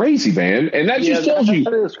shit's crazy, man. And that just tells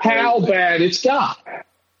you how bad it's got.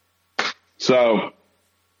 So,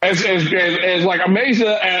 as like amazed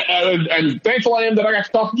and thankful I am that I got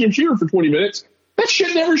to talk to Jim Shooter for 20 minutes, that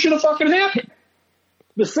shit never should have fucking happened.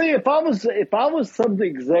 But see, if I was some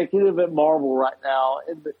executive at Marvel right now,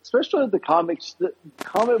 and especially the comic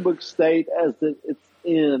book state as it's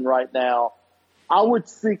in right now, I would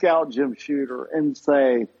seek out Jim Shooter and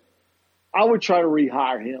say, I would try to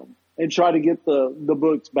rehire him and try to get the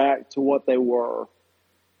books back to what they were.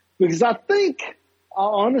 Because I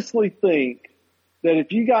honestly think that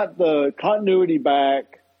if you got the continuity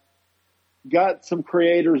back, got some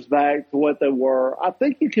creators back to what they were, I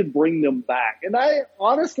think you could bring them back. And I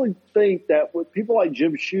honestly think that with people like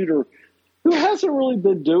Jim Shooter, who hasn't really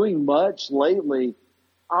been doing much lately,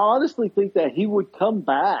 I honestly think that he would come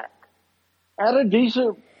back at a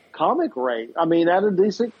decent comic rate. I mean, at a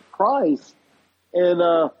decent price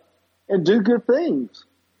and do good things.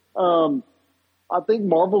 I think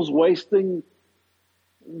Marvel's wasting.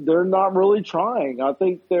 They're not really trying. I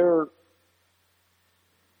think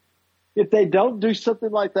if they don't do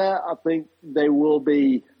something like that, I think they will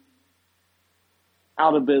be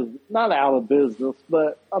out of business. Not out of business,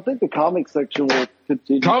 but I think the comic section will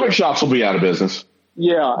continue. Comic shops will be out of business.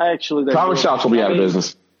 Yeah, actually. Comic shops will be out of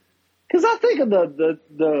business. Because I think of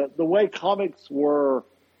the way comics were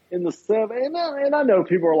in the 70s, and I know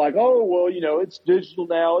people are like, oh, well, it's digital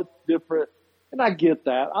now, it's different. And I get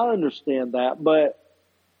that. I understand that. But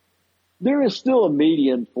there is still a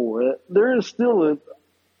medium for it. There is still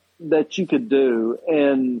that you could do.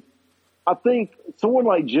 And I think someone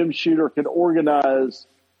like Jim Shooter could organize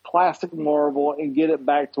classic Marvel and get it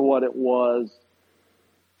back to what it was.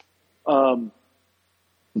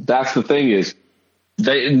 That's the thing is,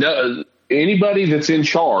 anybody that's in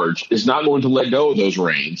charge is not going to let go of those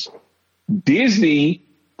reins. Disney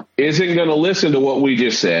isn't going to listen to what we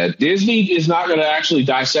just said. Disney is not going to actually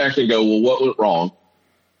dissect and go, well, what went wrong,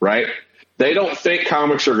 right? They don't think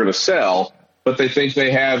comics are going to sell, but they think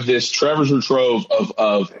they have this treasure trove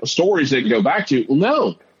of stories they can go back to. Well,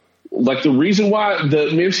 no. Like, the reason why the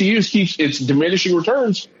MCU keeps its diminishing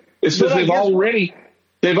returns is because they've already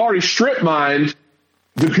strip mined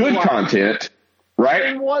the good content,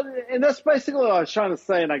 right? And that's basically what I was trying to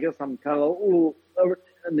say, and I guess I'm kind of a little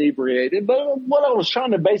inebriated, but what I was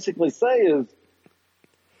trying to basically say is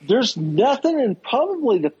there's nothing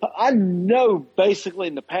I know basically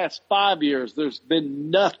in the past 5 years, there's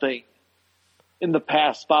been nothing in the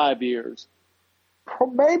past 5 years.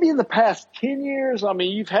 Maybe in the past 10 years, I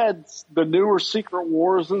mean, you've had the newer Secret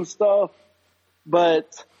Wars and stuff,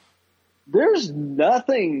 but there's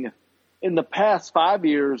nothing in the past 5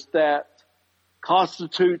 years that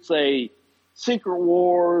constitutes a Secret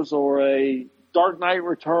Wars or a Dark Knight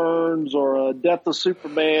Returns or a Death of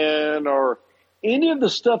Superman or any of the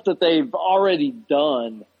stuff that they've already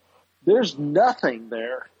done. There's nothing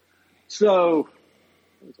there. So,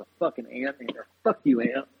 there's a fucking ant here. Fuck you,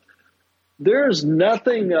 ant. There's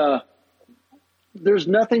nothing there.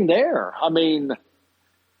 I mean,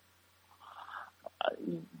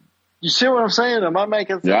 you see what I'm saying? Am I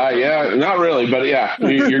making sense? Yeah, not really, but yeah,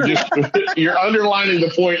 you're underlining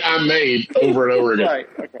the point I made over and over again. Right.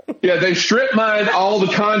 Okay. Yeah, they strip mined all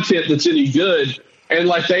the content that's any good, and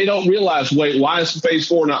like they don't realize, wait, why is Phase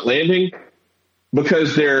 4 not landing?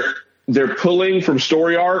 Because they're pulling from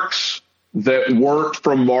story arcs that weren't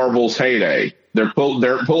from Marvel's heyday. They're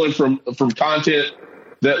pulling from content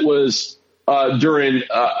that was during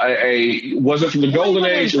wasn't from the Golden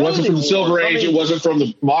Age, it wasn't from the Silver Age, it wasn't from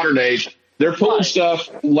the Modern Age. They're pulling stuff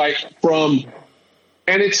like from,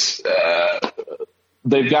 and it's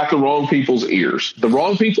they've got the wrong people's ears. The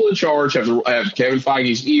wrong people in charge have Kevin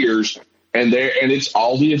Feige's ears, and it's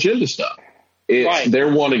all the agenda stuff.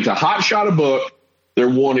 They're wanting to hotshot a book. They're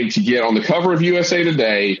wanting to get on the cover of USA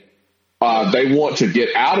Today. They want to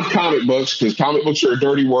get out of comic books because comic books are a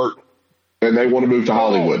dirty work, and they want to move to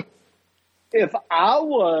Hollywood. If I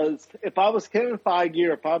was Kevin Feige,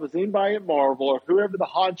 or if I was anybody at Marvel, or whoever the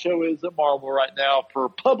honcho is at Marvel right now for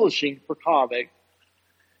publishing for comics,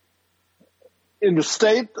 in the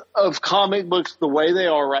state of comic books the way they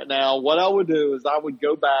are right now, what I would do is I would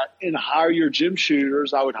go back and hire your Jim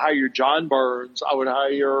Shooters, I would hire your John Burns, I would hire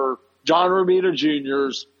your John Romita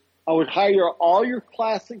Jr.'s, I would hire all your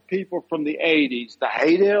classic people from the 80s, the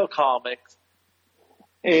heyday of comics,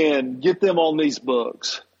 and get them on these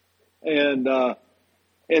books. And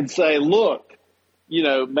say, look,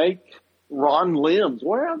 make Ron Limbs.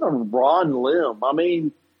 Where are the Ron Lim? I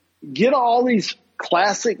mean, get all these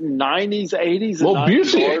classic 90s, 80s, and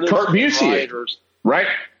 90s Kurt Busiek, right?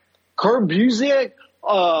 Kurt Busiek.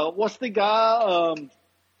 What's the guy?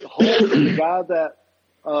 the guy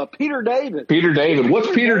that Peter David. Peter David.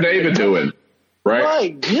 What's Peter David doing?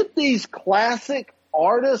 Right. Get these classic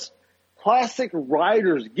artists, classic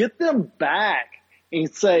writers, get them back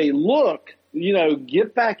and say, look,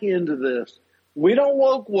 get back into this. We don't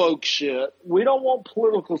want woke shit. We don't want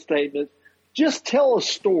political statements. Just tell a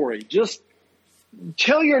story. Just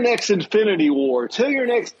tell your next Infinity War. Tell your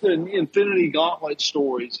next Infinity Gauntlet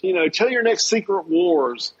stories. Tell your next Secret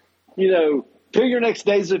Wars. Tell your next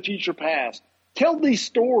Days of Future Past. Tell these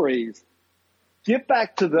stories. Get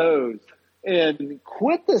back to those. And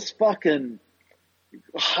quit this fucking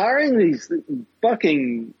hiring these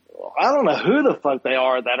fucking, I don't know who the fuck they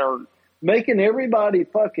are that are making everybody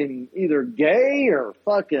fucking either gay or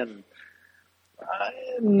fucking,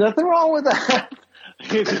 nothing wrong with that.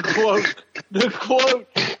 the quote,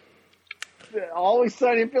 Always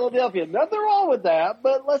Sunny in Philadelphia, nothing wrong with that,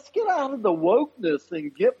 but let's get out of the wokeness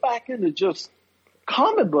and get back into just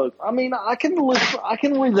comic books. I mean, I can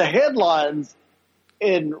read the headlines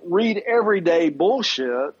and read everyday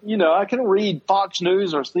bullshit. I can read Fox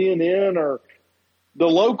News or CNN or the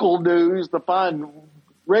local news to find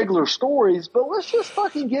regular stories, but let's just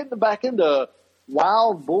fucking get back into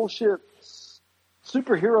wild bullshit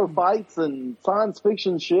superhero fights and science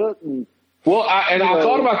fiction shit. And I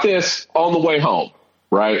thought about this on the way home,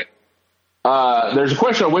 right? There's a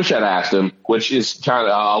question I wish I'd asked him, which is kind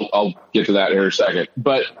of, I'll get to that in a second,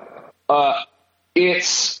 but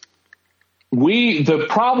the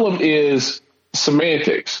problem is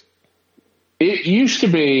semantics. It used to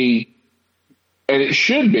be, and it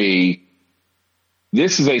should be,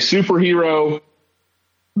 this is a superhero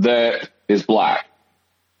that is black.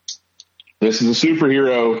 This is a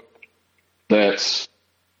superhero that's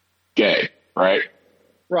gay, right?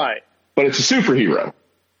 Right. But it's a superhero.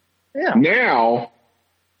 Yeah. Now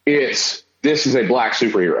this is a black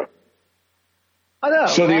superhero. I know.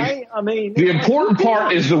 So right? the important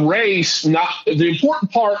part is the race, not the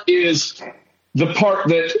important part is the part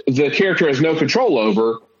that the character has no control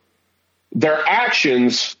over. Their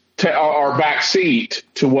actions are backseat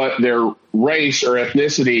to what their race or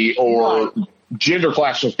ethnicity or gender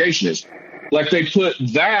classification is. Like they put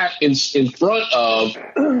that in front of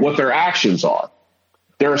what their actions are.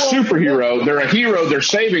 They're a superhero. They're a hero. They're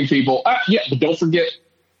saving people. Yeah, but don't forget,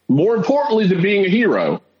 more importantly than being a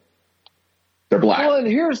hero, they're black. Well,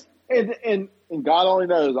 and God only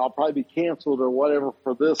knows, I'll probably be canceled or whatever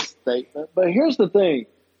for this statement. But here's the thing.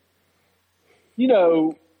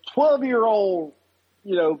 12-year-old,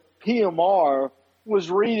 PMR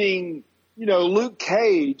was reading, Luke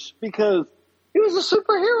Cage because he was a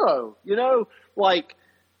superhero, like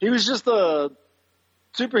he was just a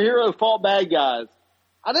superhero fought bad guys.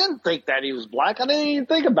 I didn't think that he was black. I didn't even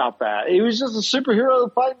think about that. He was just a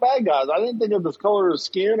superhero fighting bad guys. I didn't think of his color of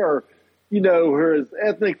skin or, or his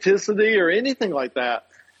ethnicity or anything like that.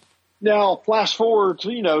 Now, flash forward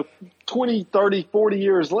to, 20, 30, 40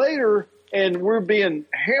 years later, and we're being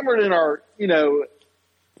hammered in our,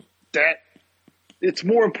 that it's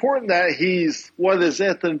more important that he's what his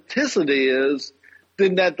ethnicity is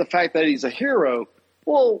than that the fact that he's a hero.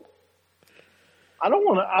 Well, I don't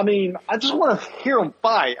want to. I just want to hear him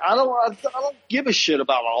fight. I don't give a shit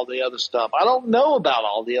about all the other stuff. I don't know about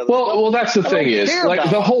all the other stuff. Well, that's the thing is,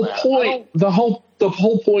 like the whole point. The whole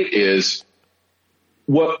point is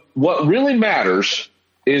what really matters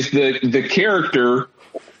is the character,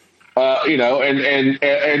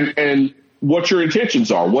 and what your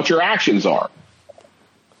intentions are, what your actions are,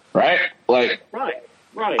 right? Like, right.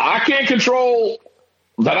 I can't control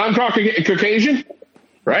that I'm Caucasian,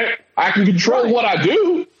 right? I can control what I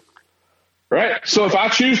do, right? So if I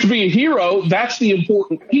choose to be a hero, that's the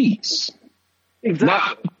important piece.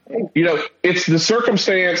 Exactly. Not, it's the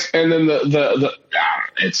circumstance, and then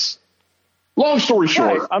it's long story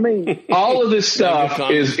short. Right. All of this stuff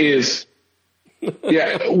is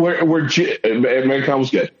we're Megacon was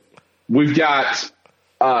good. We've got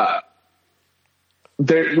we're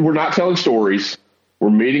not telling stories. We're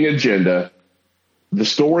meeting agenda. The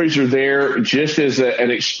stories are there just as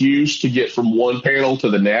an excuse to get from one panel to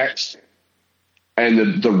the next.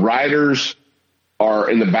 And the writers are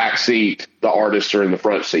in the back seat. The artists are in the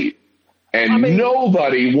front seat. And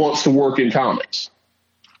nobody wants to work in comics.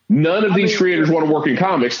 None of these creators want to work in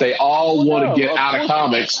comics. They all want to get out of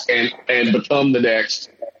comics and become the next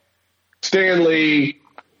Stan Lee,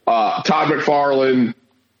 Todd McFarlane,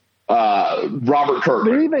 Robert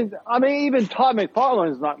Kirkman. But even Todd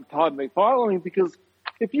McFarlane is not Todd McFarlane, because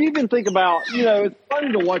if you even think about, it's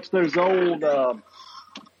funny to watch those old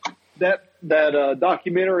that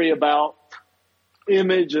documentary about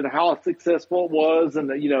Image and how successful it was,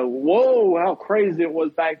 and whoa, how crazy it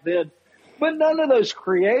was back then. But none of those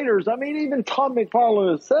creators, I mean, even Todd McFarlane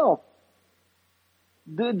himself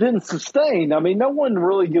didn't sustain. I mean, no one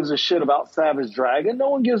really gives a shit about Savage Dragon. No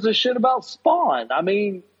one gives a shit about Spawn. I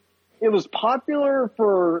mean, it was popular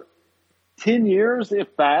for 10 years, if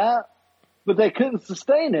that, but they couldn't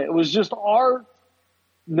sustain it. It was just art,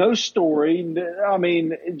 no story. I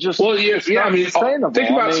mean, it just sustainable. Think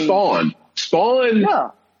about Spawn. Spawn,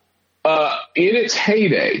 in its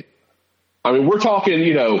heyday, I mean, we're talking,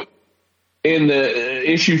 you know, in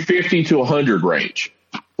the issue 50 to 100 range,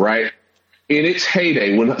 right? In its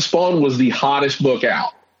heyday, when Spawn was the hottest book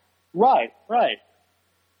out. Right.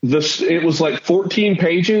 It was like 14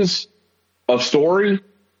 pages of story,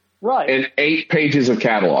 right, and 8 pages of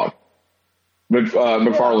catalog.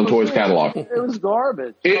 McFarlane Toys catalog. It was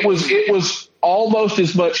garbage. It was almost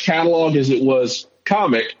as much catalog as it was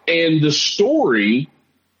comic, and the story,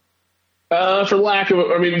 for lack of,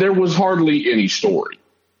 I mean, there was hardly any story,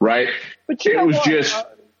 right? But it was just,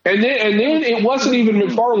 and then it wasn't even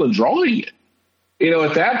McFarlane drawing it. You know,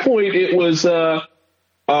 at that point, it was Capullo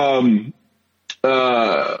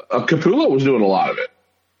was doing a lot of it.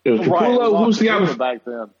 It was Capullo, who was the guy back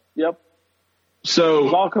then. Yep. So it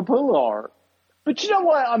was all Capullo art. But you know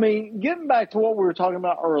what? I mean, getting back to what we were talking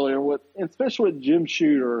about earlier, especially with Jim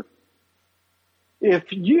Shooter,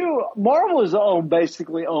 Marvel is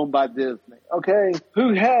basically owned by Disney, okay,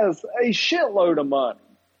 who has a shitload of money.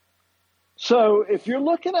 So if you're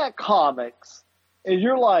looking at comics and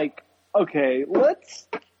you're like, okay, let's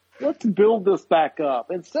build this back up.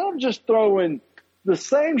 Instead of just throwing the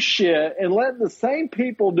same shit and letting the same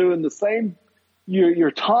people doing the same, your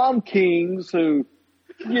Tom Kings who,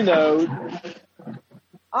 you know,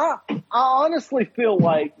 I honestly feel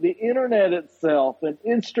like the internet itself and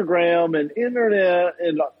Instagram and internet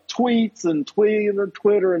and tweets and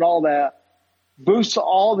Twitter and all that boosts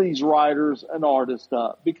all these writers and artists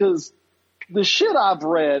up, because the shit I've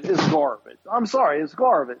read is garbage. I'm sorry, it's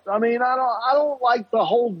garbage. I mean, I don't like the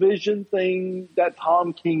whole Vision thing that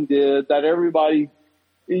Tom King did that everybody,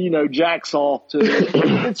 you know, jacks off to.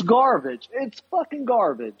 It's garbage. It's fucking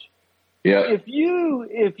garbage. Yeah. If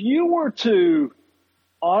you were to,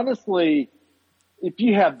 honestly, if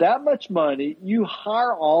you have that much money, you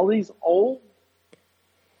hire all these old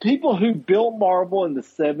people who built Marvel in the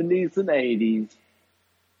 70s and 80s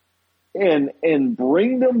and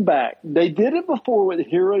bring them back. They did it before with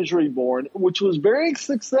Heroes Reborn, which was very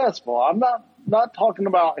successful. I'm not talking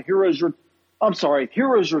about Heroes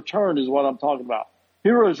Return is what I'm talking about.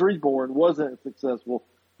 Heroes Reborn wasn't successful,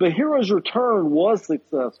 but Heroes Return was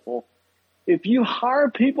successful. If you hire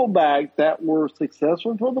people back that were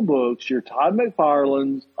successful for the books, your Todd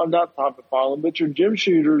McFarlane's, not Todd McFarlane, but your Jim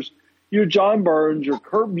Shooters, your John Burns, your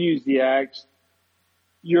Kurt Busieks,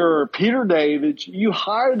 your Peter Davids, you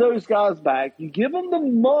hire those guys back, you give them the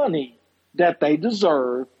money that they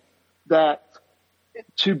deserve, that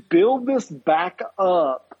to build this back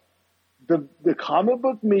up, the comic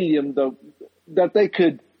book medium, that they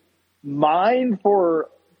could mine for,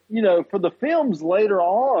 you know, for the films later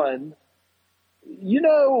on. You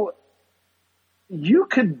know, you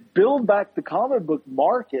could build back the comic book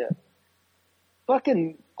market.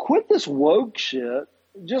 Fucking quit this woke shit.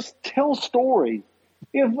 Just tell stories.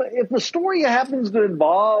 If the story happens to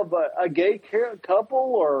involve a gay couple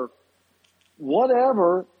or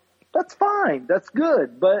whatever, that's fine. That's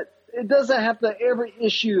good. But it doesn't have to every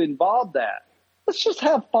issue involve that. Let's just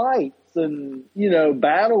have fights and, you know,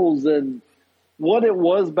 battles and what it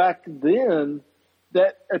was back then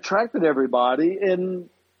that attracted everybody and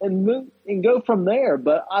move and go from there.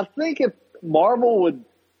 But I think if Marvel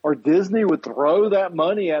or Disney would throw that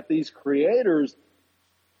money at these creators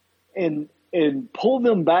and pull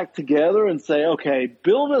them back together and say, okay,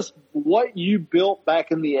 build us what you built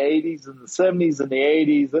back in the 80s and the 70s and the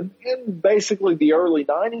 80s and basically the early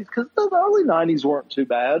 90s, because the early 90s weren't too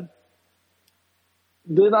bad,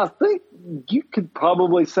 then I think you could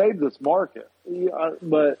probably save this market.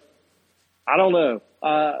 But I don't know.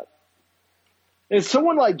 And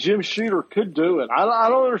someone like Jim Shooter could do it. I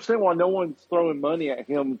don't understand why no one's throwing money at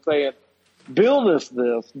him saying, build us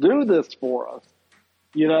this, do this for us.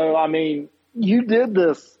 You know, I mean, you did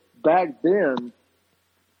this back then,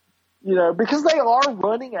 you know, because they are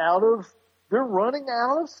running out of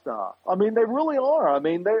stuff. I mean, they really are. I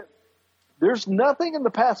mean, there's nothing in the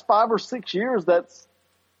past 5 or 6 years that's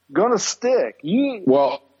going to stick.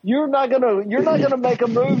 You're not gonna make a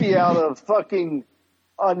movie out of fucking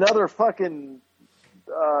another fucking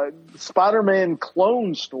Spider-Man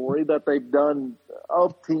clone story that they've done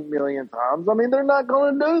 18 million times. I mean, they're not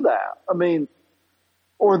going to do that. I mean,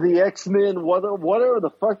 or the X-Men, whatever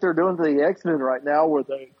the fuck they're doing to the X-Men right now, where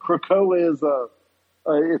the Krakoa is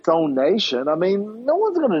its own nation. I mean, no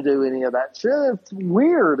one's going to do any of that shit. It's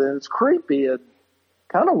weird and it's creepy and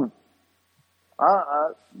kind of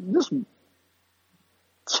just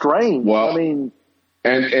strange. Well, I mean,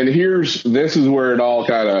 and this is where it all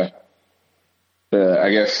kind of, I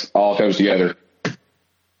guess, all comes together.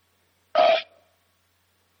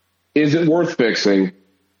 Is it worth fixing?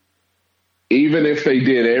 Even if they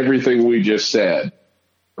did everything we just said,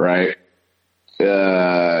 right?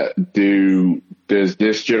 Does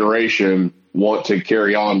this generation want to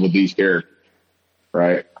carry on with these characters,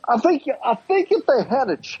 right? I think if they had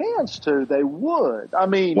a chance to, they would. I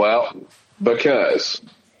mean, well, because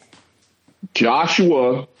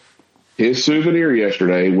Joshua, his souvenir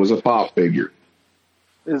yesterday was a pop figure.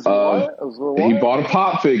 He bought a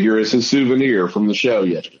pop figure as his souvenir from the show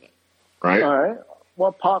yesterday, right? All right.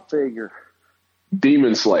 What pop figure?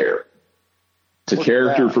 Demon Slayer. It's a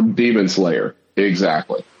character from Demon Slayer.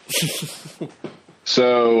 Exactly.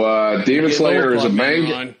 So, Demon Slayer is a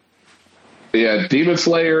manga. Yeah, Demon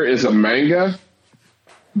Slayer is a manga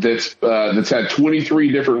that's had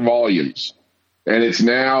 23 different volumes. And it's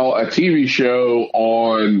now a TV show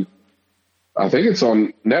on, I think it's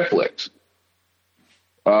on Netflix.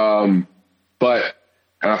 But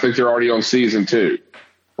I think they're already on season 2,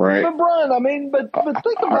 right? But Brian, I mean, but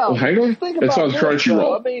think about, hang on. It's on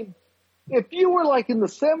Crunchyroll. I mean, if you were like in the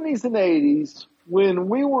 70s and 80s when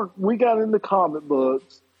we got into comic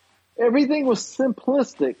books, everything was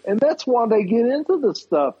simplistic, and that's why they get into this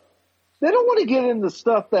stuff. They don't want to get into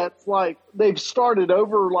stuff that's like they've started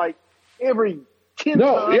over like every 10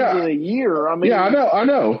 times in a year. I mean, yeah, I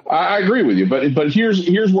know. I agree with you, but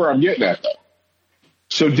here's where I'm getting at though.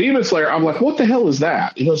 So Demon Slayer, I'm like, what the hell is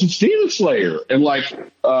that? He goes, it's Demon Slayer, and like,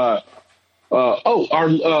 one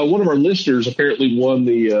of our listeners apparently won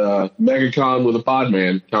the Megacon with a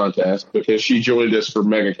Podman contest because she joined us for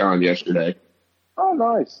Megacon yesterday. Oh,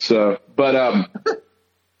 nice. So, but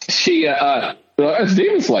she, it's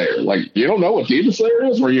Demon Slayer. Like, you don't know what Demon Slayer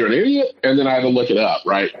is? Were you an idiot? And then I had to look it up,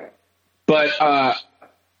 right? But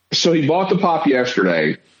so he bought the pop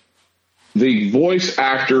yesterday. The voice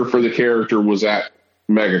actor for the character was at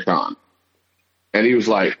Megacon, and he was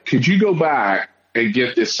like, "Could you go back and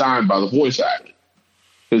get this signed by the voice actor?"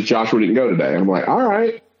 Because Joshua didn't go today. And I'm like, "All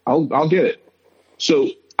right, I'll get it." So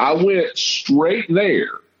I went straight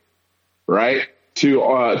there, right,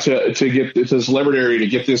 to get to the celebrity area to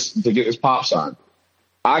get this pop sign.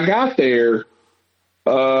 I got there.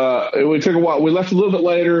 It took a while. We left a little bit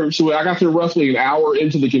later, so I got there roughly an hour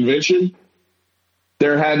into the convention.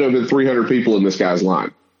 There had to have been 300 people in this guy's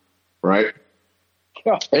line, right?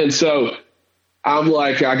 And so I'm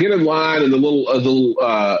like, I get in line, and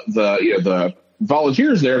the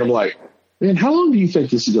volunteers there, and I'm like, man, how long do you think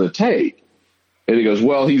this is going to take? And he goes,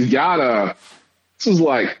 well, this is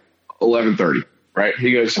like 11:30, right?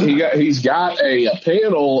 He goes, he's got a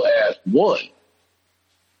panel at 1.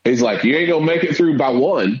 He's like, you ain't gonna make it through by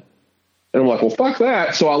 1. And I'm like, well, fuck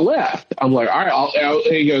that. So I left. I'm like, all right.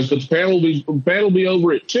 He goes, but the panel will be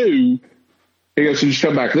over at 2. He goes, so just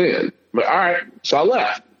come back then. I'm like, all right. So I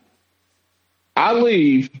left. I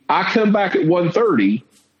leave. I come back at 1:30,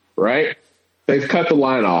 right? They've cut the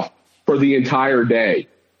line off for the entire day.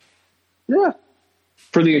 Yeah.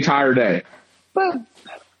 For the entire day. And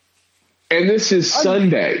this is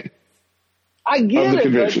Sunday. I get of the it.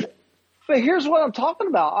 Convention. But here's what I'm talking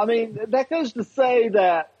about. I mean, that goes to say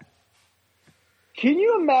that, can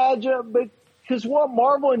you imagine, because what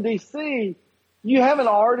Marvel and DC, you have an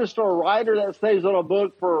artist or a writer that stays on a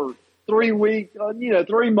book for 3 weeks,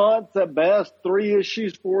 3 months at best, 3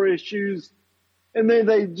 issues, 4 issues, and then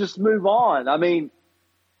they just move on. I mean,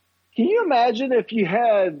 can you imagine if you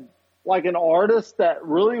had like an artist that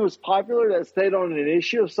really was popular that stayed on an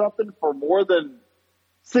issue of something for more than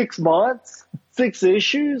 6 months, 6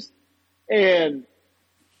 issues, and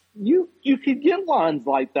you could get lines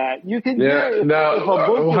like that. You could get if a book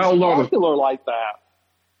was popular like that.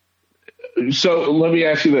 So let me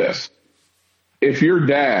ask you this. If your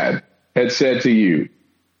dad had said to you,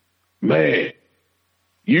 man,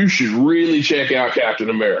 you should really check out Captain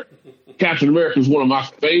America. Captain America is one of my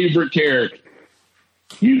favorite characters.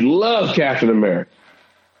 You'd love Captain America.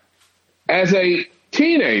 As a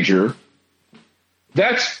teenager,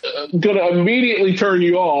 that's going to immediately turn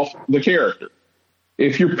you off the character.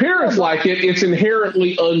 If your parents like it, it's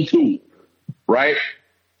inherently uncool, right?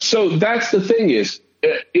 So that's the thing is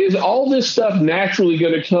all this stuff naturally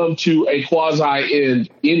going to come to a quasi-end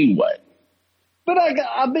anyway? But I've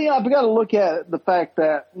got to look at the fact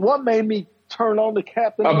that what made me turn on the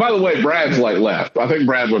Captain America. By the way, Brad's left. I think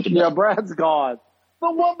Brad went to bed. Yeah, Brad's gone.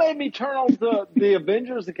 But what made me turn on the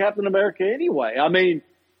Avengers and Captain America anyway? I mean,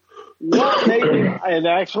 what made me, and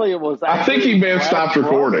actually it was. I think he may have stopped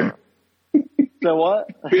recording. So what?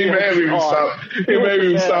 He may have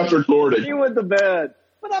even stopped recording. He went to bed.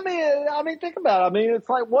 But I mean, think about it. I mean, it's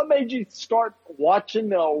like, what made you start watching,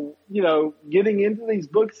 getting into these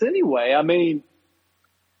books anyway? I mean,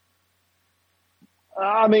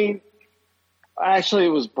 actually,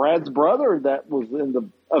 it was Brad's brother that was in the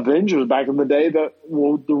Avengers back in the day. The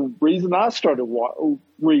reason I started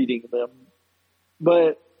reading them.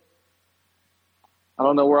 But I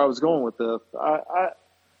don't know where I was going with this.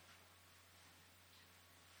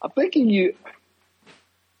 I'm thinking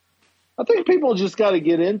I think people just got to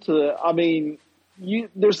get into it. I mean,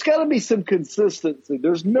 there's got to be some consistency.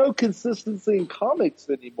 There's no consistency in comics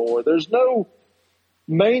anymore. There's no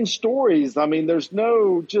main stories. I mean, there's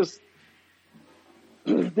no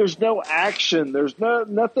action. There's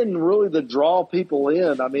nothing really to draw people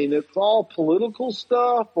in. I mean, it's all political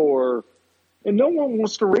stuff and no one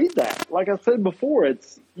wants to read that. Like I said before,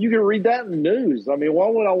 you can read that in the news. I mean, why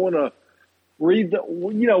would I want to read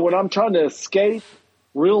when I'm trying to escape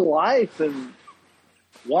real life, and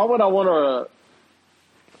why would I want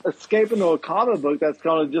to escape into a comic book that's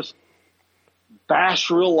going to just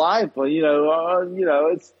bash real life?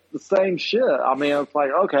 It's the same shit. I mean, it's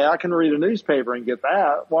like, okay, I can read a newspaper and get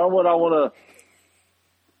that. Why would I want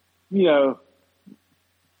to,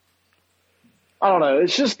 I don't know.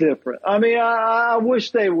 It's just different. I mean, I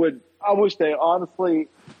wish they honestly,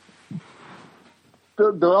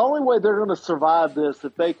 the only way they're going to survive this,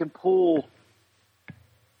 if they can pull,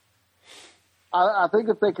 I think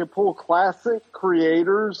if they can pull classic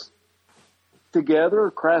creators together,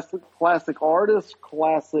 classic artists,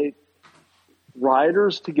 classic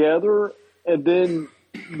writers together, and then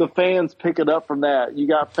the fans pick it up from that. You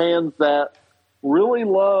got fans that really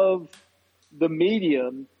love the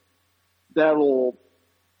medium they're not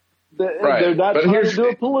trying to do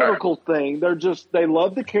a political thing. They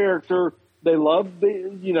love the character. They love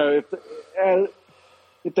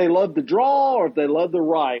if they love to draw or if they love to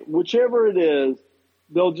write, whichever it is,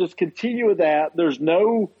 they'll just continue with that.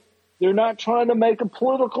 They're not trying to make a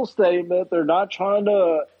political statement. They're not trying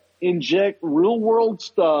to inject real world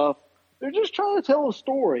stuff. They're just trying to tell a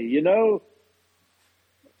story, and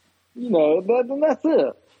that's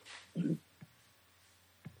it.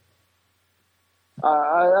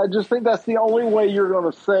 I just think that's the only way you're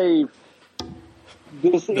going to save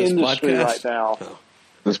this industry podcast right now.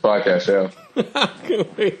 This podcast, yeah.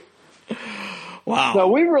 Wow. So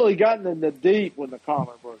we've really gotten in the deep with the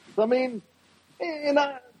comic books. I mean,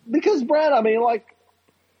 because Brad, I mean, like,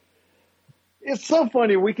 it's so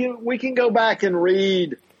funny. We can go back and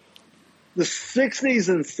read the 60s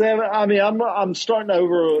and 70s. I mean, I'm starting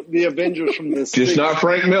over the Avengers from this. Just 60s. Not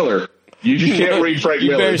Frank Miller. You just can't read Frank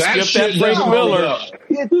Miller. That skip that Frank Miller.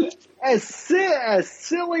 It's as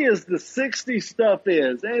silly as the 60s stuff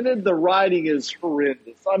is, and then the writing is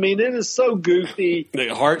horrendous. I mean, it is so goofy. The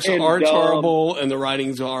art's horrible, and the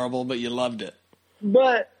writing's horrible, but you loved it.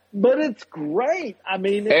 But it's great. I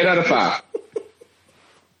mean, 8 out of 5.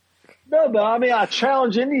 No, but I mean, I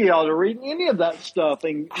challenge any of y'all to read any of that stuff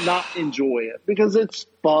and not enjoy it because it's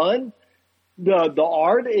fun. The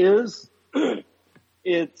art is,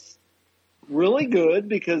 it's really good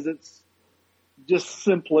because it's just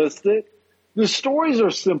simplistic. The stories are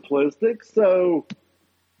simplistic, so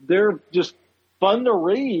they're just fun to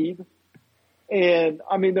read. And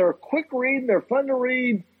I mean, they're a quick read and they're fun to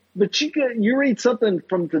read. But you read something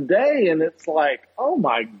from today and it's like, oh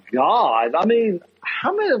my God. I mean,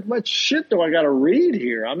 how much shit do I got to read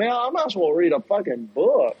here? I mean, I might as well read a fucking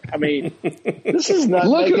book. I mean, this is not.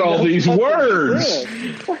 Look at all these words.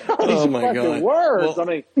 Oh my God. Words. Well, I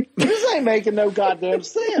mean, this ain't making no goddamn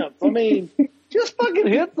sense. I mean, just fucking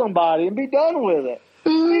hit somebody and be done with it. I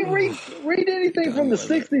mean, read anything from the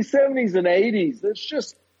 60s, 70s, and 80s. It's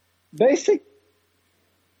just basic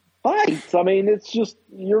fights. I mean, it's just,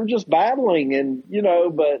 you're just battling and,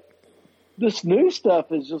 but this new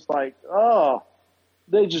stuff is just like, oh,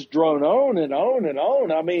 they just drone on and on and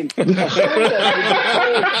on. I mean, do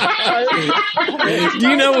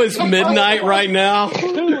you know it's midnight right now?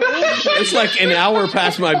 It's like an hour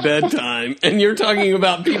past my bedtime, and you're talking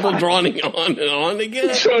about people droning on and on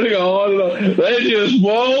again. Droning on and on. They just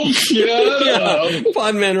won't shut up.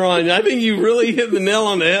 Podman Ron, I think you really hit the nail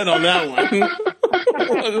on the head on that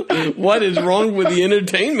one. What is wrong with the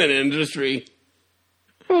entertainment industry?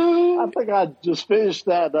 I think I just finished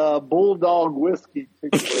that Bulldog whiskey.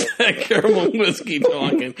 Caramel whiskey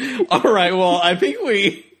talking. All right. Well, I think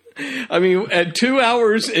at 2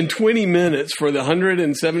 hours and 20 minutes for the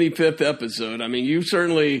 175th episode, I mean, you've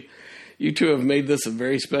You two have made this a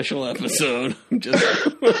very special episode.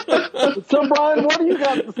 So, Brian, what do you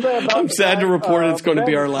got to say about I'm sad to report it's going to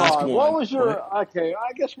be our last one. What was your... Okay,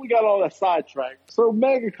 I guess we got all that sidetracked. So,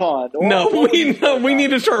 Megacon. We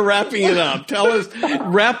need to start wrapping it up.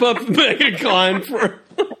 Wrap up Megacon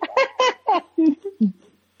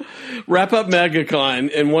Wrap up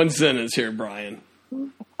Megacon in one sentence here, Brian.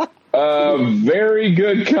 Very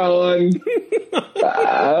good con.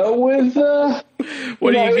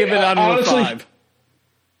 What do you give it out of honestly, 5?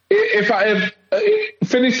 If I have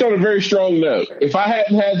finished on a very strong note, if I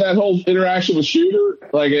hadn't had that whole interaction with Shooter,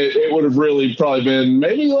 like it would have really probably been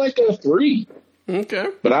maybe like a 3. Okay,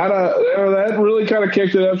 but that really kind of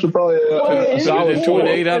kicked it up to probably a solid 4. An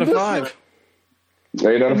 8 out of 5.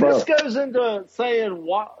 8 out of 5. This goes into saying,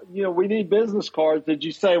 we need business cards. Did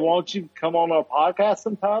you say, won't you come on our podcast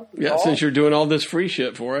sometime? Yeah, since you're doing all this free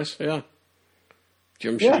shit for us. Yeah.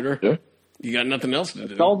 Jim Shooter. Yeah. You got nothing else to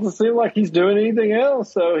do. It doesn't seem like he's doing anything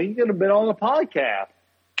else, so he could have been on the podcast.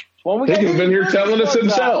 He could have been here telling us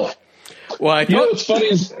himself. Well, I thought, what's funny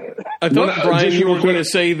is... I thought, Brian, you were going to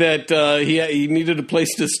say that he needed a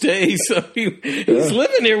place to stay, so he's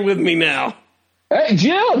living here with me now. Hey,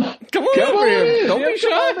 Jim! Come on over here. Don't be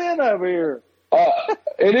shy. Come in over here.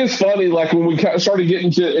 It is funny, like when we started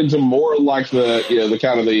getting into more like the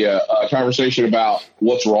kind of the conversation about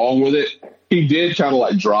what's wrong with it, he did kind of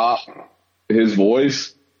like drop his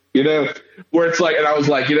voice, where it's like, and I was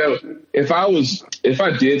like, if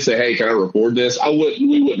I did say, hey, can I record this?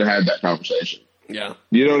 We wouldn't have had that conversation. Yeah.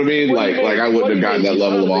 You know what I mean? Like I wouldn't have gotten that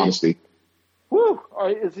level of honesty. Whew.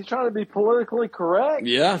 Is he trying to be politically correct?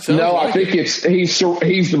 Yeah. No, I think he's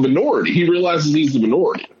the minority. He realizes he's the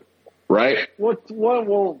minority, right? Well,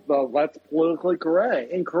 that's politically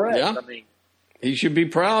incorrect. Yeah. I mean, he should be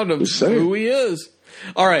proud of who he is.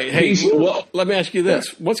 All right. Hey, let me ask you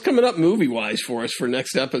this. What's coming up movie-wise for us for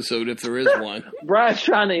next episode, if there is one? Brad's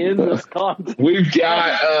trying to end this content. We've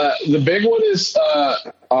got the big one is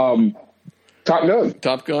Top Gun.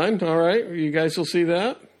 Top Gun. All right. You guys will see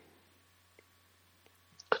that.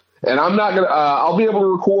 And I'm not going to, I'll be able to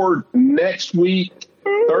record next week,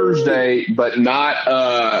 Thursday, but not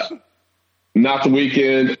the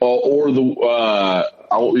weekend or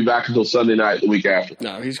I won't be back until Sunday night the week after.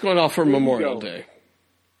 No, he's going off for Memorial Day.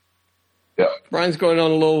 Yeah. Brian's going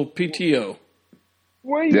on a little PTO.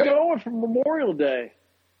 Where are you going for Memorial Day?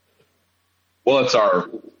 Well, it's our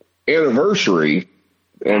anniversary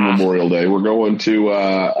and Memorial Day. We're going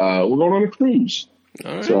on a cruise.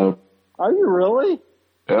 All right. So, are you really?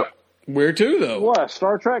 Yep. Where to, though? What, a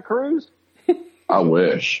Star Trek cruise? I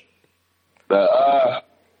wish. No,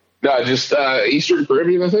 just Eastern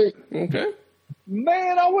Caribbean, I think. Okay.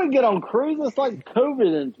 Man, I wouldn't get on cruise. It's like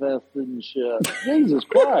COVID infested and shit. Jesus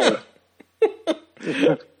Christ.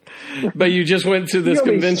 But you just went to this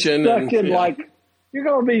convention. You're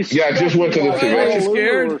going to be stuck. Yeah, I just went to the convention.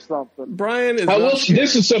 Scared? Or something. Brian is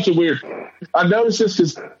this is something weird. I noticed this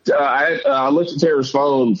because I looked at Tara's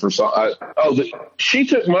phone for she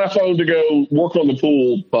took my phone to go work on the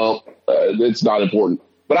pool pump. It's not important.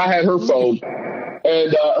 But I had her phone,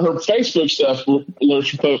 and her Facebook stuff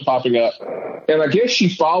alerts popping up. And I guess she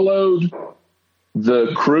followed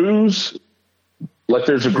the cruise. Like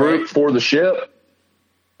there's a group for the ship,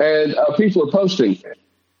 and people are posting.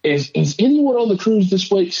 Is anyone on the cruise this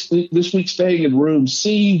week staying in room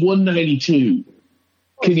C-192?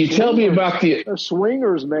 Can you tell me about They're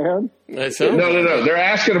swingers, man. No. They're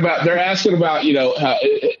asking about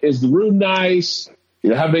is the room nice?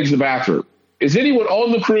 How big's the bathroom? Is anyone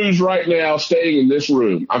on the cruise right now staying in this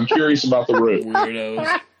room? I'm curious about the room.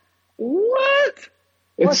 Weirdos. What?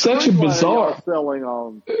 It's such a bizarre. Selling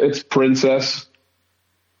on? It's Princess.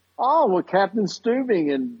 Oh, with Captain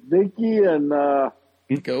Stubing and Vicky and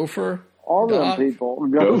Gopher. All them people.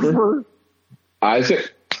 Gopher.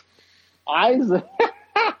 Isaac.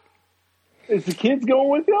 Is the kids going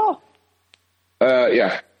with y'all?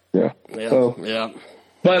 Yeah. Yeah.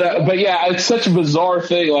 But yeah, it's such a bizarre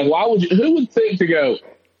thing. Like, who would think to go,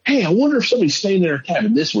 hey, I wonder if somebody's staying in our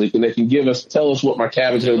cabin this week and they can tell us what my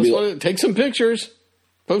cabin's going to be like. Take some pictures.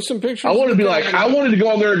 Post some pictures. I wanted to go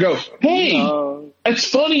on there and go, hey, it's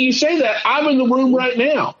funny you say that. I'm in the room right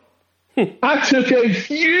now. I took a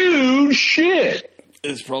huge shit.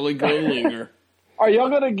 It's probably going to linger. Are y'all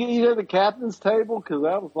going to eat at the captain's table? Because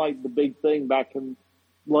that was like the big thing back in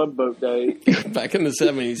Love Boat days. Back in the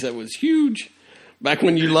 70s, that was huge. Back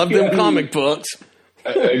when you loved them comic books.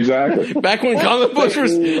 Exactly. Back when comic books were,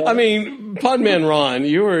 Podman Ron,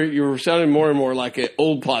 you were sounding more and more like an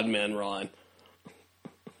old Podman Ron.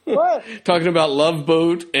 What? Talking about Love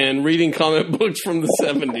Boat and reading comic books from the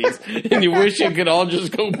 70s. And you wish you could all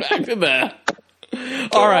just go back to that.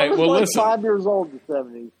 All right. Well, like listen. 5 years old in the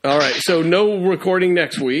 70s. All right. So no recording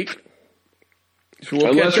next week. So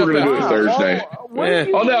we'll Unless we're going to do it Thursday. Oh,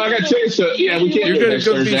 no, I got a chance to. Yeah, we can't do it next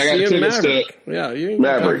Thursday. I got a chance to. Yeah, you ain't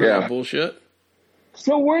Maverick, yeah. Bullshit.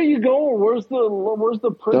 So where are you going? Where's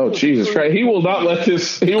the princess? Oh, Jesus Christ. He will not let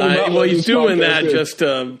this. He will not well, let he's this doing podcast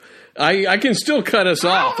that in. I can still cut us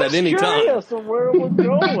off at any time. Of where we're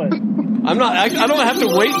going. I'm not. I don't have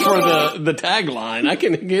to wait for the tagline. I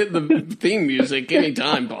can get the theme music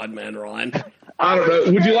anytime, Podman Ron. I don't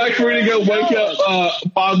know. Would you like for me to go wake up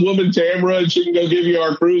Pod Woman Tamara and she can go give you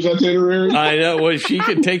our cruise itinerary? I know. Well, she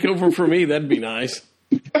could take over for me. That'd be nice.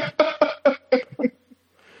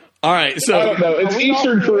 All right. So I don't know. It's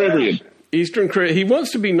Eastern Caribbean. Eastern Caribbean. He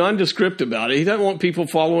wants to be nondescript about it. He doesn't want people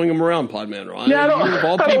following him around, Podman Ron. Yeah, I don't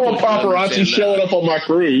want paparazzi showing up on my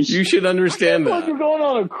cruise. You should understand that. You're going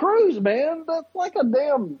on a cruise, man. That's like a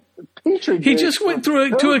damn petri dish. He just went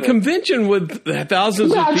through to a convention with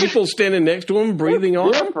thousands of people standing next to him, breathing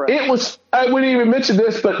on him. It was. I wouldn't even mention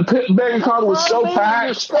this, but Megacon was so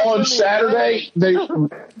packed on Saturday.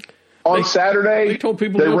 Saturday, they told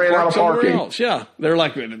people they to ran out of parking. Else. Yeah, they're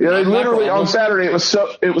like, they literally on Saturday it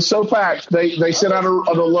was so packed. They sent out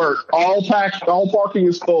an alert. All parking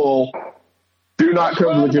is full. Do not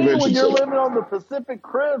come to the convention when you're center. living on the Pacific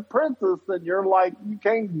Princess, and you're like you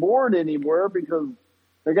can't board anywhere because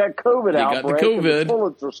they got COVID outbreak. Got the COVID. And the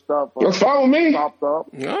Pulitzer stuff. That's fine with me. Popped up.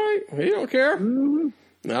 All right, we don't care.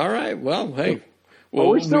 Mm-hmm. All right, well, hey.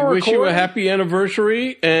 Well, we wish you a happy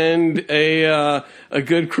anniversary and a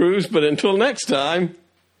good cruise, but until next time.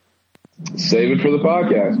 Save it for the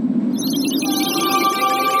podcast.